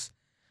votes.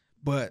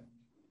 But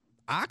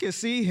I could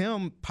see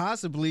him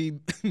possibly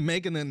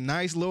making a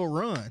nice little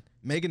run,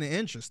 making it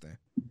interesting.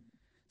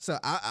 So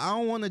I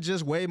don't want to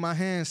just wave my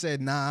hand and say,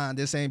 nah,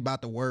 this ain't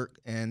about to work,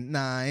 and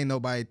nah, ain't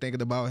nobody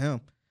thinking about him.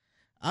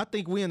 I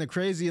think we in a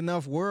crazy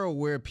enough world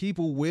where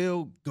people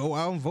will go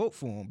out and vote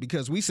for him,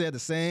 because we said the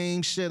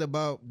same shit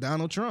about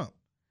Donald Trump.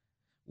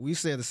 We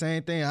said the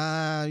same thing.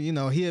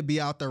 He'll be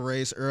out the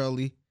race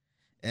early,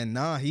 and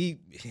nah, he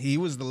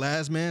was the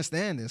last man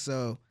standing.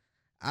 So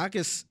I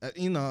guess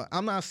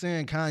I'm not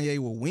saying Kanye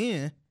will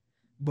win,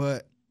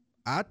 but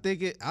I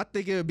think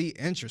it'll be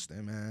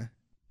interesting, man.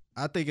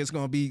 I think it's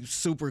gonna be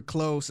super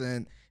close,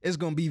 and it's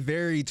gonna be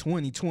very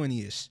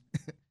 2020-ish.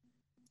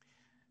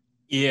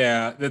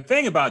 Yeah, the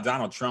thing about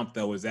Donald Trump,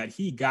 though, is that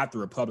he got the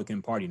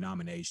Republican Party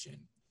nomination.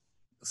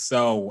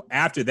 So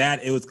after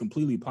that, it was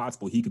completely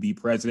possible he could be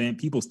president.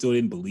 People still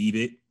didn't believe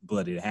it,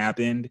 but it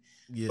happened.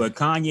 Yeah. But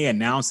Kanye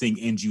announcing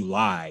in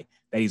July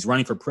that he's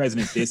running for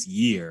president this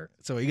year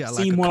So he got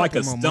seemed more like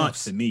a stunt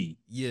months to me.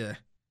 Yeah.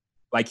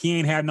 Like, he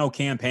ain't have no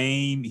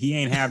campaign. He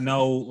ain't have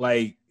no,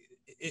 like,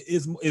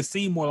 it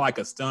seemed more like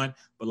a stunt.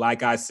 But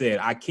like I said,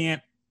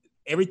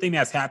 everything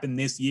that's happened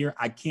this year,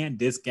 I can't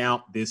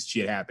discount this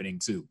shit happening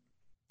too.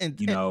 And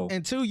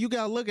two, you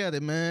gotta look at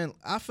it, man.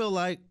 I feel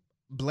like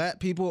black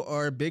people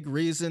are a big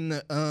reason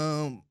that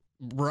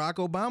Barack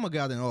Obama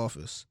got in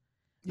office.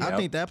 Yep. I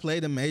think that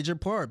played a major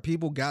part.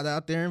 People got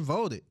out there and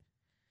voted.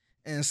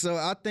 And so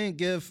I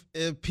think if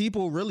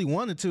people really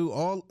wanted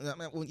to,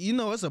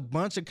 it's a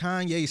bunch of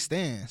Kanye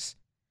stans.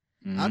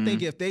 Mm-hmm. I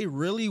think if they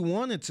really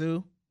wanted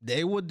to,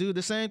 they would do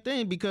the same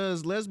thing,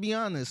 because let's be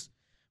honest,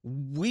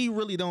 we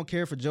really don't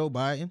care for Joe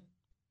Biden.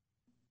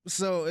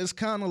 So it's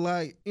kind of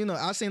like,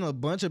 I've seen a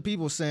bunch of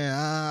people saying,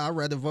 I'd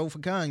rather vote for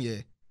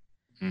Kanye.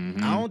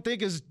 Mm-hmm. I don't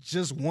think it's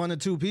just one or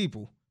two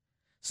people.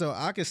 So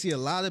I can see a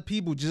lot of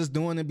people just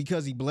doing it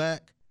because he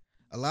black.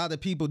 A lot of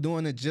people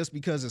doing it just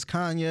because it's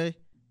Kanye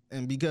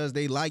and because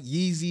they like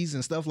Yeezys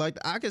and stuff like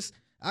that.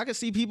 I can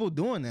see people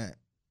doing that.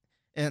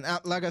 And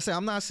like I said,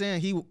 I'm not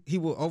saying he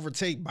will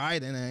overtake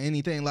Biden or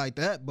anything like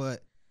that,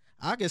 but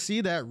I can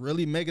see that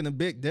really making a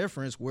big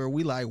difference where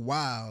we like,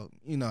 wow,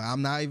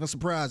 I'm not even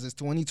surprised it's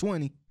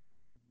 2020.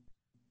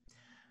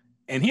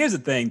 And here's the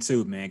thing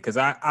too, man, because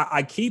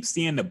I keep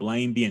seeing the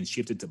blame being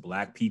shifted to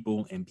black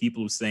people, and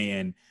people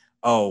saying,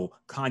 oh,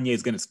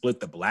 Kanye's going to split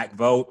the black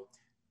vote.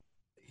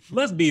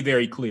 Let's be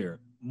very clear.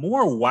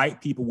 More white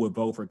people would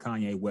vote for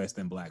Kanye West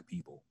than black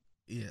people.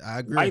 Yeah, I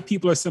agree. White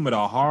people are some of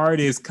the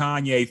hardest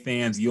Kanye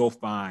fans you'll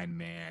find,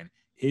 man.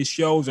 His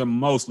shows are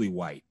mostly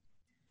white.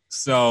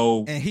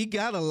 So, and he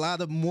got a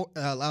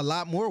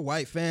lot more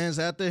white fans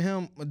after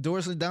him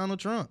endorsing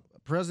Donald Trump,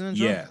 President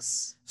Trump.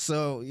 Yes.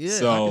 So I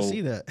can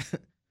see that.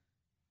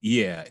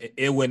 Yeah,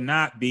 it would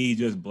not be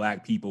just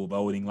black people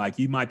voting. Like,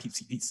 you might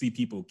see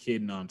people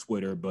kidding on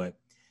Twitter, but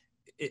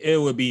it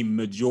would be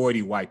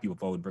majority white people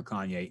voting for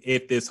Kanye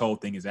if this whole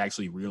thing is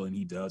actually real and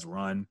he does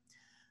run.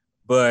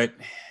 But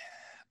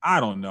I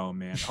don't know,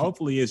 man.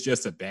 Hopefully it's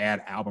just a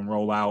bad album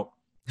rollout.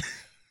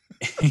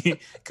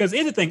 Because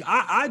here's the thing,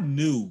 I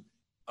knew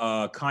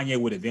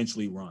Kanye would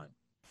eventually run,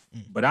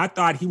 but I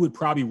thought he would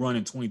probably run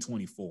in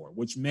 2024,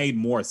 which made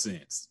more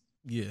sense.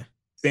 Yeah.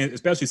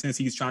 Especially since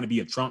he's trying to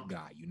be a Trump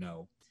guy,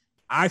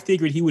 I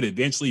figured he would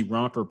eventually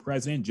run for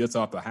president just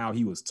off of how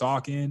he was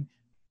talking.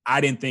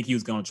 I didn't think he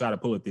was going to try to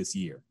pull it this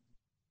year.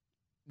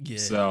 Yeah.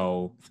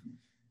 So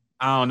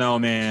I don't know,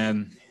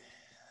 man.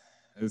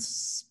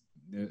 It's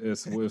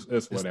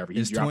whatever.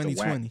 It's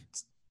 2020.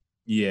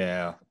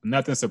 Yeah.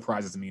 Nothing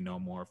surprises me no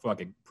more.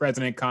 Fucking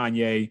President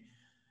Kanye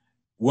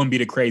wouldn't be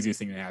the craziest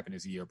thing that happened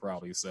this year,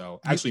 probably.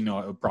 So actually, no,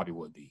 it probably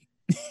would be.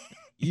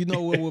 You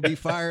know what would be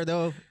fire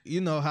though?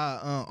 You know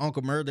how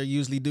Uncle Murder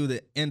usually do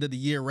the end of the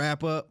year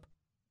wrap up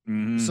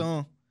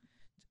song?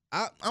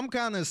 I'm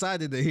kind of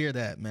excited to hear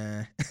that,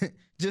 man.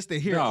 Just to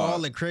hear all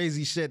the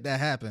crazy shit that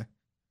happened.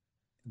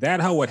 That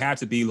hoe would have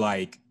to be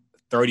like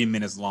 30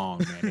 minutes long,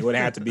 man. It would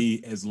have to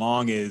be as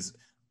long as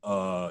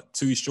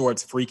Too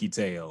Short's Freaky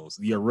Tales,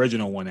 the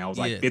original one that was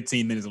like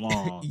 15 minutes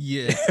long.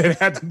 Yeah. It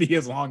had to be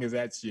as long as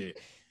that shit.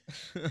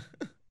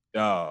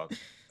 Dog.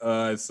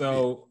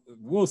 So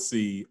we'll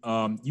see.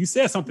 You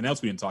said something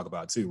else we didn't talk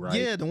about too, right?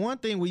 Yeah, the one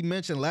thing we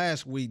mentioned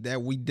last week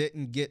that we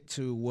didn't get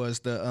to was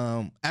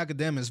the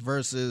academics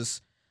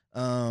versus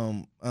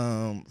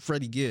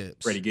Freddie Gibbs.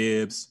 Freddie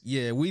Gibbs.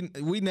 Yeah,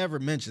 we never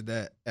mentioned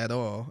that at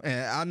all.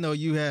 And I know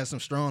you had some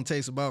strong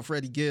takes about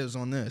Freddie Gibbs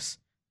on this.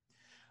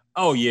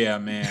 Oh yeah,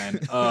 man.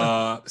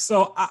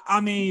 So I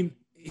mean,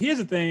 here's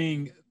the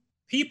thing.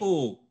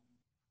 People,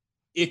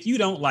 if you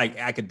don't like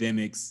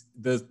academics,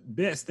 the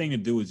best thing to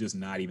do is just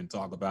not even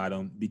talk about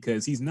him,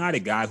 because he's not a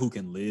guy who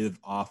can live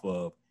off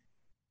of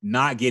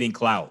not getting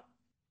clout.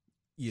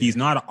 Yeah. He's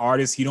not an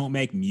artist. He don't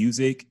make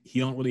music. He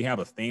don't really have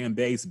a fan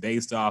base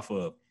based off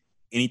of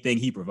anything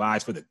he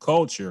provides for the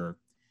culture.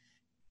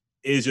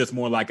 It's just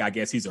more like, I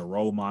guess he's a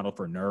role model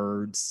for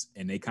nerds,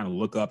 and they kind of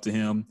look up to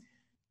him.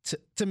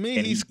 To me,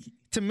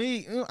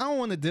 I don't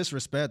want to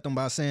disrespect him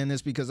by saying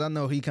this, because I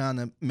know he kind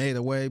of made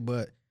a way,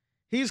 but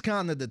he's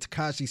kind of the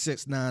Tekashi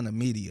 6ix9ine of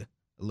media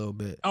a little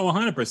bit. Oh,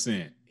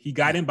 100%. He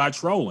got in by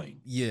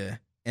trolling. Yeah.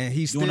 And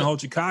he's doing the whole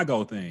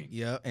Chicago thing.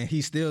 Yeah, and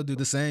he still do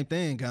the same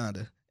thing, kind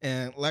of.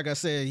 And like I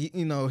said,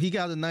 he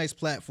got a nice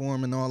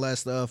platform and all that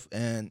stuff,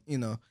 and,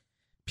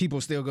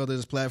 people still go to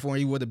this platform.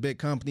 He with a big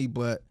company,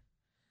 but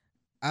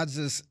I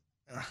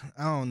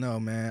don't know,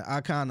 man.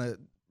 I kind of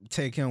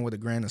take him with a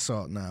grain of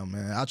salt now,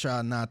 man. I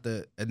try not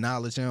to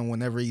acknowledge him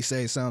whenever he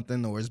says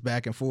something or it's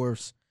back and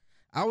forths.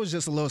 I was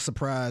just a little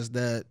surprised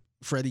that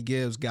Freddie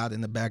Gibbs got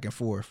in the back and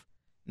forth.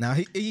 Now,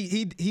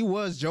 he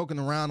was joking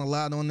around a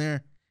lot on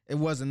there. It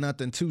wasn't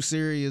nothing too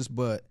serious,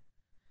 but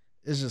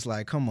it's just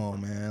like, come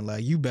on, man.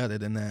 Like, you better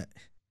than that.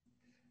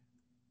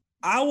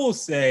 I will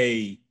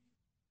say,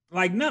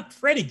 like,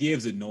 Freddie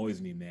Gibbs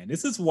annoys me, man.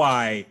 This is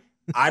why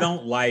I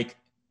don't like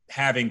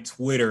having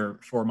Twitter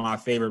for my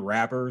favorite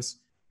rappers.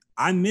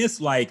 I miss,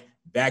 like,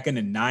 back in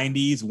the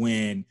 90s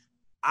when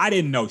I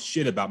didn't know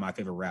shit about my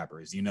favorite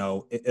rappers,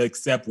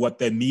 except what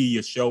the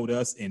media showed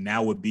us, and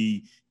that would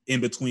be in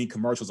between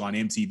commercials on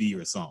MTV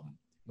or something.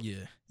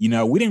 Yeah.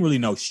 We didn't really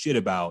know shit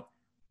about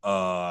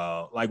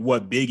like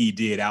what Biggie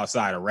did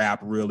outside of rap,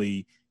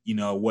 really,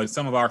 what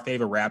some of our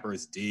favorite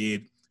rappers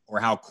did or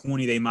how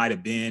corny they might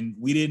have been.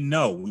 We didn't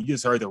know. We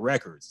just heard the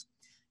records.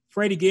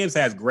 Freddie Gibbs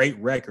has great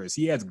records.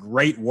 He has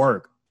great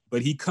work,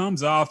 but he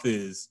comes off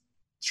as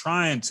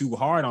trying too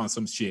hard on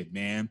some shit,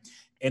 man.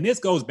 And this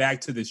goes back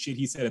to the shit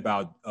he said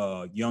about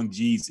Young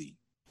Jeezy.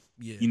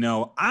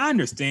 Yeah. I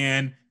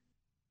understand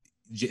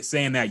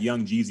saying that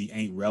Young Jeezy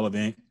ain't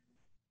relevant,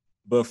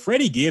 but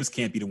Freddie Gibbs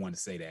can't be the one to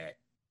say that.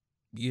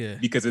 Yeah.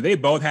 Because if they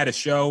both had a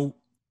show,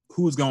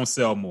 who's going to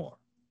sell more?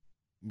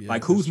 Yeah,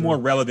 like, who's more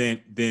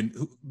relevant than,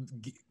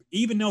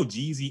 even though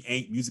Jeezy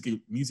ain't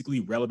musically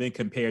relevant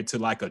compared to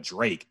like a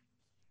Drake,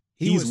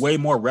 he's way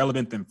more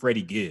relevant than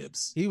Freddie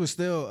Gibbs. He was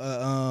still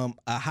a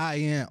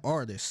high-end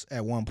artist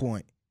at one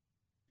point.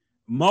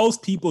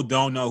 Most people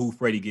don't know who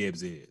Freddie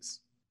Gibbs is.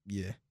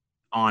 Yeah.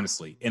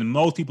 Honestly. And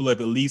most people have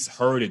at least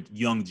heard a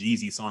Young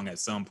Jeezy song at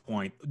some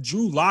point.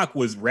 Drew Lock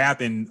was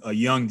rapping a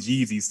Young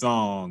Jeezy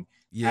song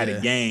at a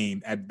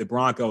game, at the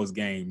Broncos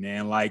game,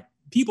 man. Like,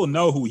 people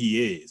know who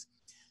he is.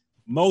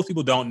 Most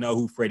people don't know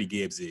who Freddie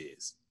Gibbs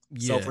is.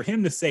 Yeah. So for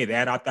him to say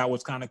that, I thought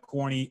was kind of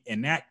corny.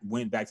 And that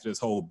went back to this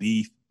whole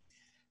beef.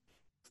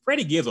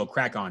 Freddie Gibbs will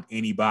crack on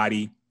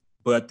anybody,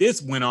 but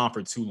this went on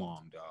for too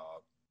long,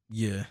 dog.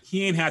 Yeah.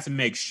 He ain't have to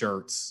make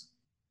shirts.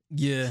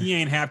 Yeah. He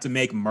ain't have to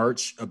make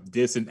merch of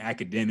distant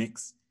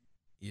academics.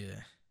 Yeah.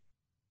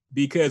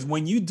 Because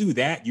when you do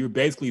that, you're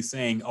basically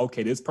saying,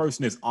 okay, this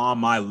person is on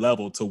my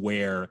level to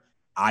where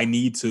I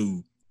need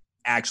to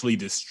actually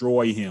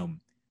destroy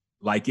him.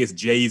 Like it's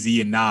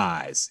Jay-Z and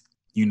Nas,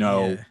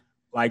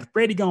 Like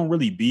Freddie gonna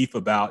really beef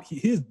about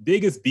his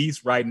biggest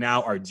beefs right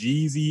now are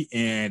Jeezy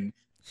and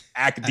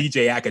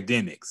DJ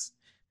Academics.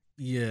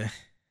 Yeah.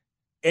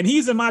 And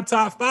he's in my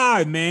top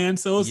 5, man.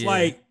 So it's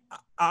like,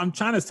 I'm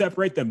trying to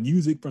separate the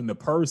music from the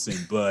person,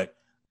 but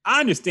I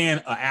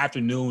understand an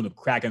afternoon of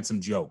cracking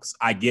some jokes.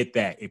 I get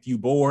that if you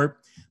bored,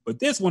 but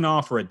this went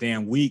on for a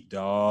damn week,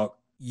 dog.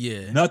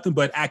 Yeah. Nothing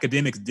but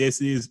academics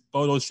disses,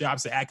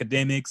 photoshops of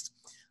academics.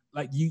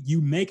 Like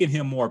you making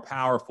him more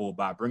powerful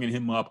by bringing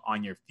him up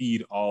on your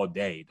feed all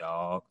day,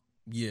 dog.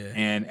 Yeah.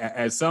 And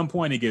at some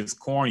point it gets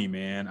corny,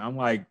 man. I'm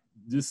like,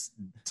 just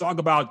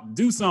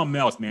do something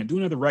else, man. Do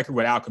another record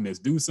with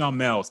Alchemist. Do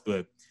something else,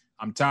 but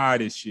I'm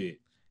tired of this shit.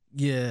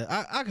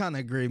 Yeah, I kind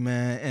of agree,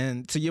 man.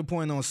 And to your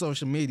point on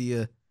social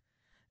media,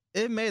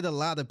 it made a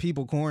lot of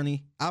people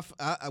corny.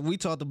 We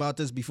talked about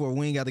this before.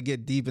 We ain't got to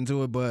get deep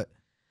into it, but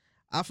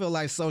I feel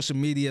like social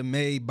media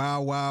made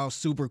Bow Wow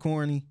super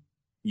corny.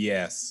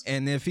 Yes.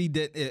 And if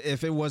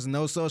it was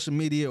no social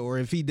media, or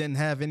if he didn't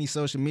have any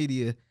social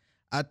media,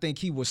 I think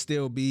he would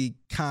still be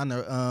kind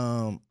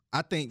of.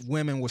 I think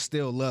women would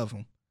still love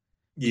him.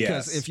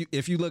 Because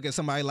if you look at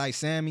somebody like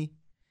Sammy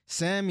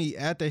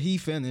after he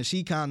finished,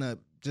 he kind of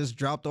just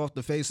dropped off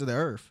the face of the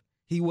earth.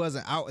 He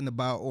wasn't out and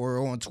about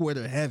or on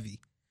Twitter heavy,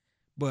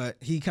 but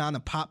he kind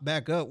of popped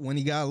back up when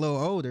he got a little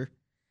older,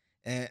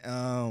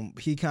 and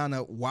he kind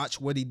of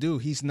watched what he do.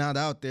 He's not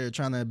out there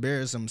trying to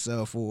embarrass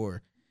himself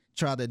or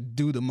try to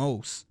do the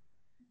most,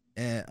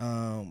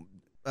 and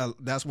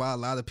that's why a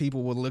lot of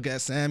people will look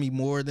at Sammy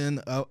more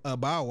than a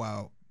Bow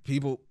Wow.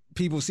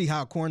 People see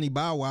how corny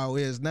Bow Wow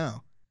is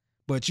now,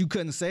 But you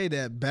couldn't say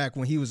that back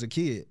when he was a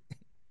kid.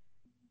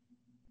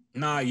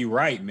 Nah, you're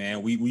right,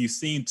 man. We've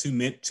seen too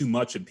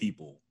much of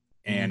people,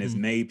 and it's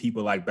made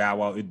people like Bow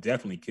Wow. It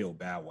definitely killed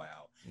Bow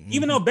Wow.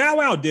 Even though Bow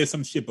Wow did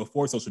some shit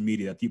before social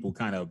media that people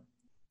kind of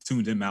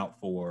tuned him out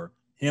for.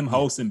 Him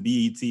hosting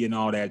BET and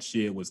all that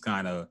shit was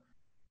kind of,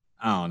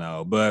 I don't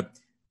know, but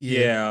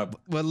yeah.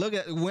 But look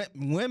at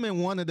women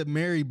wanted to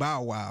marry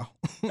Bow Wow.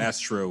 That's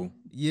true.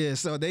 Yeah,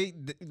 so they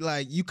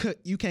like you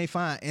can't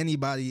find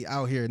anybody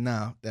out here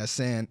now that's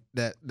saying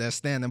that's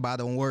standing by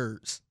them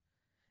words.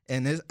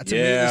 And me,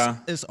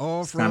 it's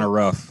all from kind of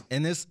rough.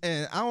 And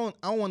I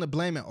don't want to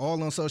blame it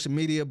all on social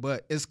media,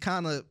 but it's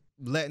kind of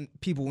letting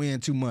people in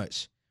too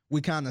much.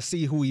 We kind of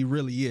see who he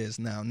really is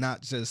now,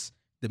 not just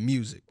the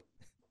music.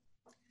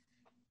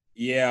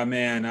 Yeah,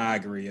 man, I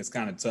agree. It's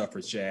kind of tough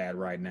for Chad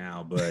right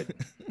now, but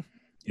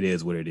it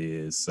is what it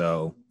is.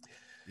 So,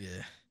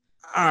 yeah.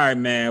 All right,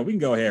 man, we can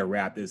go ahead and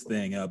wrap this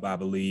thing up, I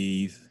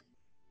believe.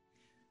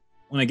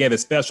 I want to give a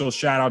special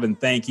shout out and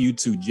thank you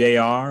to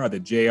JR, or the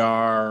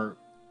JR.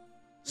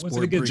 What's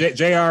it again?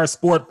 JR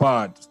Sport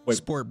Pod. Wait.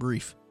 Sport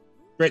Brief.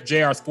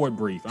 JR Sport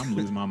Brief. I'm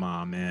losing my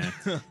mind, man.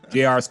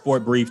 JR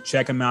Sport Brief.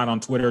 Check him out on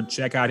Twitter.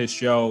 Check out his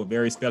show.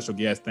 Very special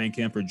guest. Thank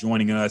him for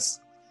joining us.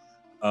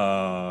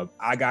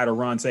 I got to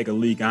run, take a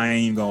leak. I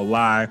ain't even going to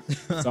lie.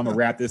 So I'm going to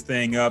wrap this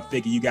thing up.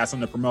 Thicky, you got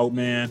something to promote,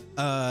 man?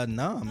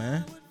 No,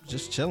 man.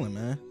 Just chilling,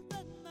 man.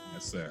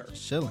 Yes, sir.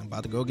 Just chilling.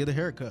 About to go get a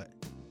haircut.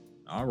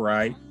 All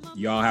right.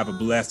 Y'all have a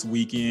blessed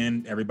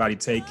weekend. Everybody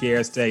take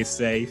care. Stay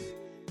safe.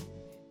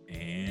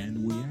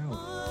 And we out.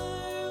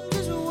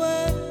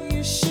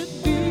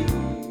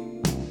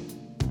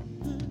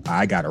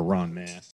 I gotta run, man.